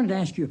 I wanted to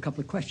ask you a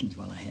couple of questions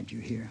while I had you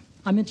here.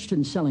 I'm interested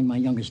in selling my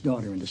youngest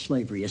daughter into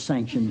slavery, as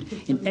sanctioned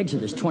in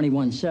Exodus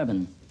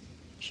 21:7.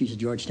 She's a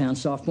Georgetown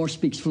sophomore,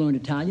 speaks fluent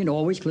Italian,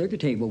 always cleared the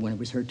table when it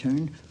was her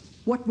turn.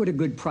 What would a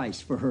good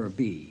price for her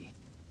be?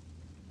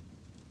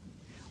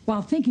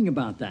 While thinking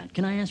about that,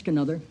 can I ask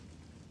another?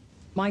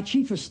 My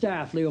chief of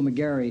staff, Leo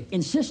McGarry,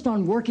 insists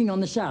on working on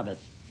the Sabbath.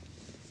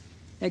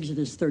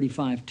 Exodus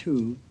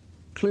 35:2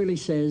 clearly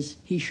says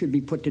he should be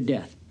put to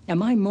death.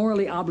 Am I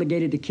morally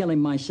obligated to kill him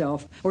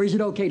myself, or is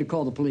it okay to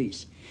call the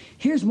police?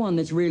 Here's one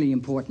that's really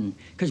important,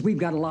 because we've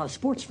got a lot of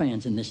sports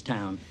fans in this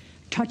town.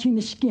 Touching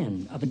the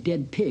skin of a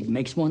dead pig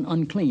makes one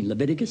unclean,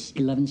 Leviticus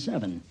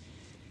 11:7.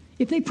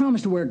 If they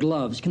promise to wear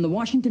gloves, can the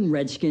Washington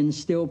Redskins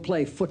still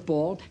play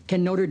football?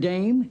 Can Notre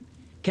Dame?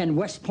 Can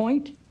West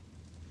Point?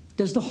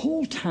 Does the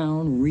whole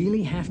town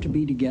really have to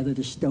be together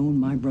to stone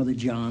my brother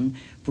John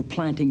for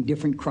planting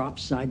different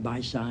crops side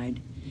by side?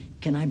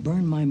 Can I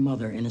burn my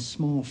mother in a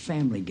small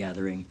family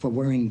gathering for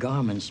wearing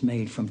garments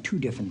made from 2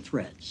 different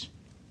threads?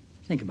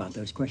 Think about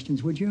those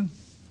questions, would you?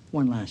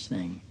 One last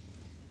thing.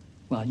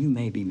 While you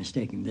may be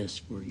mistaking this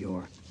for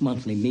your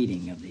monthly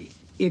meeting of the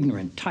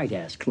Ignorant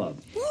Tight-Ass Club,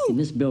 in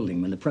this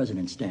building, when the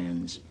president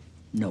stands,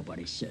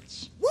 nobody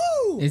sits.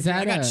 Woo! Is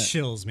that I got a-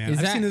 chills, man. is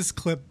I've that- seen this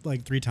clip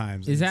like 3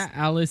 times. Is that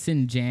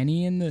Allison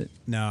Janney in the?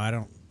 No, I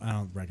don't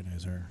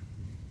recognize her.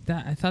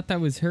 That I thought that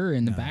was her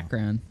in the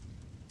background.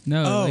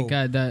 No, Oh.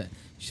 like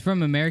she's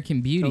from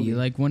American Beauty, Toby.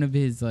 like one of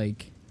his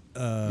like.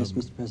 Yes,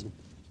 Mr. President.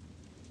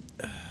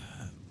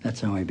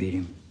 That's how I beat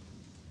him.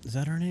 Is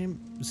that her name?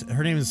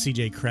 Her name is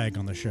CJ Craig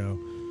on the show.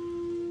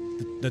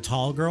 The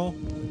tall girl?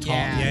 Tall,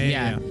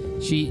 yeah.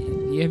 She.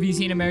 Have you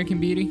seen American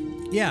Beauty?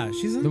 Yeah,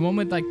 she's in The one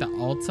with like the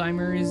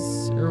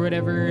Alzheimer's or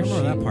whatever. I don't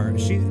know that part.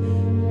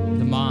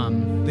 The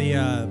mom.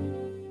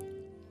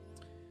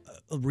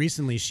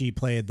 Recently she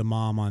played the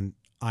mom on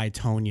I,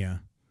 Tonya.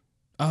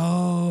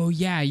 Oh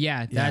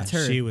yeah, that's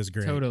her. she was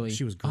great. Totally,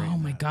 She was great Oh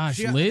in my that. gosh,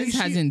 I think Liz she-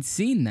 hasn't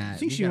seen that. I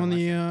think You she gotta won watch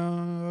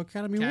the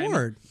Academy Academy?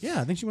 Award. Yeah,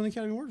 I think she won the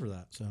Academy Award for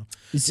that. So,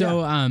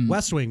 So, yeah. um,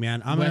 West Wing,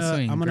 man. I'm West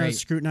Wing, gonna great.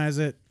 scrutinize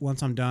it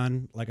once I'm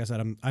done. Like I said,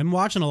 I'm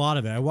watching a lot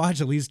of it. I watch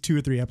at least 2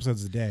 or 3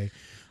 episodes a day.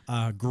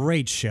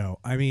 Great show.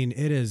 I mean,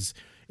 it's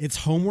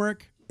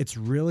homework. It's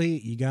really,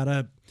 you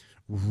gotta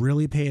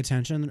really pay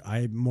attention.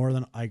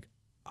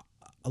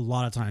 A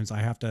lot of times I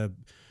have to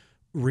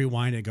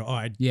rewind it and go,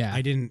 I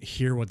didn't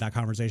hear what that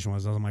conversation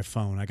was. I was on my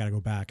phone. I got to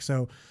go back.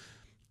 So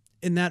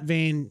in that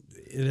vein,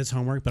 it is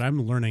homework, but I'm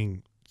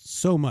learning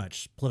so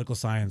much political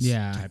science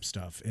type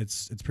stuff.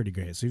 It's pretty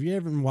great. So if you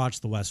haven't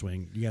watched The West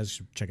Wing, you guys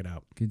should check it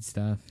out. Good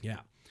stuff. Yeah.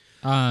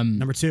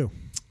 Number 2.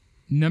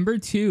 Number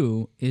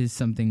 2 is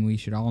something we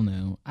should all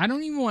know. I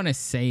don't even want to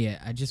say it.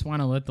 I just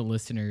want to let the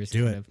listeners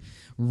Do kind it. of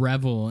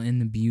revel in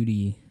the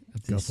beauty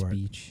of Go this for it.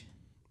 speech.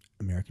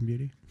 American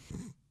Beauty.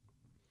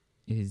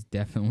 It is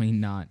definitely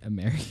not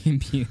American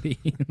Beauty.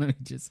 Let me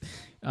just.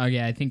 Oh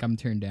yeah, I think I'm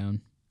turned down.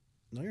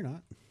 No, you're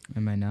not.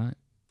 Am I not?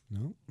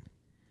 No.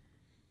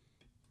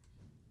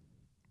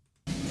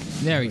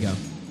 There we go.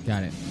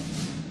 Got it.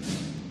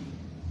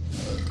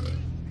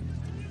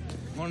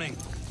 Morning.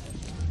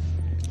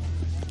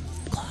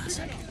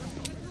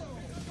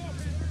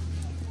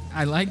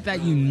 I like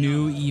that you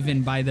knew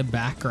even by the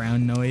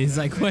background noise,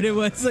 like what it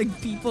was,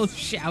 like people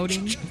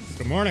shouting.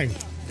 Good morning.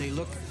 They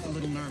look a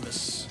little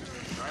nervous.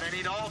 I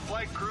need all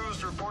flight crews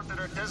to report to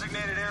their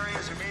designated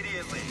areas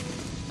immediately.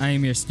 I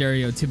am your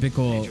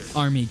stereotypical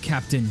army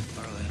captain.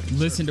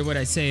 Listen to what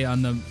I say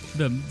on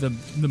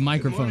the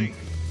microphone.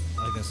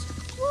 I like this.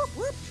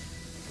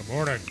 Good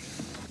morning.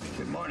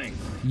 Good morning.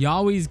 You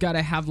always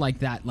gotta have like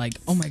that, like,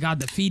 oh my god,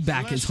 the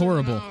feedback is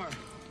horrible.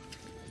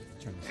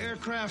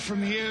 Aircraft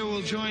from here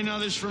will join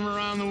others from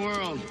around the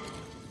world.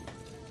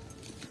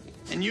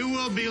 And you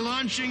will be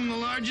launching the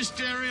largest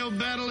aerial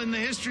battle in the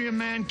history of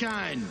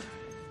mankind.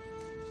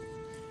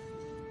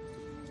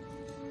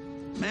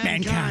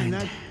 Mankind.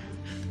 That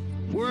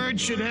word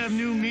should have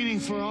new meaning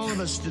for all of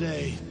us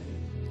today.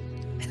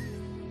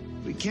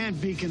 We can't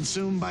be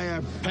consumed by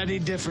our petty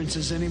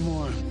differences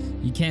anymore.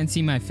 You can't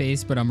see my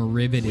face, but I'm We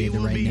riveted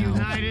will right be now.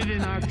 united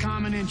in our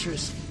common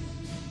interest.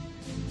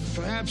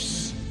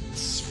 Perhaps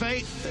it's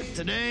fate that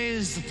today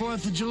is the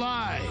 4th of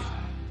July.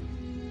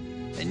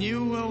 And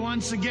you will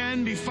once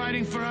again be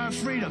fighting for our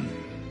freedom.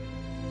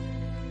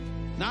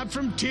 Not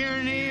from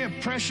tyranny,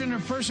 oppression, or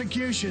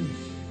persecution,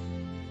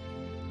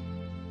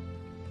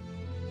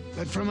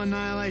 but from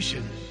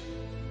annihilation.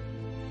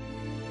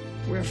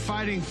 We're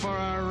fighting for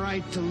our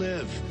right to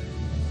live,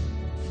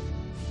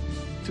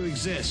 to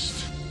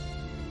exist.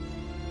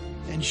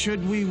 And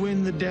should we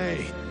win the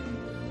day,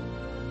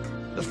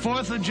 the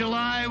 4th of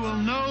July will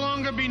no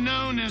longer be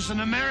known as an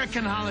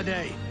American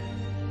holiday,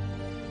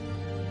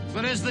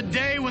 but as the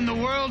day when the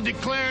world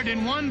declared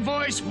in one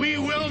voice, we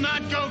will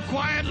not go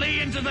quietly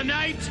into the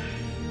night.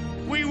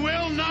 We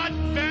will not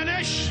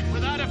vanish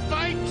without a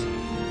fight.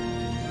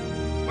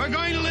 We're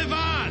going to live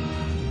on.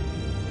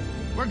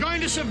 We're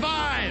going to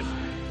survive.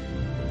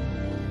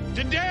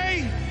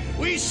 Today,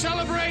 we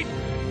celebrate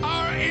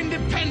our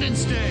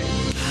Independence Day.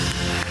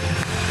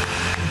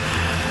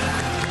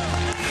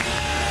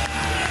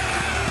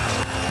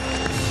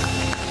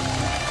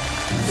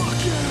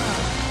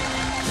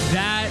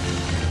 That,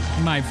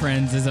 my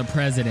friends, is a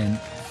president.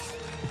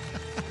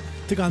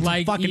 Took on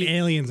Like, some fucking you-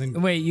 aliens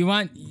and Wait, you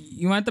want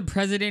the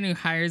president who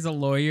hires a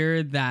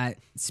lawyer that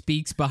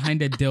speaks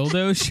behind a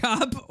dildo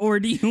shop, or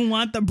do you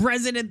want the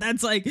president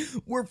that's like,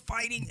 we're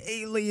fighting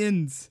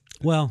aliens?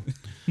 well,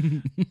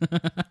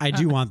 I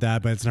do want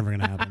that, but it's never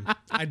gonna happen.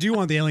 I do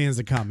want the aliens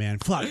to come, man.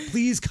 Fuck,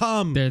 please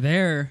come. They're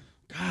there.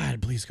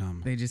 God, please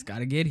come. They just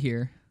gotta get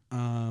here.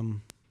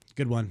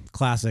 Good one,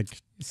 classic.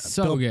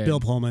 So good. Bill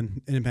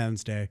Pullman,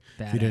 Independence Day.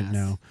 If you didn't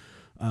know.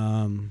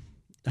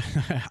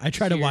 I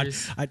try to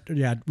watch.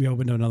 Cheers. We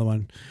opened to another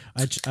one.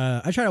 I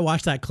try to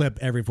watch that clip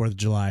every 4th of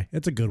July.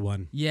 It's a good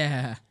one.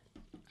 Yeah.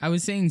 I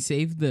was saying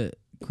save the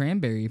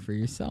cranberry for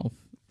yourself.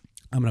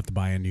 I'm gonna have to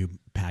buy a new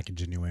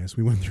package anyways.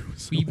 We went through.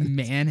 So We many.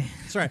 man.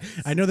 Sorry,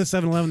 I know the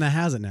 7-Eleven that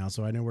has it now,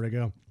 so I know where to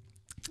go.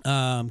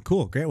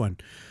 Cool, great one.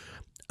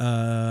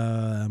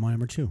 My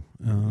number 2.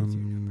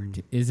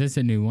 Is this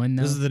a new one?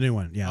 Though? This is the new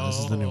one. Yeah, this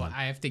is the new one.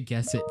 I have to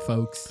guess it,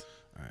 folks.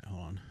 All right,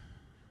 hold on.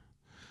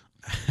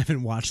 I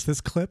haven't watched this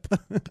clip,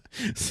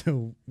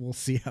 so we'll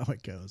see how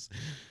it goes.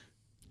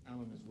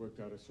 Alan has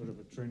worked out a sort of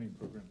a training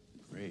program.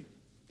 Great.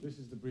 This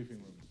is the briefing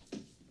room.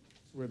 It's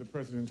where the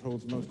president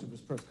holds most of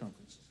his press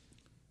conferences.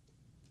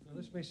 Now,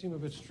 this may seem a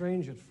bit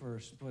strange at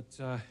first, but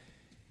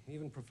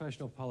even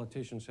professional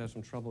politicians have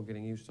some trouble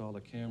getting used to all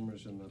the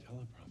cameras and the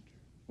teleprompter.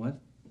 What?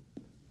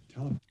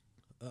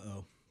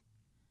 Uh-oh.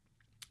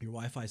 Your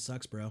Wi-Fi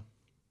sucks, bro.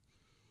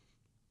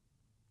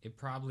 It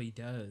probably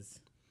does.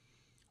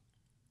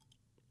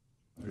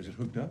 Or is it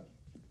hooked up?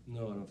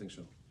 No, I don't think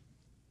so.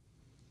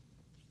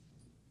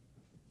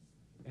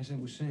 As I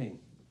was saying,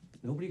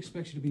 nobody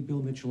expects you to be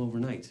Bill Mitchell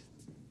overnight.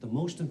 The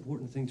most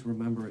important thing to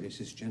remember is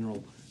his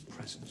general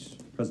presence.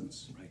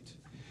 Presents. Right.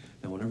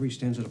 Now, whenever he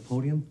stands at a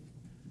podium,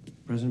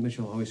 President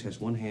Mitchell always has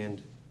one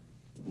hand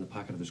in the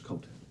pocket of his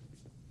coat.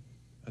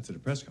 That's at a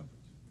press conference.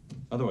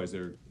 Otherwise,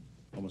 they're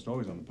almost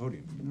always on the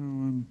podium.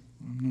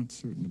 No, I'm not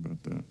certain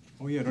about that.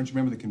 Oh, yeah, don't you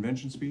remember the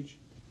convention speech?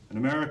 An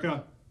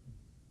America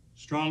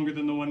stronger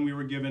than the one we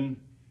were given.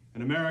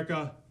 An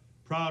America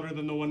prouder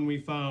than the one we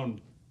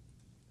found.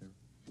 There.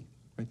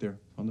 Right there,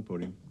 on the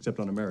podium. Except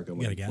on America.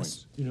 You got a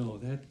guess? You know,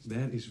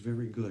 that is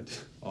very good.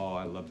 Oh,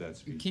 I love that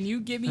speech. Can you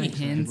give me Thanks,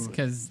 hints? man.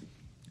 Because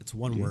It's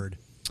one word.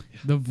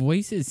 the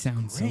voices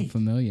sound so Great.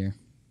 familiar.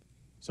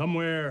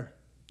 Somewhere,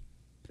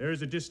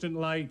 there's a distant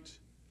light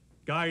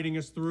guiding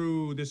us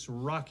through this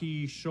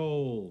rocky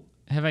shoal.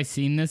 Have I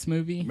seen this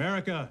movie?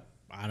 America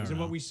I don't isn't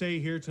know. what we say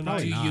here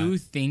tonight. Do not. you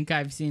think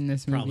I've seen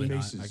this movie? Probably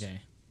not. Faces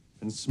Okay.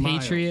 and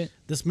smiles Patriot.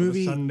 This on a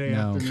movie Sunday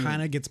No. afternoon.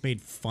 kind of gets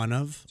made fun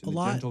of To a the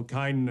lot. gentle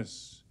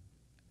kindness.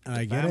 And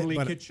I get it, family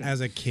but kitchen.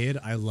 as a kid,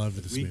 I loved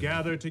this We movie.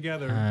 gather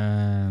together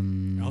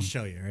I'll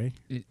show you,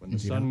 right? when the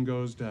sun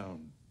goes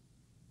down.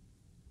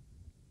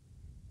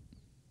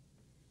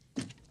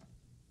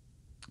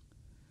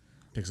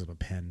 Picks up a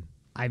pen.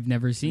 I've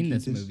never seen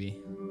this it is. movie.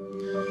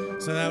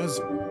 So that was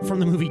from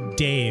the movie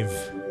Dave.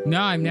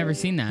 No, I've never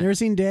seen that. You ever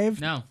seen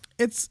Dave? No.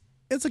 It's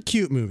a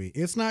cute movie.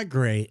 It's not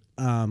great.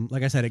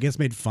 Like I said, it gets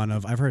made fun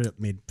of. I've heard it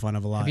made fun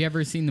of a lot. Have you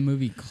ever seen the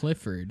movie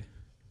Clifford?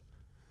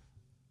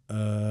 Yeah.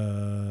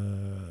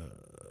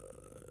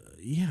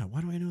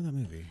 Why do I know that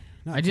movie?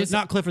 Not, I just-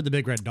 not Clifford the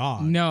Big Red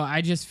Dog. No,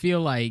 I just feel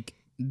like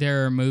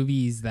there are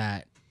movies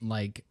that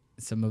like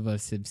some of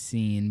us have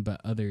seen, but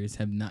others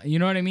have not. You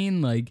know what I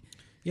mean? Like,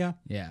 Yeah.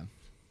 yeah.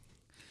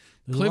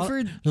 There's a lot-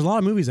 Clifford, there's a lot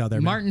of movies out there.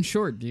 man. Martin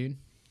Short, dude.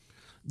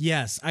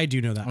 Yes, I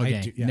do know that. I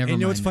Okay, do, yeah. never And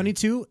you know what's mind funny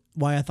too?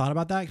 Why I thought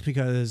about that?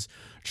 Because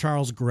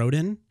Charles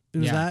Grodin,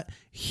 who's Yeah. that?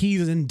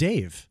 He's in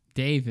Dave.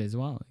 Dave as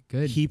well.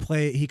 Good. He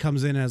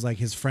comes in as like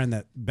his friend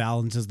that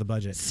balances the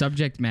budget.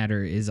 Subject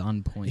matter is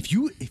on point.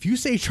 If you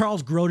say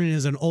Charles Grodin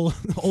is an old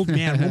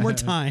man one more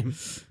time,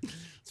 it's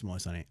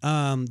always funny.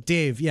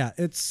 Dave, yeah,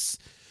 it's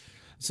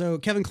so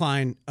Kevin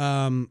Kline.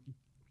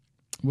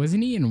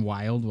 Wasn't he in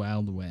Wild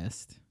Wild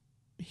West?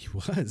 He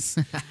was.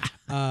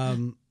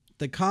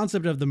 The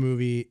concept of the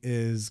movie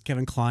is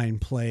Kevin Kline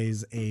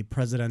plays a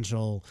president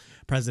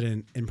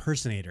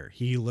impersonator.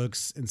 He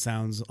looks and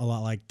sounds a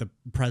lot like the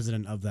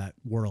president of that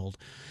world.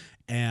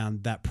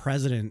 And that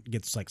president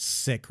gets like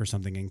sick or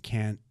something and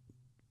can't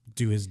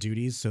do his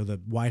duties. So the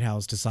White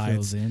House decides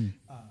Fills in.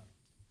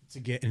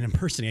 to get an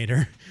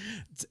impersonator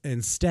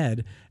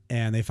instead.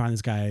 And they find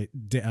this guy,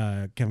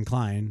 Kevin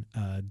Kline,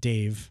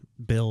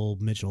 Bill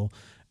Mitchell,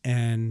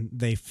 and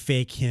they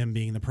fake him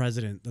being the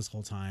president this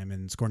whole time.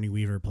 And Sigourney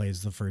Weaver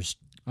plays the first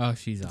Oh,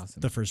 she's awesome.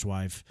 the first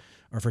wife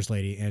or first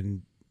lady,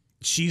 and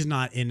she's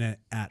not in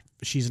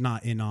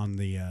on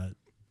the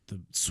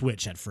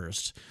switch at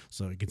first,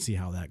 so you can see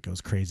how that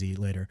goes crazy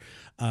later.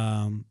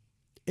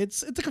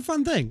 It's like a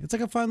fun thing. It's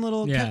like a fun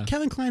little. Yeah.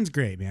 Kevin Kline's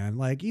great, man.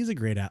 Like he's a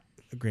great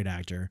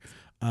actor.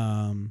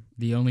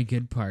 The only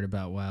good part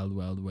about Wild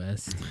Wild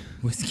West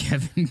was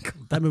Kevin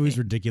Kline. That movie's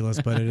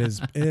ridiculous, but it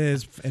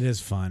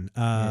is fun.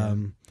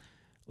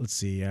 Let's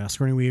see.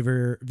 Sigourney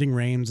Weaver, Ving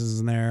Rhames is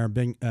in there.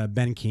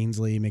 Ben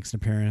Kingsley makes an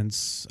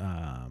appearance,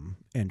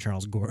 and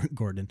Charles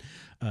Grodin.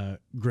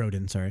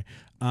 Sorry.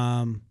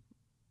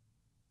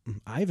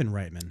 Ivan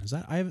Reitman. Is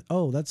that Ivan?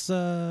 Oh, that's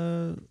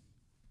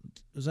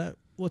is that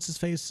what's his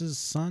face's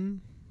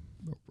son?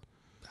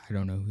 I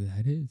don't know who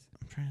that is.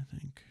 I'm trying to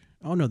think.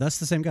 Oh no, that's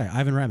the same guy,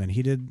 Ivan Reitman.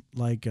 He did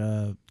like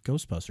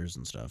Ghostbusters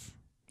and stuff,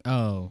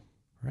 Oh,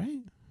 right?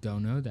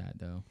 don't know that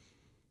though.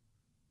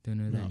 Don't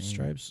know that No, name.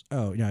 Stripes.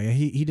 Oh yeah.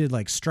 He did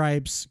like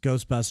Stripes,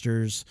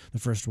 Ghostbusters, the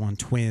first one,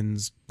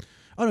 Twins.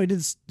 Oh no, he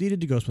did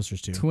do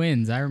Ghostbusters too.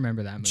 Twins. I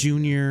remember that movie.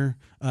 Junior.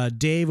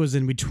 Dave was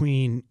in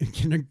between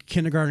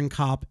Kindergarten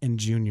Cop and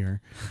Junior.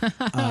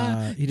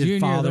 He did Junior,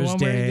 Father's the one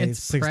where he Day,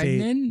 gets 6 to 8.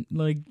 pregnant.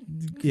 Like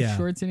Yeah.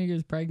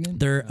 Schwarzenegger's pregnant.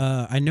 They're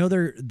I know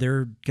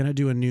they're gonna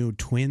do a new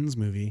Twins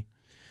movie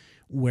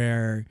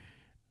where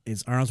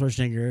it's Arnold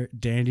Schwarzenegger,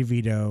 Danny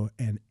DeVito,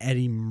 and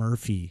Eddie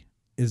Murphy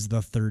is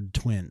the third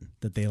twin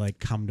that they like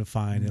come to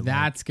find.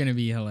 That's gonna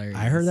be hilarious.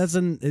 I heard that's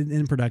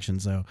in production.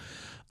 So,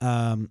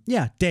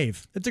 yeah,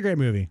 Dave, it's a great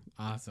movie.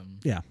 Awesome.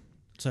 Yeah.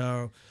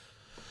 So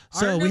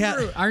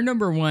our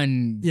number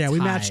one. Yeah, we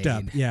tied. matched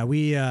up. Yeah,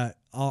 we. I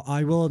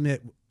will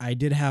admit, I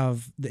did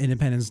have the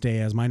Independence Day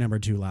as my number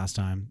 2 last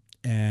time,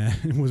 and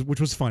which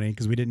was funny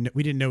because we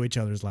didn't know each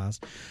other's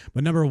last.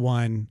 But number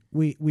 1,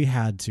 we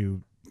had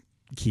to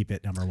keep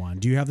it number 1.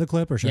 Do you have the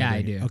clip or should I?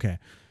 I do. Okay.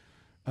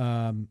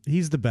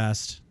 He's the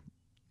best.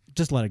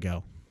 Just let it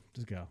go.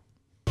 Just go.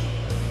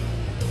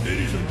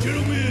 Ladies and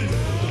gentlemen,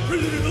 the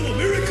President of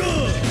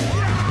America!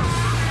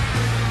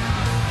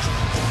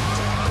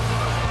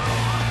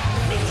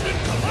 President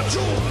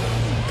Camacho!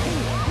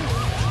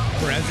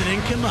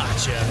 President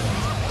Camacho.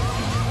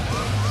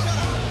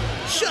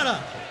 Shut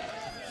up!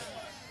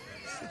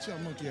 Shut your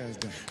monkey ass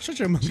down. Shut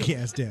your monkey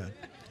ass down.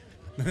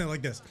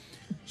 Like this.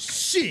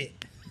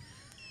 Shit!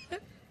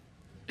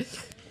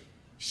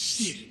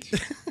 Shit.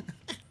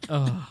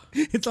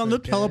 It's on the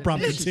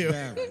teleprompter too.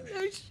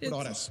 With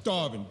all that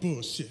starving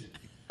bullshit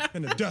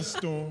and the dust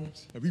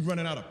storms, and we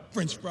running out of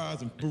French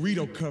fries and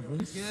burrito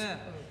coverings. Yeah.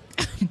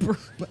 But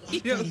I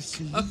got a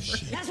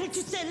solution. That's what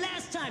you said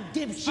last time,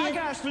 dipshit. I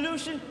got a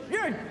solution.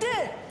 You're a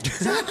dick.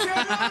 South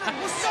Carolina,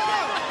 what's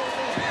up?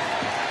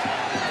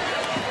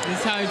 This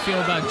is how I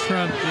feel about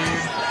Trump,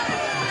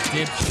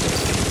 dude.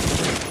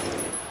 Dipshit.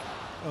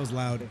 That was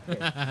loud.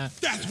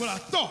 That's what I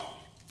thought.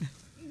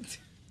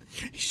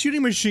 He's shooting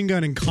a machine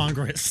gun in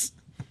Congress.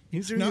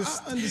 He's doing Now, this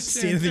I understand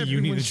State of the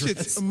Union everyone's address.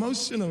 shit's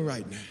emotional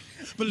right now,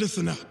 but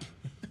listen up.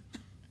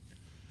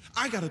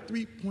 I got a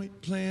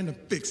 3-point plan to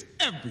fix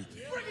everything.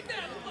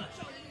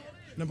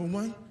 Number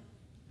 1,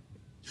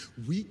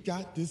 we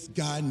got this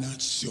guy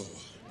not sure.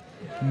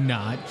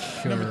 Not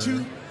sure. Number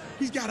 2,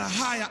 he's got a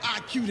higher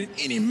IQ than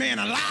any man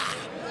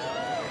alive.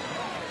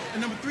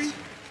 And number 3,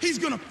 he's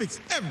gonna fix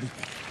everything.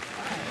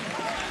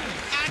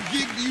 I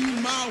give you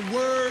my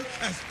word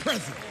as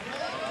president.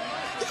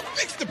 He'll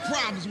fix the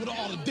problems with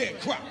all the dead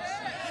crops.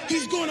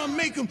 He's gonna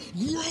make them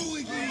grow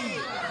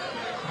again.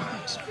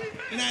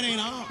 And that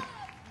ain't all.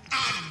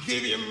 I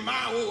give you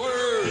my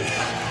word.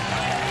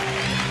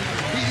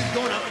 He's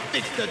gonna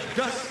fix the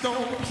dust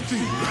storms too.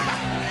 And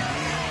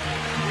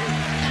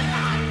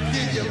I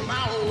give you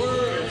my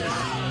word.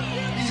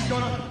 He's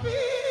gonna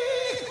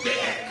fix the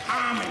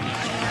economy.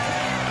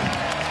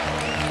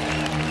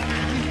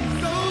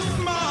 He's so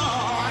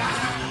smart.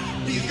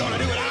 He's gonna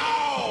do it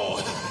all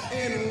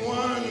in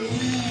 1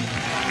 week.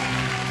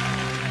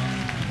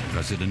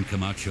 President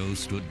Camacho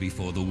stood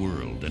before the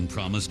world and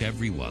promised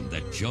everyone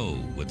that Joe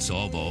would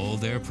solve all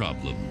their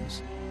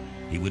problems.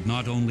 He would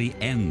not only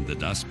end the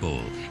Dust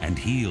Bowl and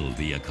heal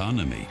the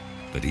economy,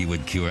 but he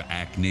would cure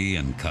acne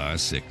and car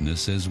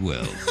sickness as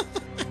well.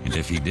 And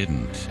if he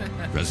didn't,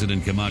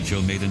 President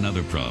Camacho made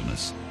another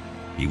promise.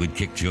 He would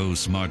kick Joe's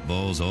smart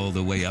balls all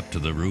the way up to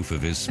the roof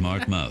of his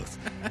smart mouth,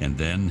 and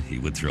then he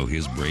would throw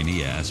his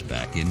brainy ass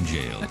back in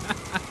jail.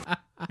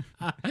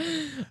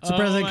 So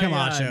President my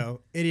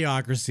Camacho,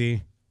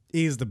 Idiocracy.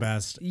 He's the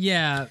best.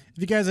 Yeah. If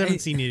you guys haven't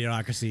seen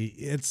Idiocracy,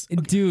 it's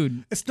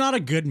dude. It's not a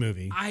good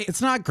movie.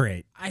 It's not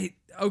great.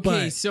 Okay,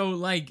 But- so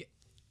like,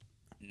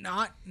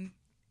 not.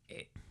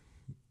 It's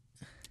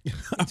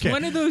Okay.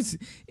 one of those.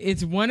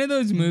 It's one of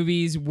those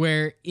movies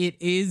where it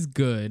is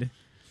good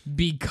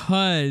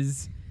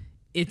because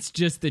it's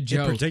just a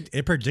joke.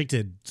 It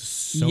predicted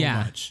so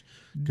Yeah. much.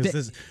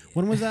 Because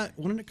when was that?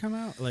 When did it come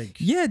out? Like,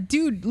 Yeah,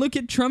 dude, look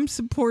at Trump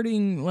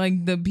supporting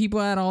like the people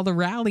at all the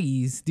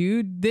rallies,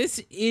 dude. This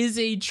is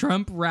a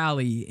Trump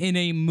rally in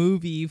a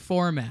movie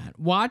format.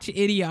 Watch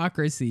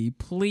Idiocracy,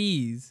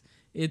 please.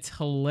 It's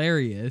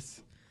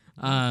hilarious.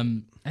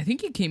 I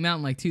think it came out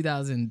in like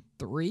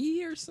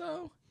 2003 or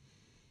so.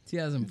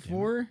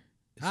 2004?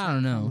 I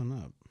don't know. coming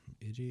up.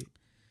 Idiot.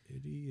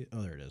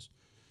 Oh, there it is.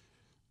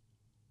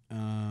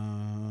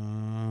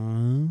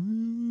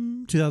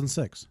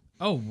 2006.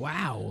 Oh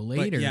wow,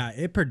 later. But yeah,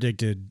 it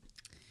predicted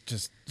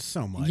just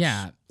so much.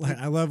 Yeah. Like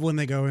I love when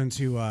they go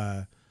into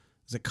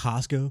is it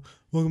Costco?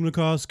 Welcome to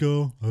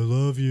Costco. I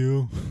love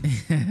you.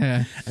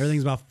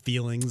 Everything's about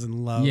feelings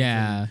and love.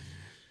 Yeah.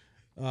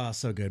 Oh,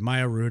 so good.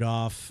 Maya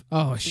Rudolph.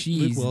 Oh,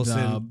 she's Luke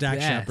Wilson, the Dak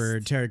best.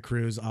 Shepard, Terry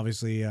Crews,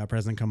 obviously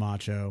President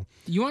Camacho.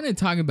 You want to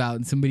talk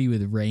about somebody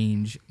with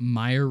range?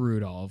 Maya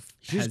Rudolph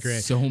She's has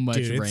great. so much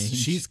Dude, range.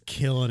 She's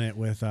killing it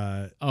with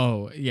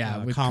oh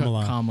yeah, with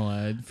Kamala.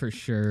 Kamala for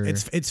sure.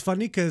 It's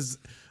funny because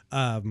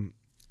I'm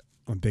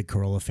a big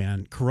Corolla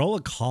fan.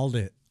 Corolla called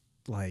it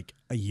like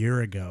a year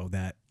ago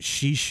that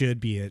she should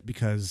be it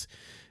because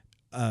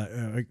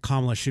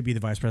Kamala should be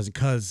the vice president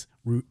because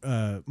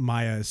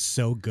Maya is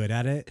so good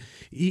at it.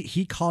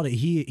 He called it.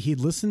 He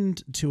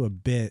listened to a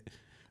bit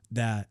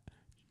that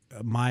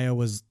Maya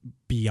was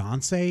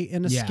Beyonce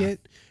in a Yeah.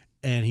 skit,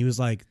 and he was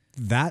like,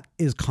 "That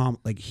is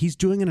like he's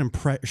doing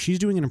she's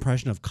doing an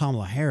impression of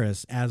Kamala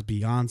Harris as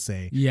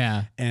Beyonce."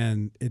 Yeah.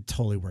 And it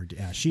totally worked.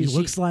 Yeah, she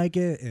looks like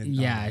it. And,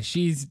 yeah,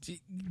 she's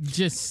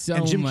just so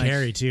and Jim much.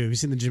 Carrey too. Have you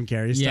seen the Jim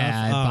Carrey stuff?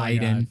 Yeah, Oh my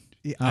Biden. God.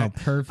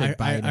 Perfect.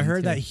 I Biden,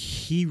 heard too. that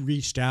he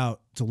reached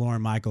out to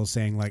Lauren Michaels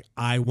saying like,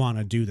 I want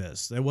to do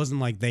this. It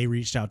wasn't like they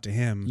reached out to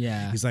him.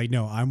 Yeah. He's like,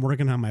 no, I'm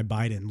working on my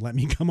Biden. Let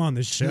me come on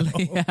this show.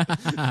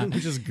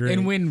 Which is great.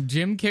 And when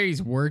Jim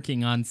Carrey's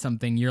working on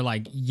something, you're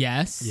like,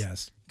 yes.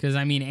 Yes. Because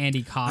I mean,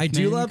 Andy Kaufman. I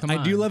do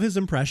come love his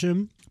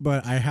impression,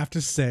 but I have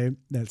to say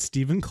that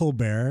Stephen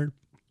Colbert,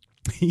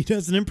 he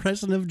does an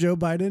impression of Joe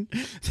Biden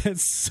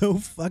that's so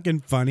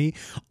fucking funny.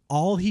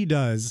 All he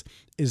does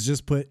is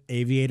just put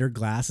aviator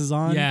glasses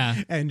on,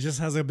 and just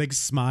has a big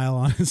smile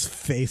on his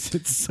face.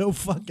 It's so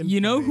fucking. You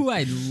know who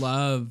I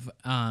love?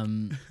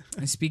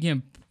 Speaking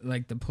of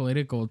like the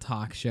political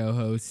talk show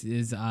host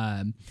is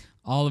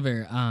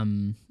Oliver.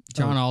 John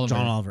Oliver.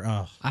 John Oliver.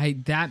 Oh,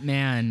 that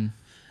man.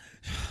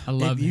 I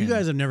love if you him.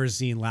 guys have never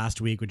seen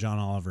Last Week with John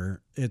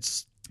Oliver,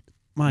 it's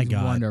my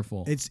God,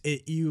 wonderful.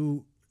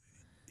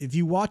 If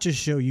you watch his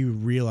show, you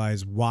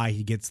realize why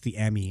he gets the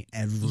Emmy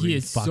every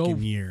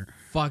fucking year.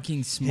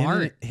 Fucking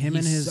smart. Him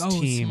and He's his so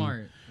team.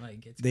 Smart.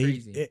 Like it's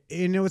crazy.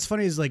 You know what's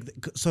funny is like,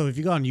 so if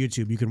you go on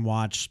YouTube, you can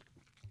watch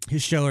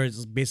his show.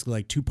 Is basically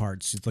like two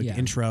parts. It's like the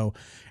intro,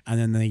 and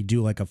then they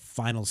do like a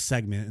final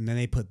segment, and then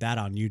they put that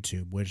on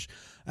YouTube. Which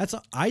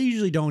I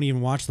usually don't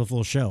even watch the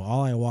full show.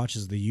 All I watch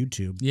is the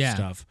YouTube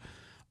stuff.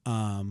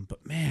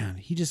 But man,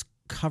 he just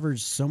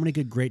covers so many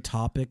great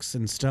topics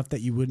and stuff that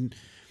you wouldn't.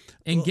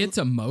 And gets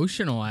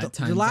emotional at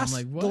times.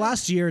 The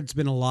last year, it's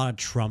been a lot of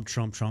Trump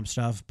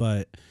stuff.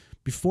 But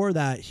before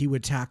that, he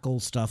would tackle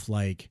stuff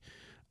like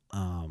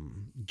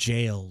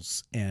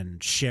jails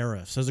and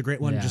sheriffs. There's a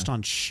great one just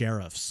on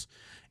sheriffs.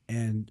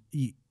 And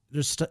he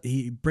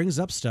brings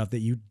up stuff that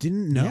you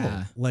didn't know.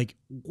 Yeah. Like,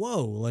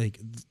 whoa, like...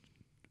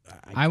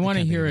 I want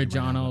to can't hear think a of it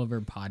John right now,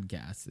 Oliver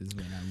podcast is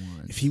what I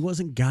want. If he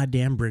wasn't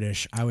goddamn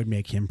British, I would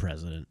make him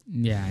president.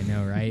 Yeah, I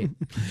know, right?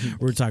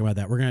 We're talking about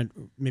that. We're going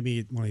to,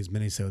 maybe one of these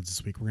minisodes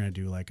this week, we're going to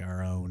do like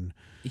our own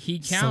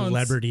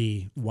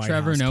celebrity White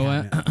Trevor House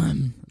Noah.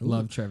 cabinet.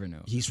 Love Trevor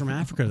Noah. He's from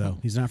Africa, though.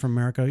 He's not from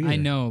America either. I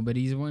know, but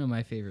he's one of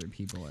my favorite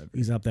people ever.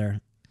 He's up there.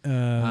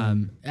 I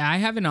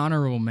have an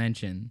honorable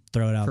mention.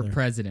 Throw it out for there.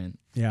 president.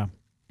 Yeah.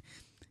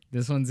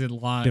 This one's a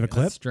long Do you have a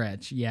clip?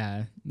 stretch.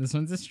 Yeah. This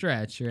one's a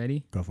stretch. You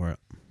ready? Go for it.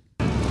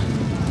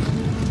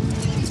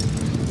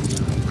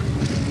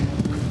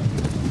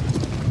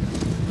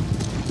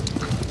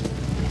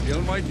 The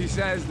Almighty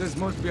says this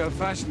must be a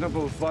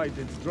fashionable fight.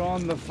 It's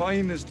drawn the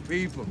finest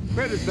people.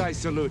 Where is thy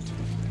salute?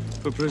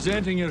 For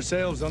presenting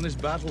yourselves on this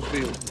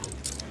battlefield.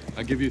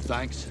 I give you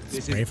thanks.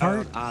 This is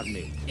our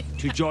army.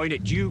 To join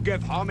it, you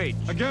give homage.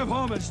 I give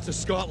homage to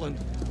Scotland.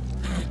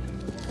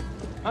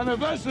 And if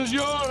this is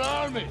your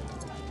army,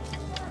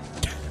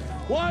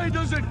 why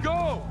does it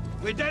go?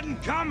 We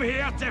didn't come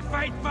here to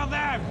fight for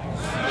them.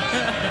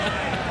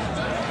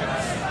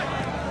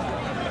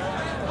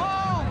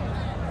 Oh,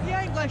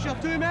 the English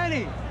are too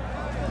many.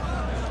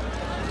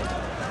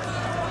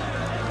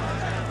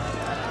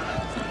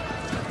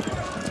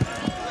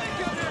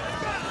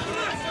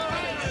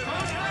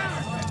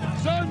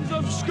 Sons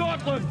of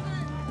Scotland,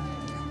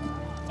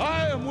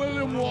 I am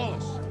William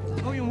Wallace.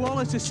 William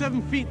Wallace is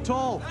 7 feet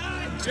tall.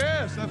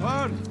 Yes, I've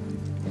heard.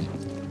 He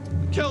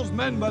kills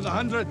men by the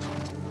hundred.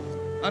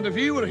 And if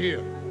he were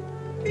here,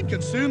 he'd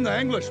consume the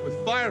English with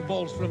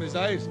fireballs from his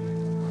eyes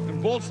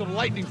and bolts of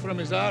lightning from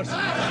his arse.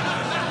 I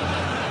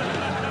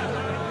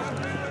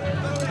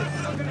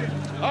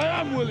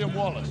am William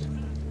Wallace.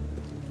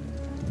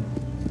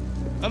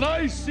 And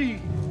I see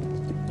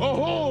a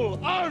whole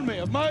army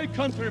of my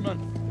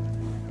countrymen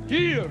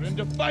here in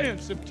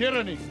defiance of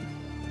tyranny.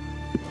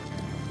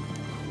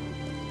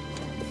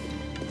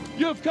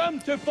 You've come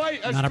to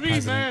fight as Not a free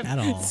president men.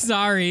 at all.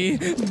 Sorry,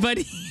 but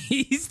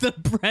he's the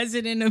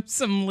president of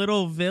some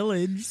little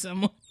village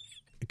somewhere.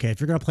 Okay, if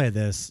you're gonna play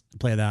that.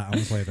 I'm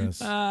gonna play this.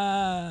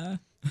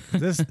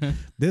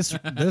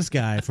 This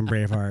guy from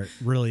Braveheart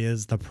really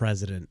is the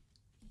president.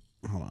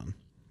 Hold on,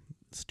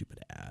 stupid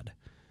ad.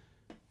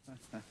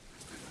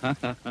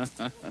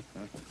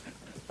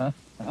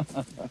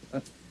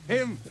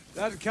 Him,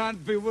 that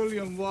can't be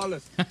William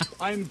Wallace.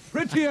 I'm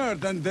prettier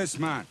than this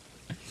man.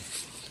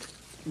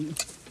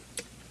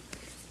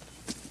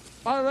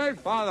 All right,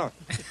 Father.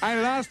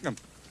 I'll ask him.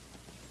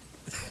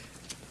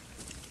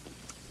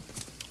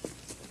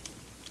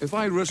 If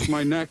I risk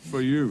my neck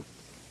for you,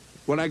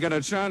 will I get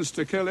a chance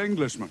to kill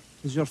Englishmen?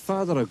 Is your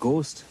father a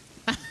ghost?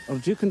 Or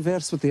do you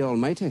converse with the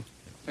Almighty?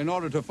 In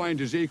order to find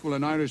his equal,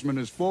 an Irishman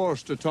is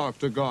forced to talk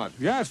to God.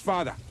 Yes,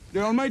 Father.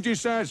 The Almighty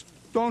says,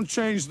 don't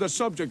change the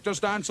subject,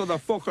 just answer the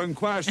fucking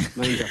question.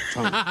 Mind your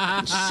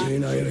tongue.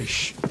 Saying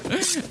Irish.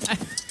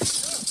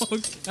 Oh,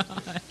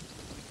 God.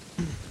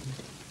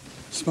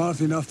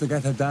 Smart enough to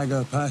get a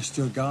dagger past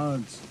your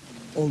guards,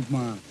 old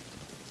man.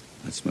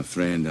 That's my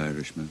friend,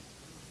 Irishman.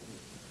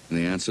 And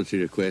the answer to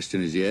your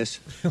question is yes.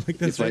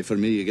 Like you fight for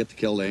me, you get to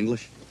kill the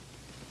English.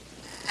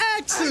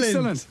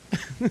 Excellent.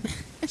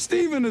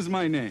 Stephen is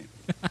my name.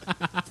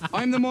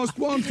 I'm the most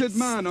wanted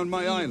man on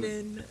my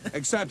island.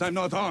 Except I'm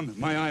not on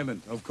my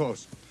island, of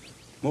course.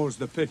 More's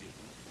the pity.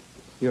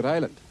 Your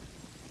island?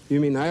 You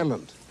mean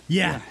Ireland?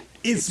 Yeah,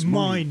 it's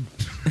mine.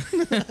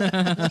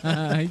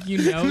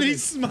 You know, and he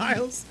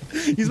smiles.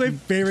 He's my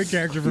favorite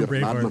character from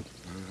Braveheart.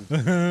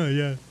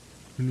 Yeah.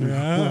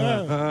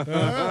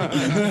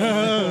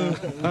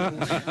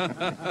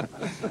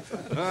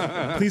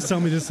 Please tell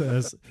me this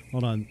says.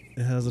 Hold on.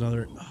 It has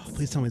another. Oh,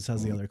 please tell me it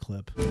says the other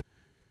clip.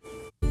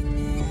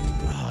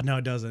 Oh, no,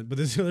 it doesn't. But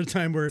there's the other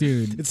time where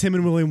it's him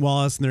and William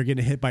Wallace and they're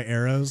getting hit by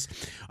arrows.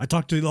 I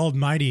talked to the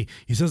Almighty.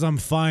 He says I'm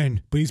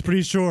fine, but he's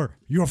pretty sure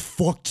you're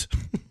fucked.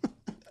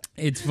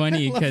 It's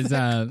funny because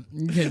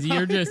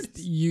you're just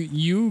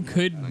you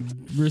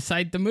could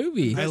recite the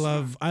movie. I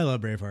love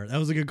Braveheart. That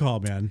was a good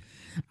call, man.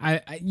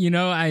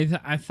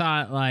 I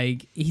thought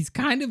like he's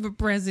kind of a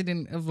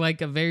president of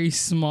like a very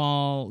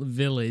small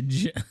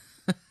village.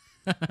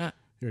 Here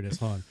it is.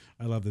 Hold on.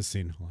 I love this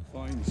scene. Hold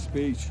on. Fine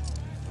speech.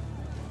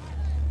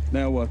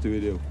 Now what do we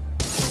do?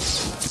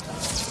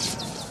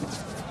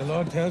 The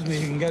Lord tells me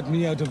he can get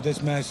me out of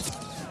this mess,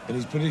 but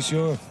he's pretty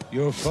sure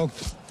you're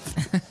fucked.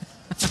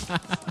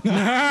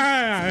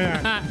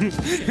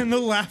 And the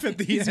laugh at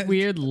the His end.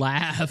 weird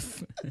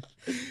laugh.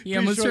 He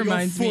almost sure you're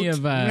reminds me fucked.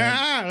 of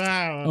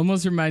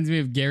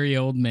Gary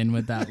Oldman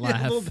with that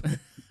laugh.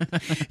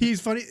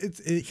 He's funny.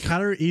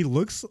 He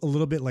looks a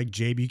little bit like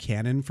Jay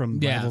Buchanan from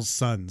Rival's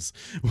Sons,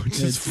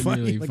 which is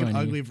funny, really like funny. an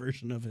ugly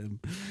version of him.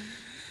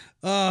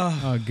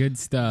 Oh, good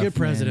stuff. Good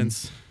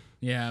presidents.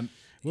 Man. Yeah.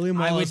 William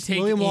Wallace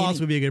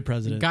would be a good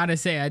president. Gotta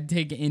say, I'd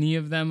take any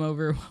of them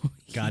over what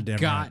we Goddamn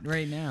got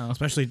right now.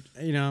 Especially,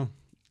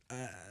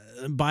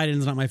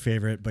 Biden's not my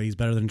favorite, but he's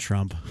better than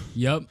Trump.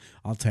 Yep.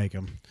 I'll take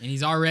him. And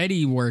he's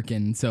already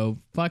working, so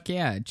fuck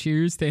yeah.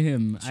 Cheers to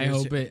him. I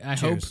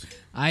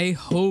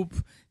hope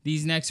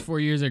these next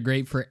 4 years are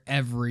great for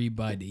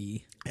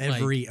everybody.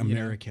 Every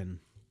American.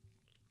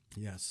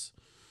 Yes.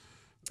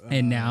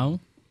 And now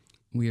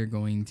we are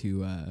going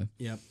to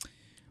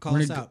Call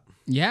us out.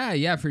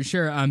 Yeah, for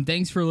sure.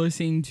 Thanks for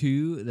listening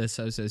to the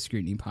So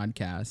Scrutiny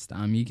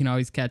podcast. You can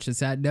always catch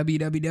us at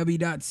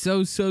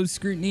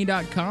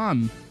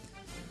www.sososcrutiny.com.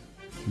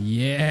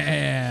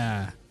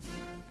 Yeah.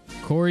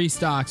 Corey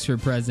Stocks for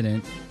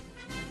president.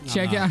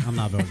 I'm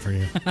not voting for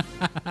you.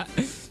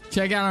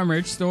 Check out our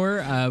merch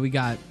store. We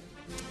got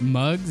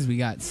mugs, we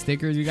got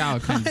stickers, we got all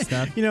kinds of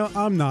stuff.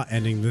 I'm not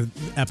ending the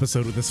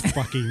episode with this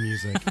fucking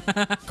music.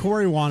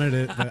 Corey wanted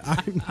it, but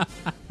I'm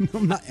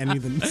not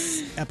ending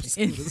the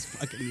episode with this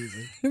fucking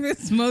music.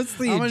 It's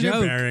mostly a joke.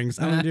 I'm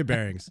gonna do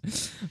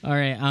bearings. All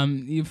right.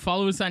 You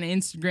follow us on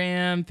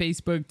Instagram,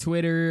 Facebook,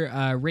 Twitter.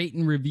 Rate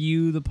and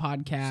review the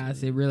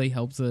podcast. It really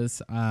helps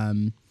us.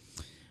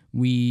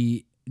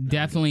 We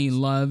definitely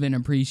love and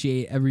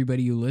appreciate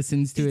everybody who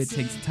listens to it,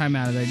 takes the time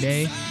out of their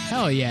day.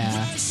 Hell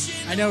yeah.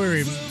 I know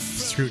we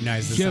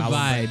scrutinize this Good album,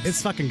 vibes. but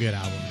it's a fucking good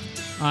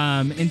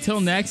album.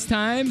 Until next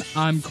time,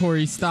 I'm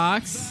Corey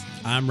Stocks.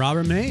 I'm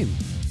Robert Maine.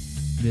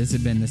 This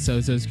has been the So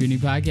Scrutiny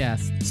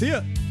podcast. See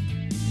ya.